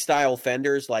 60 style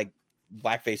Fenders like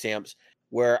blackface amps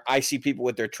where I see people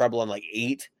with their treble on like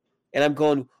 8, and I'm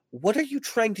going, what are you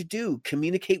trying to do?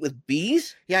 Communicate with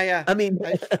bees? Yeah. Yeah. I mean,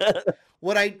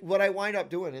 I, what I wind up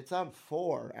doing, it's on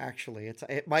 4 actually.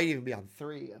 It might even be on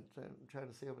 3. I'm trying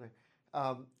to see over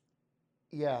there.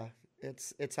 Yeah,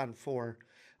 it's on 4.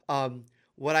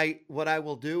 What I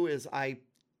will do is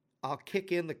I'll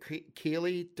kick in the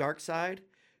Keeley dark side,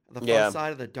 the fuzz yeah.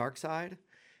 side of the dark side,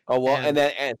 Oh well, and and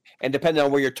then and depending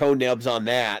on where your tone nail's on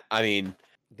that, I mean,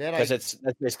 then because that's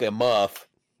basically a muff.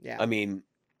 yeah, I mean,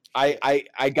 it,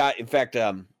 I got, in fact,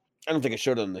 I don't think I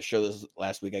showed it on the show this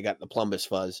last week. I got the Plumbus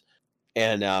fuzz,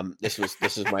 and this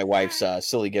is my wife's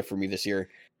silly gift for me this year.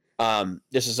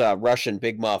 This is a Russian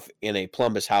big muff in a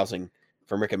Plumbus housing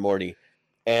from Rick and Morty,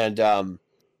 and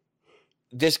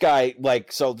this guy,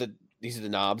 like, so these are the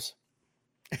knobs,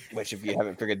 which if you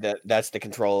haven't figured that's the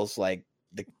controls, like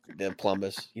the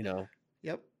Plumbus,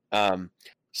 yep.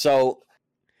 So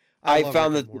I I love Rick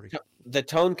found and that Morty. the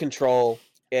tone control,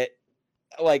 it,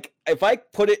 like, if I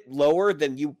put it lower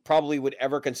than you probably would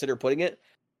ever consider putting it,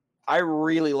 I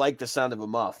really like the sound of a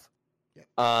muff.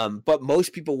 Yep. But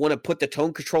most people want to put the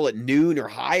tone control at noon or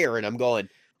higher, and I'm going,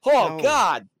 oh No,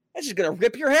 God, that's just gonna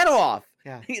rip your head off.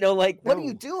 yeah, Like, what are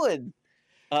you no, doing?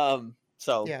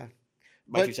 So yeah,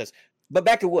 my 2 but cents. But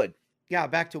back to wood. yeah,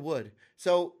 back to wood.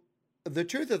 So the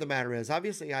truth of the matter is,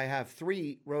 obviously, I have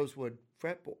 3 rosewood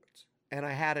fretboards, and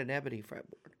I had an ebony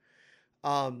fretboard.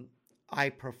 I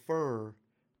prefer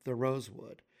the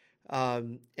rosewood.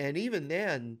 And even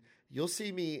then, you'll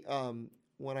see me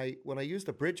when I use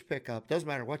the bridge pickup. Doesn't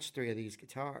matter which three of these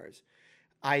guitars,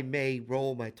 I may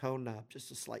roll my tone knob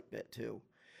just a slight bit too.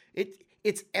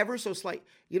 It's ever so slight.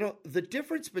 The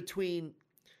difference between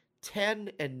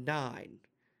 10 and 9,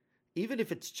 even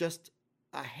if it's just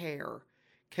a hair,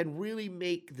 can really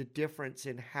make the difference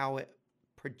in how it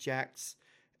projects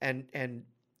and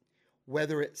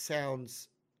whether it sounds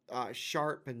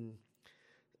sharp and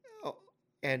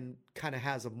kind of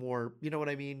has a more, you know what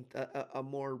I mean, a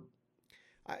more,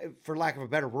 for lack of a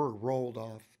better word, rolled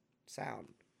off sound.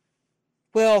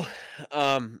 Well,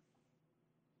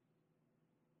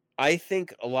 I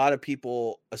think a lot of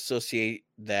people associate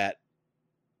that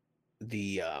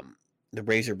the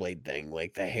razor blade thing,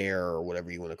 like the hair or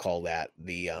whatever you want to call that,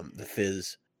 the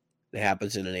fizz that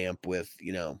happens in an amp with,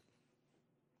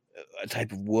 a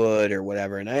type of wood or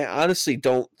whatever. And I honestly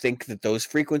don't think that those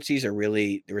frequencies are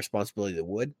really the responsibility of the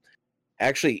wood.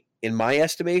 Actually, in my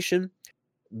estimation,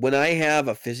 when I have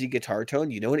a fizzy guitar tone,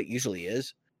 you know what it usually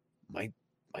is? My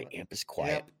amp is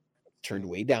quiet, Yep. turned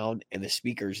way down, and the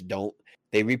speakers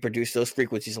they reproduce those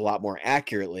frequencies a lot more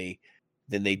accurately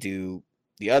than they do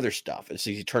the other stuff. And so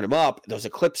you turn them up, those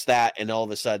eclipse that, and all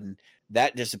of a sudden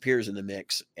that disappears in the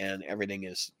mix, and everything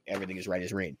is right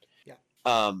as rain.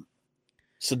 Yeah.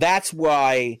 So that's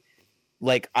why,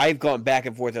 like, I've gone back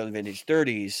and forth on vintage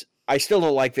 30s. I still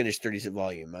don't like vintage 30s at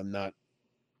volume. I'm not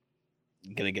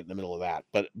gonna get in the middle of that,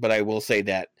 but I will say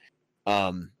that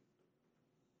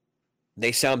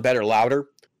they sound better louder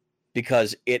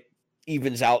because it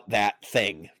evens out that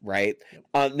thing, right?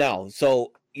 Yep. Now,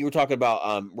 so you were talking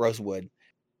about rosewood.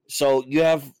 So you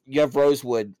have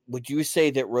rosewood. Would you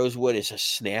say that rosewood is a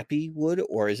snappy wood,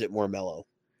 or is it more mellow?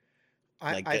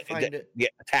 I find it. Yeah,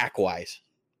 attack wise.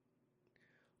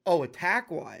 Oh,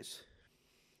 attack wise,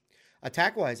 I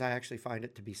actually find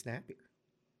it to be snappier.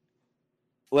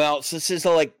 Well,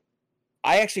 so like,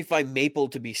 I actually find maple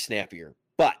to be snappier,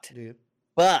 but Do you?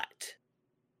 we're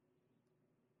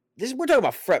talking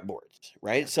about fretboards,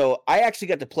 right? Yeah. So I actually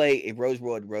got to play a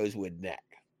rosewood neck,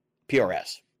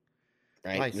 PRS.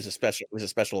 Right, Nice. It was a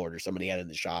special order. Somebody had it in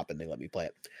the shop, and they let me play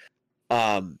it.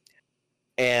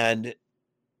 And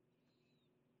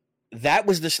that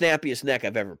was the snappiest neck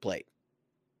I've ever played.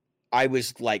 I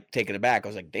was like taken aback. I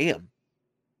was like, damn.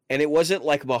 And it wasn't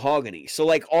like mahogany. So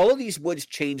like all of these woods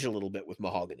change a little bit with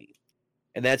mahogany.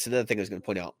 And that's another thing I was going to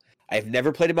point out. I've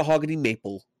never played a mahogany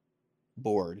maple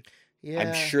board. Yeah.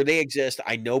 I'm sure they exist.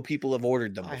 I know people have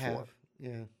ordered them I before. have.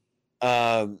 Yeah.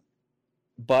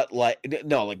 But like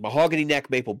mahogany neck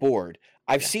maple board.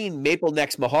 I've seen maple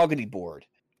neck's mahogany board.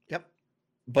 Yep.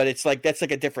 But it's like that's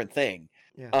like a different thing.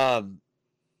 Yeah.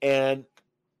 And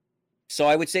so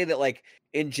I would say that, like,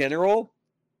 in general,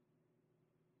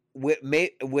 with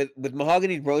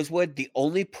mahogany rosewood, the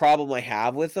only problem I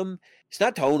have with them, it's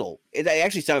not tonal. They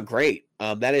actually sound great.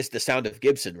 That is the sound of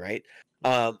Gibson, right?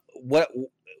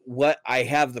 What I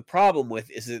have the problem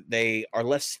with is that they are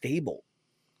less stable,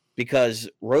 because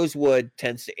rosewood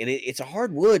tends to, and it's a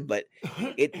hard wood, but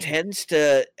it tends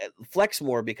to flex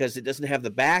more because it doesn't have the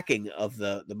backing of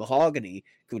the mahogany,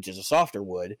 which is a softer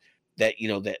wood, that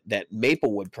that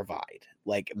maple would provide.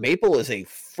 Like, maple is a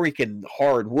freaking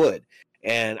hard wood.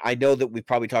 And I know that we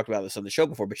probably talked about this on the show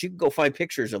before, but you can go find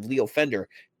pictures of Leo Fender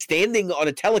standing on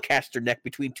a Telecaster neck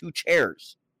between two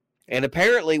chairs. And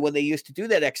apparently when they used to do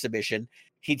that exhibition,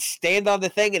 he'd stand on the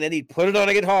thing and then he'd put it on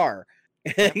a guitar.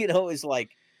 It's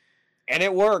like, and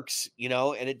it works,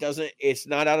 and it's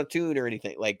not out of tune or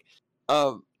anything. Like,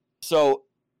 so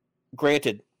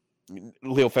granted,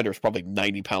 Leo Fender is probably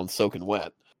 90 pounds soaking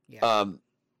wet. Yeah.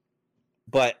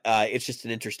 But it's just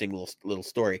an interesting little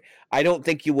story. I don't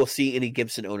think you will see any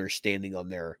Gibson owners standing on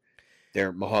their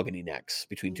mahogany necks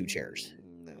between two chairs.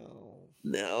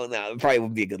 No, it probably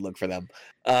wouldn't be a good look for them.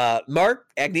 Mark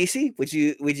Agnesi, would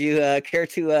you care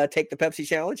to take the Pepsi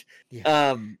challenge?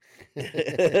 Yeah.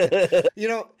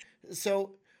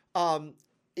 So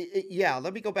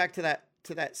let me go back to that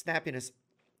snappiness.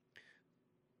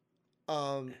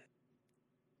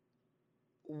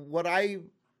 What I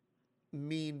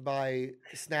mean by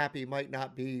snappy might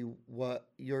not be what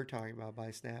you're talking about by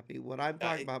snappy. What I'm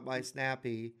talking about by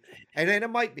snappy, and it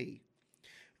might be.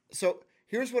 So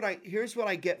here's what I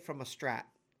get from a Strat,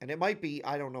 and it might be,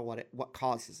 I don't know what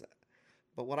causes it,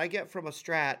 but what I get from a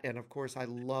Strat, and of course I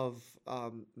love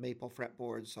maple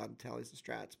fretboards on Tellys and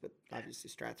Strats, but obviously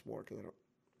Strats more because I don't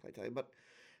play Telly. But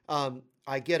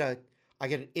I get an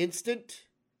instant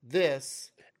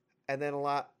this, and then a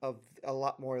lot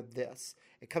more of this.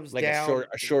 It comes like down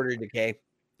a shorter decay.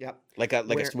 Yep. Like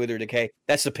a smoother decay.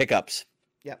 That's the pickups.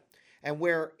 Yep. And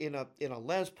where in a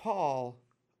Les Paul,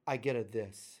 I get a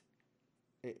this.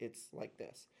 It's like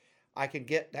this. I can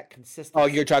get that Oh,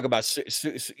 consistency. you're talking about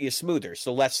smoother,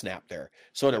 so less snap there.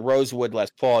 So in a rosewood Les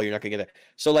Paul, you're not gonna get it.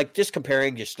 So like just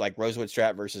comparing just like rosewood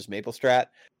Strat versus maple Strat,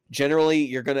 generally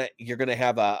you're gonna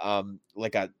have a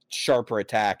like a sharper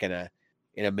attack in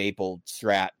a maple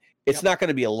Strat. It's Yep. not going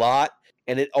to be a lot,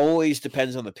 and it always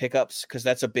depends on the pickups because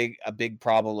that's a big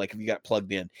problem. Like if you got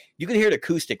plugged in, you can hear it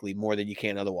acoustically more than you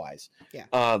can otherwise.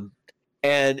 Yeah.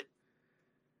 And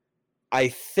I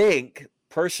think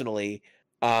personally,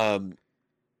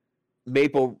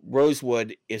 maple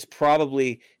rosewood is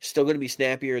probably still going to be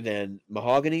snappier than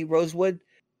mahogany rosewood.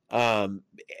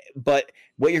 But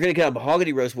what you're going to get on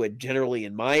mahogany rosewood, generally,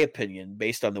 in my opinion,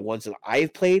 based on the ones that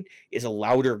I've played, is a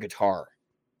louder guitar.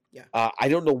 Yeah. I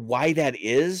don't know why that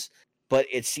is, but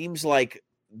it seems like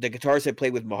the guitars I play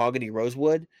with mahogany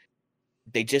rosewood,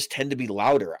 they just tend to be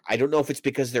louder. I don't know if it's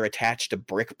because they're attached to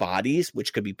brick bodies,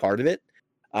 which could be part of it.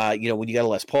 When you got a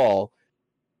Les Paul,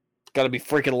 it's going to be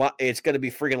freaking loud. It's going to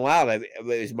be freaking loud,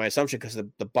 is my assumption, because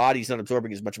the body's not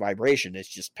absorbing as much vibration. It's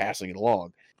just passing it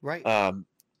along. Right.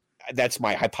 That's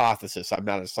my hypothesis. I'm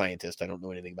not a scientist. I don't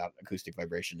know anything about acoustic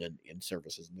vibration in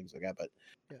surfaces and things like that. But,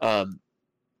 Yeah.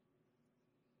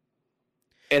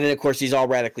 and then of course these all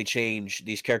radically change.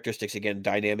 These characteristics again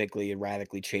dynamically and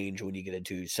radically change when you get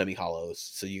into semi-hollows.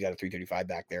 So you got a 335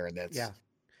 back there, and that's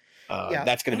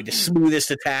that's going to be the smoothest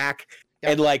attack.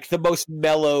 Yep. And like the most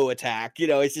mellow attack,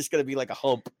 it's just going to be like a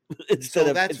hump instead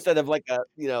of like a,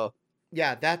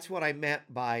 Yeah, that's what I meant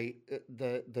by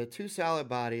the two solid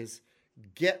bodies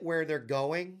get where they're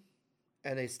going,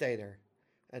 and they stay there,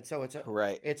 and so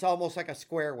right. It's almost like a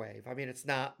square wave. I mean, it's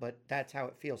not, but that's how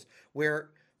it feels. Where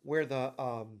the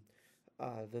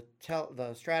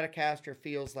Stratocaster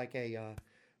feels like a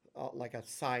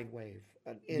sine wave.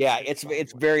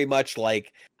 It's very much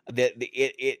like that.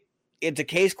 It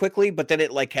decays quickly, but then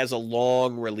it like has a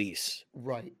long release.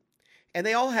 Right. And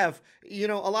they all have, a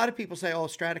lot of people say, oh,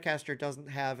 Stratocaster doesn't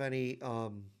have any,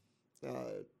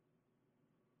 the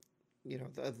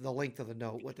length of the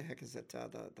note. What the heck is it?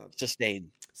 The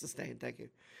sustain. Sustain. Thank you.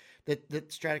 The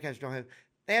Stratocaster don't have.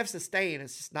 They have sustain.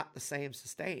 It's just not the same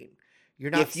sustain.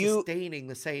 You're not sustaining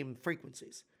the same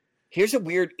frequencies. Here's a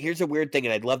weird thing,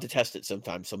 and I'd love to test it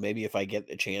sometime. So maybe if I get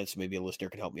a chance, maybe a listener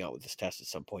can help me out with this test at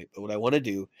some point. But what I want to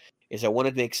do is I want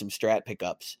to make some Strat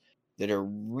pickups that are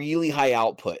really high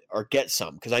output, or get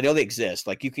some, because I know they exist.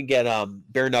 Like you can get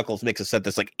Bare Knuckles makes a set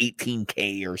that's like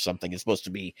 18K or something. It's supposed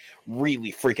to be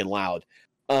really freaking loud.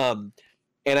 And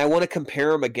I want to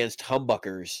compare them against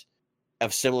humbuckers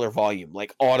of similar volume,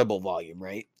 like audible volume,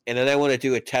 right? And then I want to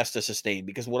do a test of sustain,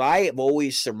 because what I have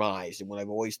always surmised and what I've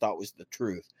always thought was the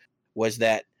truth was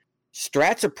that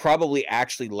Strats are probably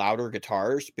actually louder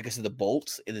guitars because of the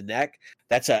bolts in the neck.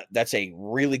 That's a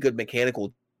really good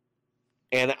mechanical.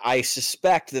 And I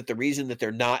suspect that the reason that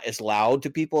they're not as loud to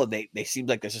people and they seem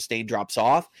like the sustain drops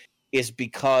off is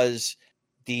because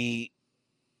the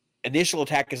initial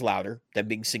attack is louder than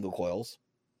being single coils.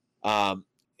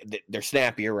 They're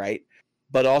snappier, right?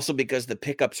 But also because the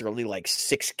pickups are only like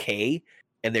 6K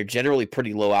and they're generally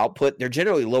pretty low output. They're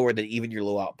generally lower than even your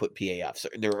low output PAFs.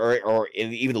 Or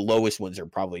even the lowest ones are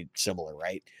probably similar,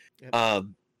 right? Yep.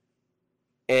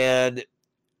 And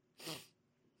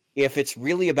if it's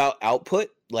really about output,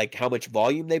 like how much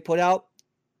volume they put out,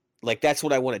 like that's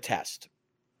what I want to test.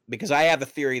 Because I have a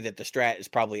theory that the Strat is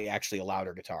probably actually a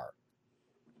louder guitar.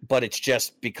 But it's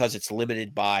just because it's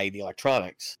limited by the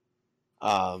electronics.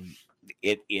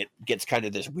 It gets kind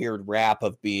of this weird rap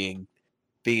of being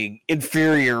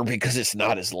inferior because it's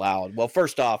not as loud. Well,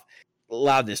 first off,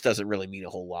 loudness doesn't really mean a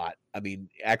whole lot. I mean,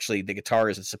 actually, the guitar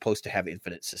isn't supposed to have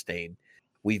infinite sustain.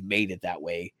 We've made it that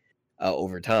way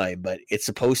over time, but it's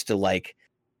supposed to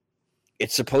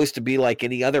be like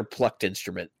any other plucked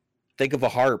instrument. Think of a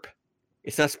harp.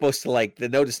 It's not supposed to the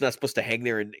note is not supposed to hang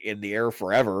there in the air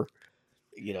forever.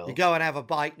 You go and have a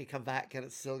bite and you come back and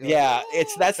it's still going. Yeah,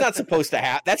 that's not supposed to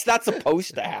happen. That's not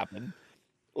supposed to happen.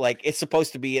 Like it's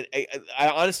supposed to be.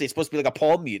 Honestly, it's supposed to be like a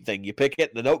palm mute thing. You pick it,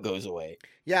 and the note goes away.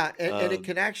 Yeah, and it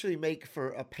can actually make for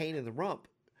a pain in the rump.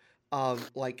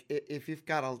 Like if you've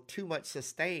got too much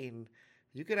sustain,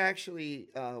 you could actually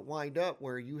wind up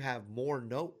where you have more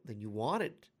note than you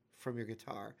wanted from your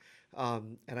guitar.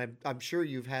 And I'm sure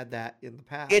you've had that in the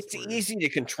past. It's easy to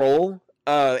control,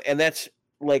 and that's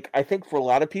like I think for a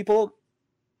lot of people.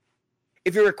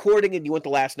 If you're recording and you want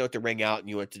the last note to ring out and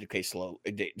you want to decay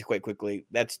quite quickly,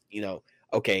 that's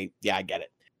okay, yeah, I get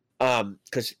it.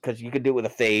 Because you can do it with a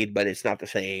fade, but it's not the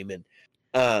same. And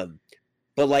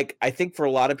but like I think for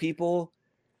a lot of people,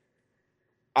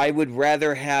 I would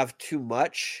rather have too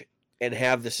much and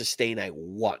have the sustain I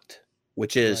want,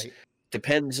 which is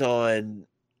depends on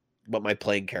what my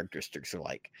playing characteristics are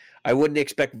like. I wouldn't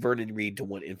expect Vernon Reed to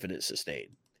want infinite sustain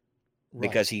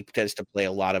because he tends to play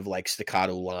a lot of like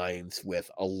staccato lines with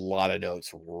a lot of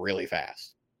notes really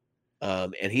fast.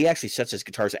 And he actually sets his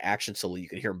guitars to action so you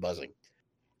can hear him buzzing.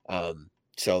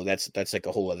 So that's like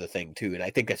a whole other thing too. And I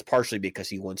think that's partially because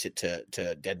he wants it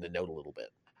to deaden the note a little bit.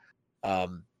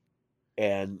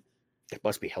 And it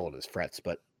must be hell on his frets,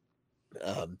 but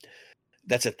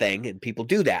that's a thing, and people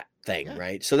do that thing,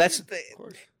 right? So that's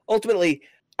ultimately,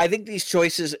 I think these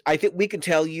choices, I think we can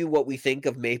tell you what we think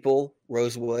of maple,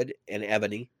 rosewood, and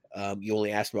ebony. You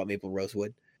only asked about maple,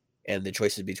 rosewood, and the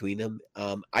choices between them.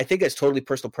 I think it's totally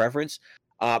personal preference.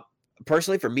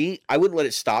 Personally, for me, I wouldn't let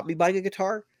it stop me buying a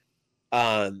guitar.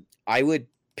 I would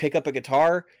pick up a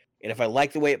guitar, and if I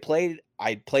like the way it played,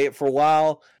 I'd play it for a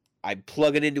while. I'd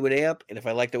plug it into an amp, and if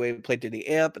I like the way it played through the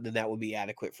amp, then that would be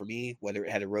adequate for me. Whether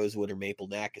it had a rosewood or maple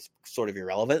neck is sort of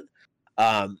irrelevant.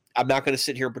 I'm not going to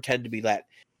sit here and pretend to be that.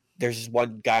 There's this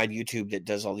one guy on YouTube that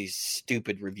does all these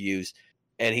stupid reviews,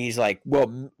 and he's like,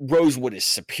 well, rosewood is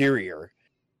superior,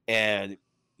 and,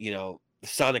 you know,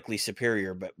 sonically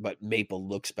superior, but maple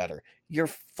looks better. You're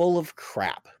full of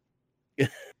crap.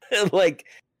 Like,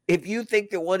 if you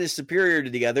think that one is superior to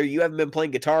the other, you haven't been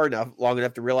playing guitar long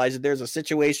enough to realize that there's a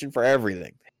situation for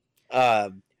everything.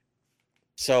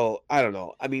 So I don't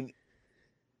know. I mean,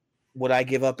 would I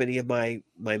give up any of my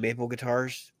maple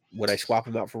guitars? Would I swap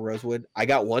them out for rosewood? I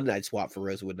got one that I'd swap for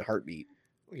rosewood in a heartbeat.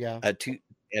 Yeah.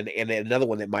 And another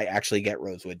one that might actually get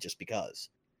rosewood just because.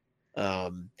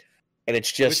 And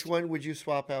it's just, which one would you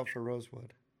swap out for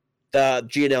rosewood? The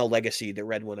G&L Legacy, the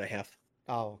red one I have.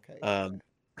 Oh, okay.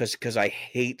 Because I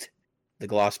hate the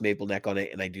gloss maple neck on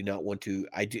it, and I do not want to.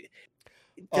 It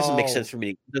doesn't make sense for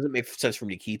me. It doesn't make sense for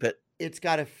me to keep it. It's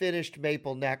got a finished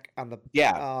maple neck on the.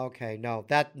 Yeah. Oh, okay. No,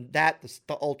 the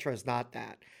Ultra is not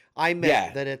that. I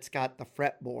meant that it's got the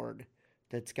fretboard.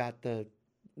 That's got the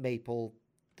maple,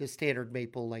 the standard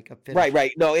maple, like a finish.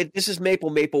 Right. No, this is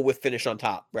maple with finish on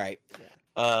top. Right.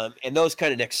 Yeah. And those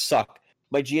kind of necks suck.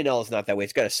 My G&L is not that way.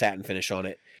 It's got a satin finish on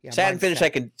it. Yeah, satin finish I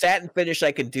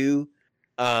can do.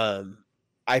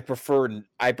 I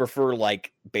prefer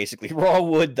like basically raw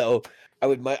wood though. I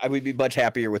would be much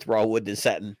happier with raw wood than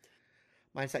satin.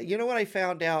 You know what I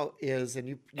found out is, and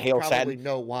you probably satin.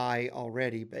 Know why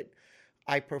already, but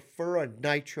I prefer a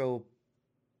nitro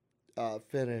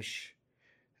finish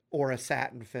or a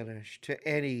satin finish to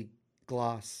any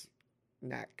gloss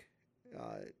neck.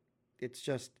 It's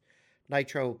just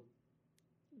nitro.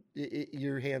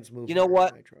 Your hands move. You know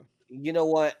what? Nitro. You know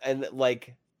what? And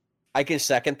like, I can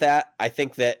second that. I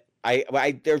think that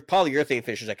there's polyurethane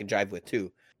finishes I can jive with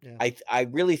too. Yeah. I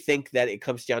really think that it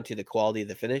comes down to the quality of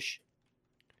the finish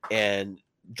and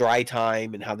dry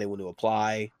time and how they want to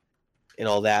apply and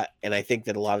all that. And I think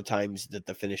that a lot of times that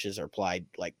the finishes are applied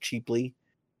like cheaply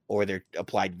or they're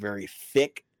applied very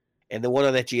thick. And the one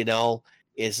on that G&L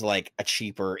is like a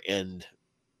cheaper end.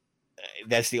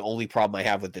 That's the only problem I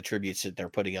have with the tributes that they're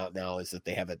putting out now is that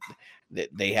they have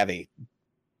a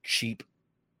cheap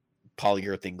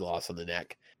polyurethane gloss on the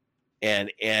neck,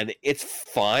 and it's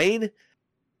fine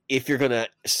if you're gonna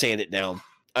sand it down.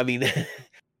 I mean,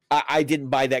 I didn't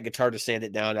buy that guitar to sand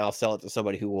it down. I'll sell it to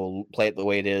somebody who will play it the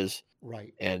way it is,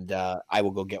 right? And I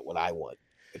will go get what I want,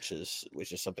 which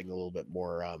is something a little bit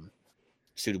more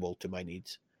suitable to my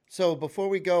needs. So before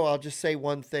we go, I'll just say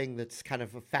one thing that's kind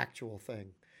of a factual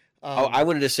thing. I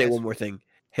wanted to say one more thing.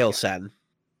 Hail Satin.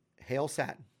 Hail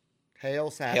Satin. Hail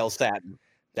Satin. Hail Satin.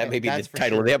 That may be the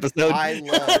title of the episode.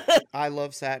 I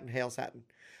love Satin. Hail Satin.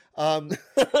 I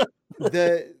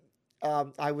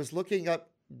was looking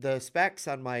up the specs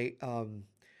on my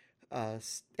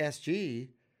SG,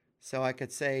 so I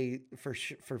could say for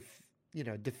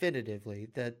definitively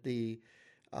that the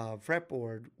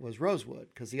fretboard was rosewood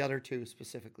because the other two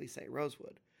specifically say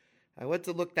rosewood. I went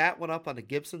to look that one up on the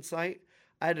Gibson site.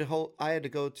 I had to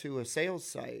go to a sales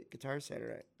site, Guitar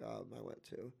Center. I went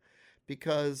to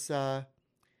because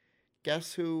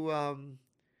guess who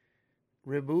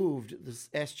removed this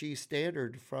SG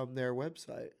standard from their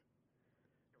website?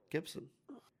 Gibson.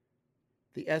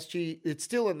 The SG, it's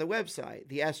still on the website,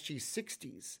 the SG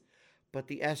 60s, but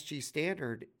the SG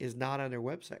standard is not on their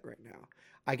website right now.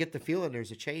 I get the feeling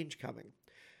there's a change coming.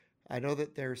 I know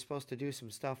that they're supposed to do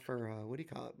some stuff for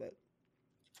but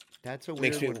that's a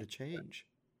weird one to change.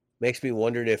 Makes me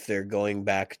wonder if they're going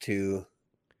back to.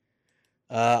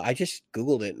 I just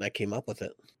Googled it and I came up with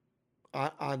it.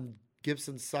 On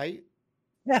Gibson's site?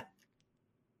 Yeah.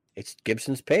 It's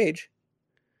Gibson's page.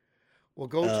 Well,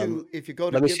 if you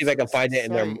go to let me Gibson's see if I can find it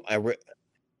site,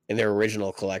 in their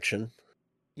original collection.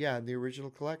 Yeah, in the original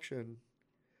collection.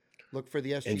 Look for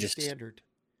the SG standard.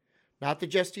 Not the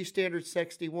SG Standard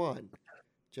 61,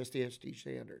 just the SG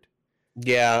Standard.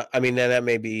 Yeah, I mean that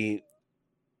may be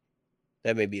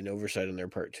an oversight on their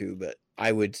part too, but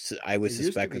I would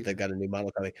suspect that they've got a new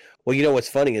model coming. Well, you know what's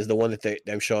funny is the one that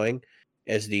I'm showing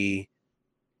as the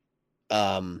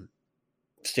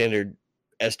standard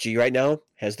SG right now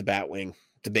has the Batwing,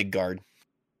 the big guard,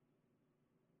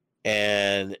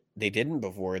 and they didn't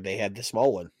before. They had the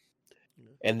small one,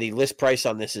 and the list price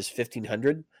on this is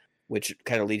 $1,500, which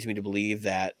kind of leads me to believe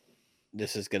that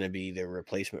this is going to be the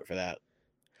replacement for that.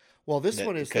 Well, this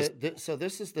one is so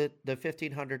this is the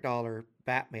 $1,500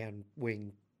 Batman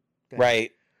wing thing.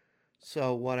 Right.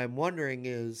 So what I'm wondering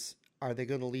is, are they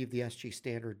going to leave the SG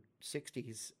Standard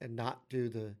 60s and not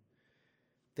do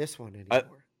this one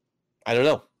anymore? I don't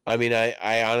know. I mean,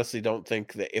 I honestly don't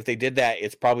think that if they did that,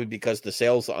 it's probably because the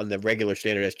sales on the regular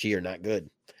Standard SG are not good.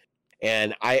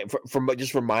 And from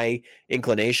my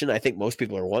inclination, I think most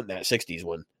people are wanting that 60s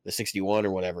one, the 61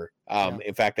 or whatever.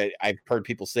 In fact, I've heard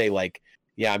people say like,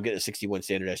 yeah, I'm getting a 61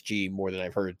 Standard SG more than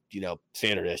I've heard,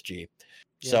 Standard SG.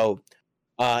 Yeah. So,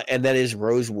 and that is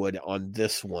rosewood on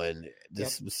this one.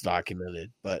 This was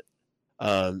documented, but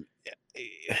I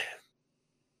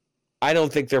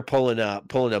don't think they're pulling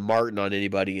a Martin on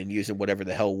anybody and using whatever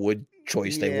the hell wood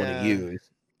choice they want to use.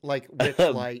 Like Rich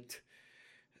Light.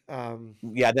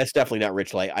 Yeah, that's definitely not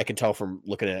Rich Light. I can tell from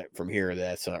looking at it from here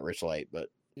that's not Rich Light, but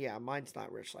yeah, mine's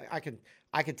not Rich Light.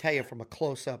 I can tell you from a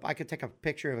close up. I could take a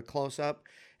picture of a close up,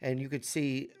 and you could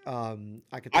see.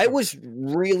 I was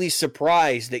really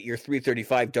surprised that your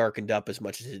 335 darkened up as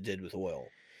much as it did with oil,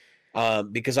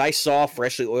 because I saw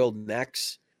freshly oiled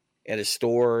necks at a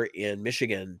store in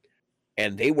Michigan,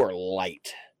 and they were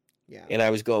light. Yeah, and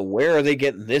I was going, where are they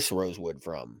getting this rosewood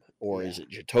from, or is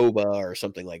it Jatoba or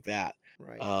something like that?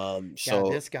 Right. So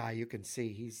this guy, you can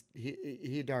see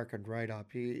he darkened right up.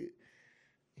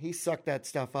 He sucked that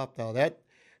stuff up though. That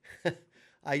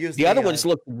I used the other ones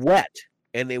looked wet,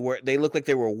 and they looked like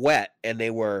they were wet, and they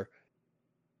were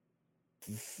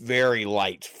very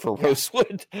light for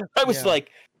rosewood. I was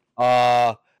like,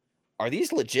 are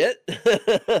these legit?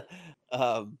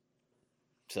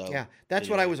 So yeah, that's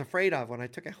what I was afraid of when I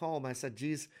took it home. I said,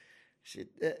 geez.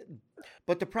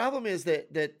 But the problem is that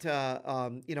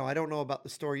I don't know about the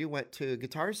store you went to.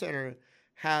 Guitar Center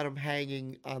had them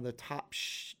hanging on the top,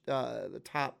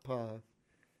 all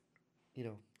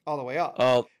the way up.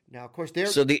 Oh, now of course they're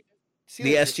the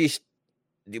SG.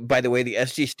 By the way, the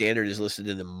SG Standard is listed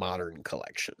in the Modern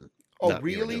Collection. Oh, not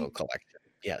really? The original collection.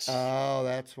 Yes. Oh,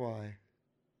 that's why.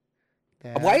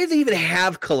 Why do they even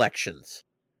have collections?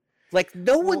 Like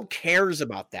no one cares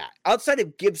about that outside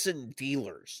of Gibson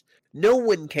dealers. No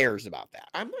one cares about that.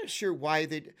 I'm not sure why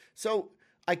they. So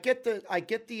I get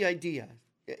the idea.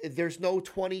 There's no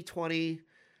 2020,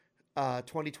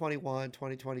 2021,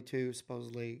 2022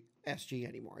 supposedly SG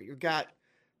anymore. You've got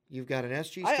an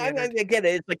SG Standard. I get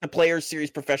it. It's like the Players Series,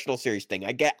 Professional Series thing.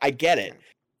 I get it. Yeah.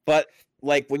 But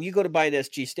like when you go to buy an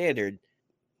SG Standard,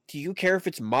 do you care if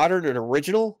it's modern or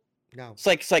original? No.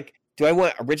 It's like, do I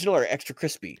want original or extra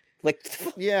crispy? Like,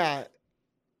 yeah,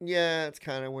 it's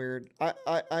kind of weird.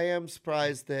 I am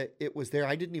surprised that it was there.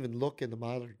 I didn't even look in the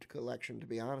Modern Collection, to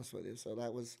be honest with you. So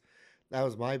that was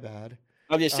my bad.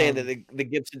 I'm just saying that the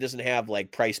Gibson doesn't have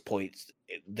like price points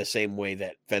the same way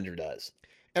that Fender does,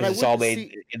 and it's all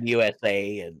made in the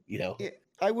USA, and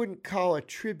I wouldn't call a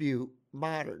tribute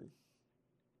modern.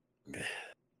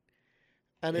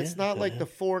 And it's not like the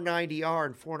 490R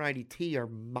and 490T are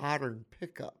modern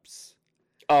pickups.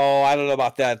 Oh, I don't know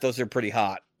about that. Those are pretty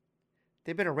hot.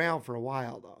 They've been around for a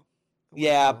while, though.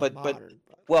 Yeah, but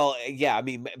well, yeah. I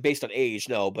mean, based on age,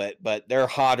 no, but they're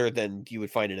hotter than you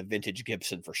would find in a vintage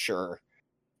Gibson for sure.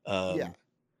 Yeah.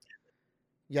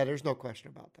 There's no question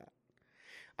about that.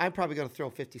 I'm probably going to throw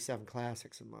 57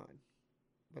 Classics in mine,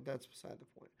 but that's beside the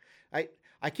point.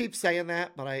 I keep saying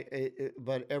that,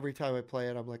 but every time I play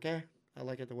it, I'm like, I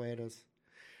like it the way it is.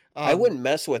 I wouldn't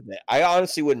mess with it. I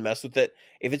honestly wouldn't mess with it.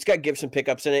 If it's got Gibson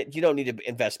pickups in it, you don't need to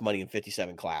invest money in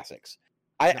 57 Classics.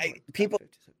 People,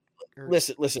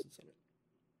 listen,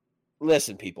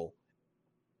 people.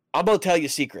 I'm gonna tell you a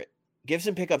secret.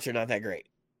 Gibson pickups are not that great.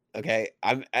 Okay,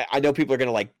 I know people are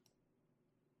gonna like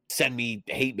send me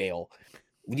hate mail.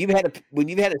 When you've had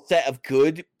a set of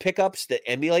good pickups that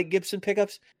emulate Gibson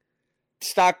pickups,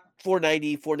 stock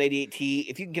 490, 498T,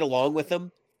 if you can get along with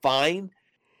them, fine.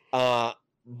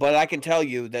 But I can tell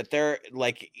you that they're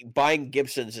like buying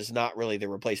Gibsons is not really the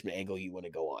replacement angle you want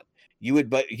to go on. You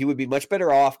would be much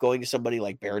better off going to somebody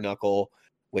like Bare Knuckle,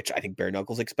 which I think Bare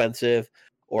Knuckle's expensive,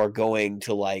 or going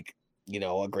to like,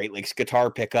 a Great Lakes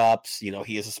Guitar Pickups.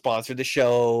 He is a sponsor of the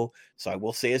show, so I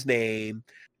will say his name.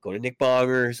 Go to Nick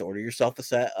Bonger's, order yourself a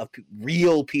set of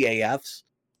real PAFs,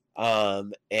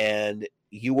 and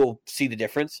you will see the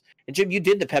difference. And Jim, you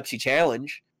did the Pepsi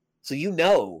Challenge, so you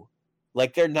know,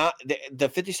 like they're not the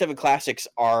 57 Classics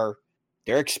are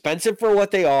they're expensive for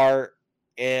what they are,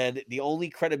 and the only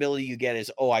credibility you get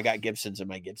is, oh, I got Gibsons in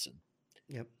my Gibson.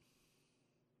 Yep.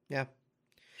 Yeah.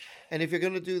 And if you're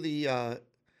going to do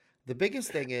the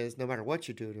biggest thing is, no matter what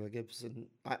you do to a Gibson,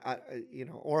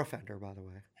 or a Fender, by the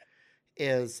way,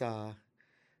 is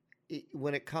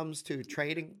when it comes to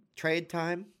trade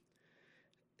time,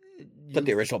 Put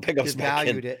the original pickups back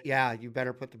in. it. Yeah, you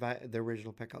better put the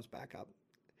original pickups back up,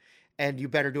 and you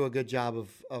better do a good job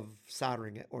of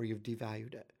soldering it, or you've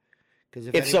devalued it. Because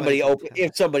if somebody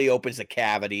opens the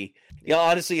cavity,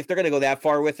 honestly, if they're going to go that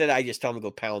far with it, I just tell them to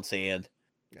go pound sand.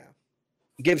 Yeah.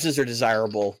 Gibsons are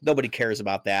desirable. Nobody cares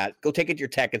about that. Go take it to your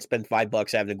tech and spend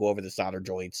 $5 having to go over the solder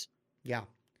joints. Yeah.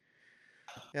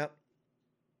 Yep.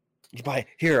 You buy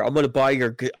here. I'm gonna buy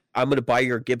your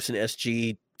Gibson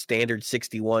SG Standard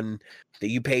 61 that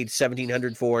you paid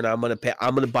 $1,700 for, and I'm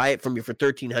gonna buy it from you for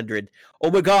 $1,300.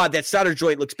 Oh my God, that solder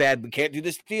joint looks bad. We can't do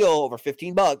this deal over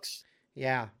 $15.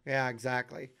 Yeah.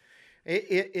 Exactly.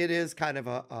 It is kind of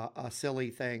a silly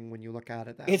thing when you look at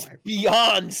it that way. It's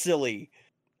beyond silly.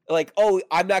 Like, oh,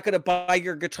 I'm not going to buy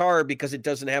your guitar because it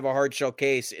doesn't have a hard shell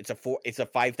case. It's a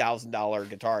 $5,000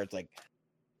 guitar. It's like,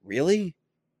 really?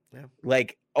 Yeah.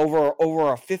 Like over a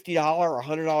 $50 or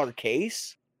 $100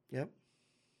 case? Yep.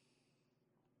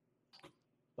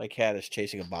 My cat is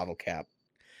chasing a bottle cap.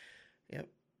 Yep.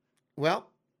 Well,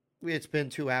 it's been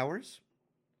 2 hours.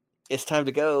 It's time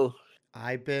to go.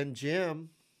 I've been Jim.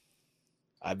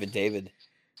 I've been David.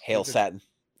 Hail Satin.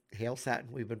 Hail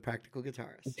Satin. We've been Practical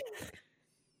Guitarists.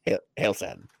 Hail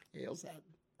Satin. Hail Satin.